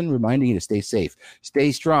 Jamie Wilson, reminding you to stay safe,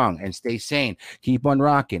 stay strong, and stay sane. Keep on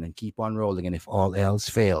rocking and keep on rolling. And if all else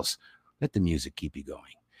fails, let the music keep you going.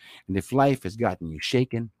 And if life has gotten you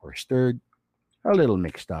shaken or stirred, a little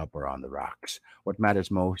mixed up or on the rocks, what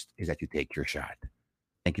matters most is that you take your shot.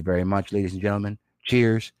 Thank you very much, ladies and gentlemen.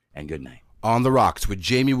 Cheers and good night. On the Rocks with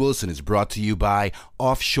Jamie Wilson is brought to you by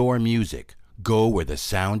Offshore Music. Go where the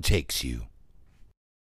sound takes you.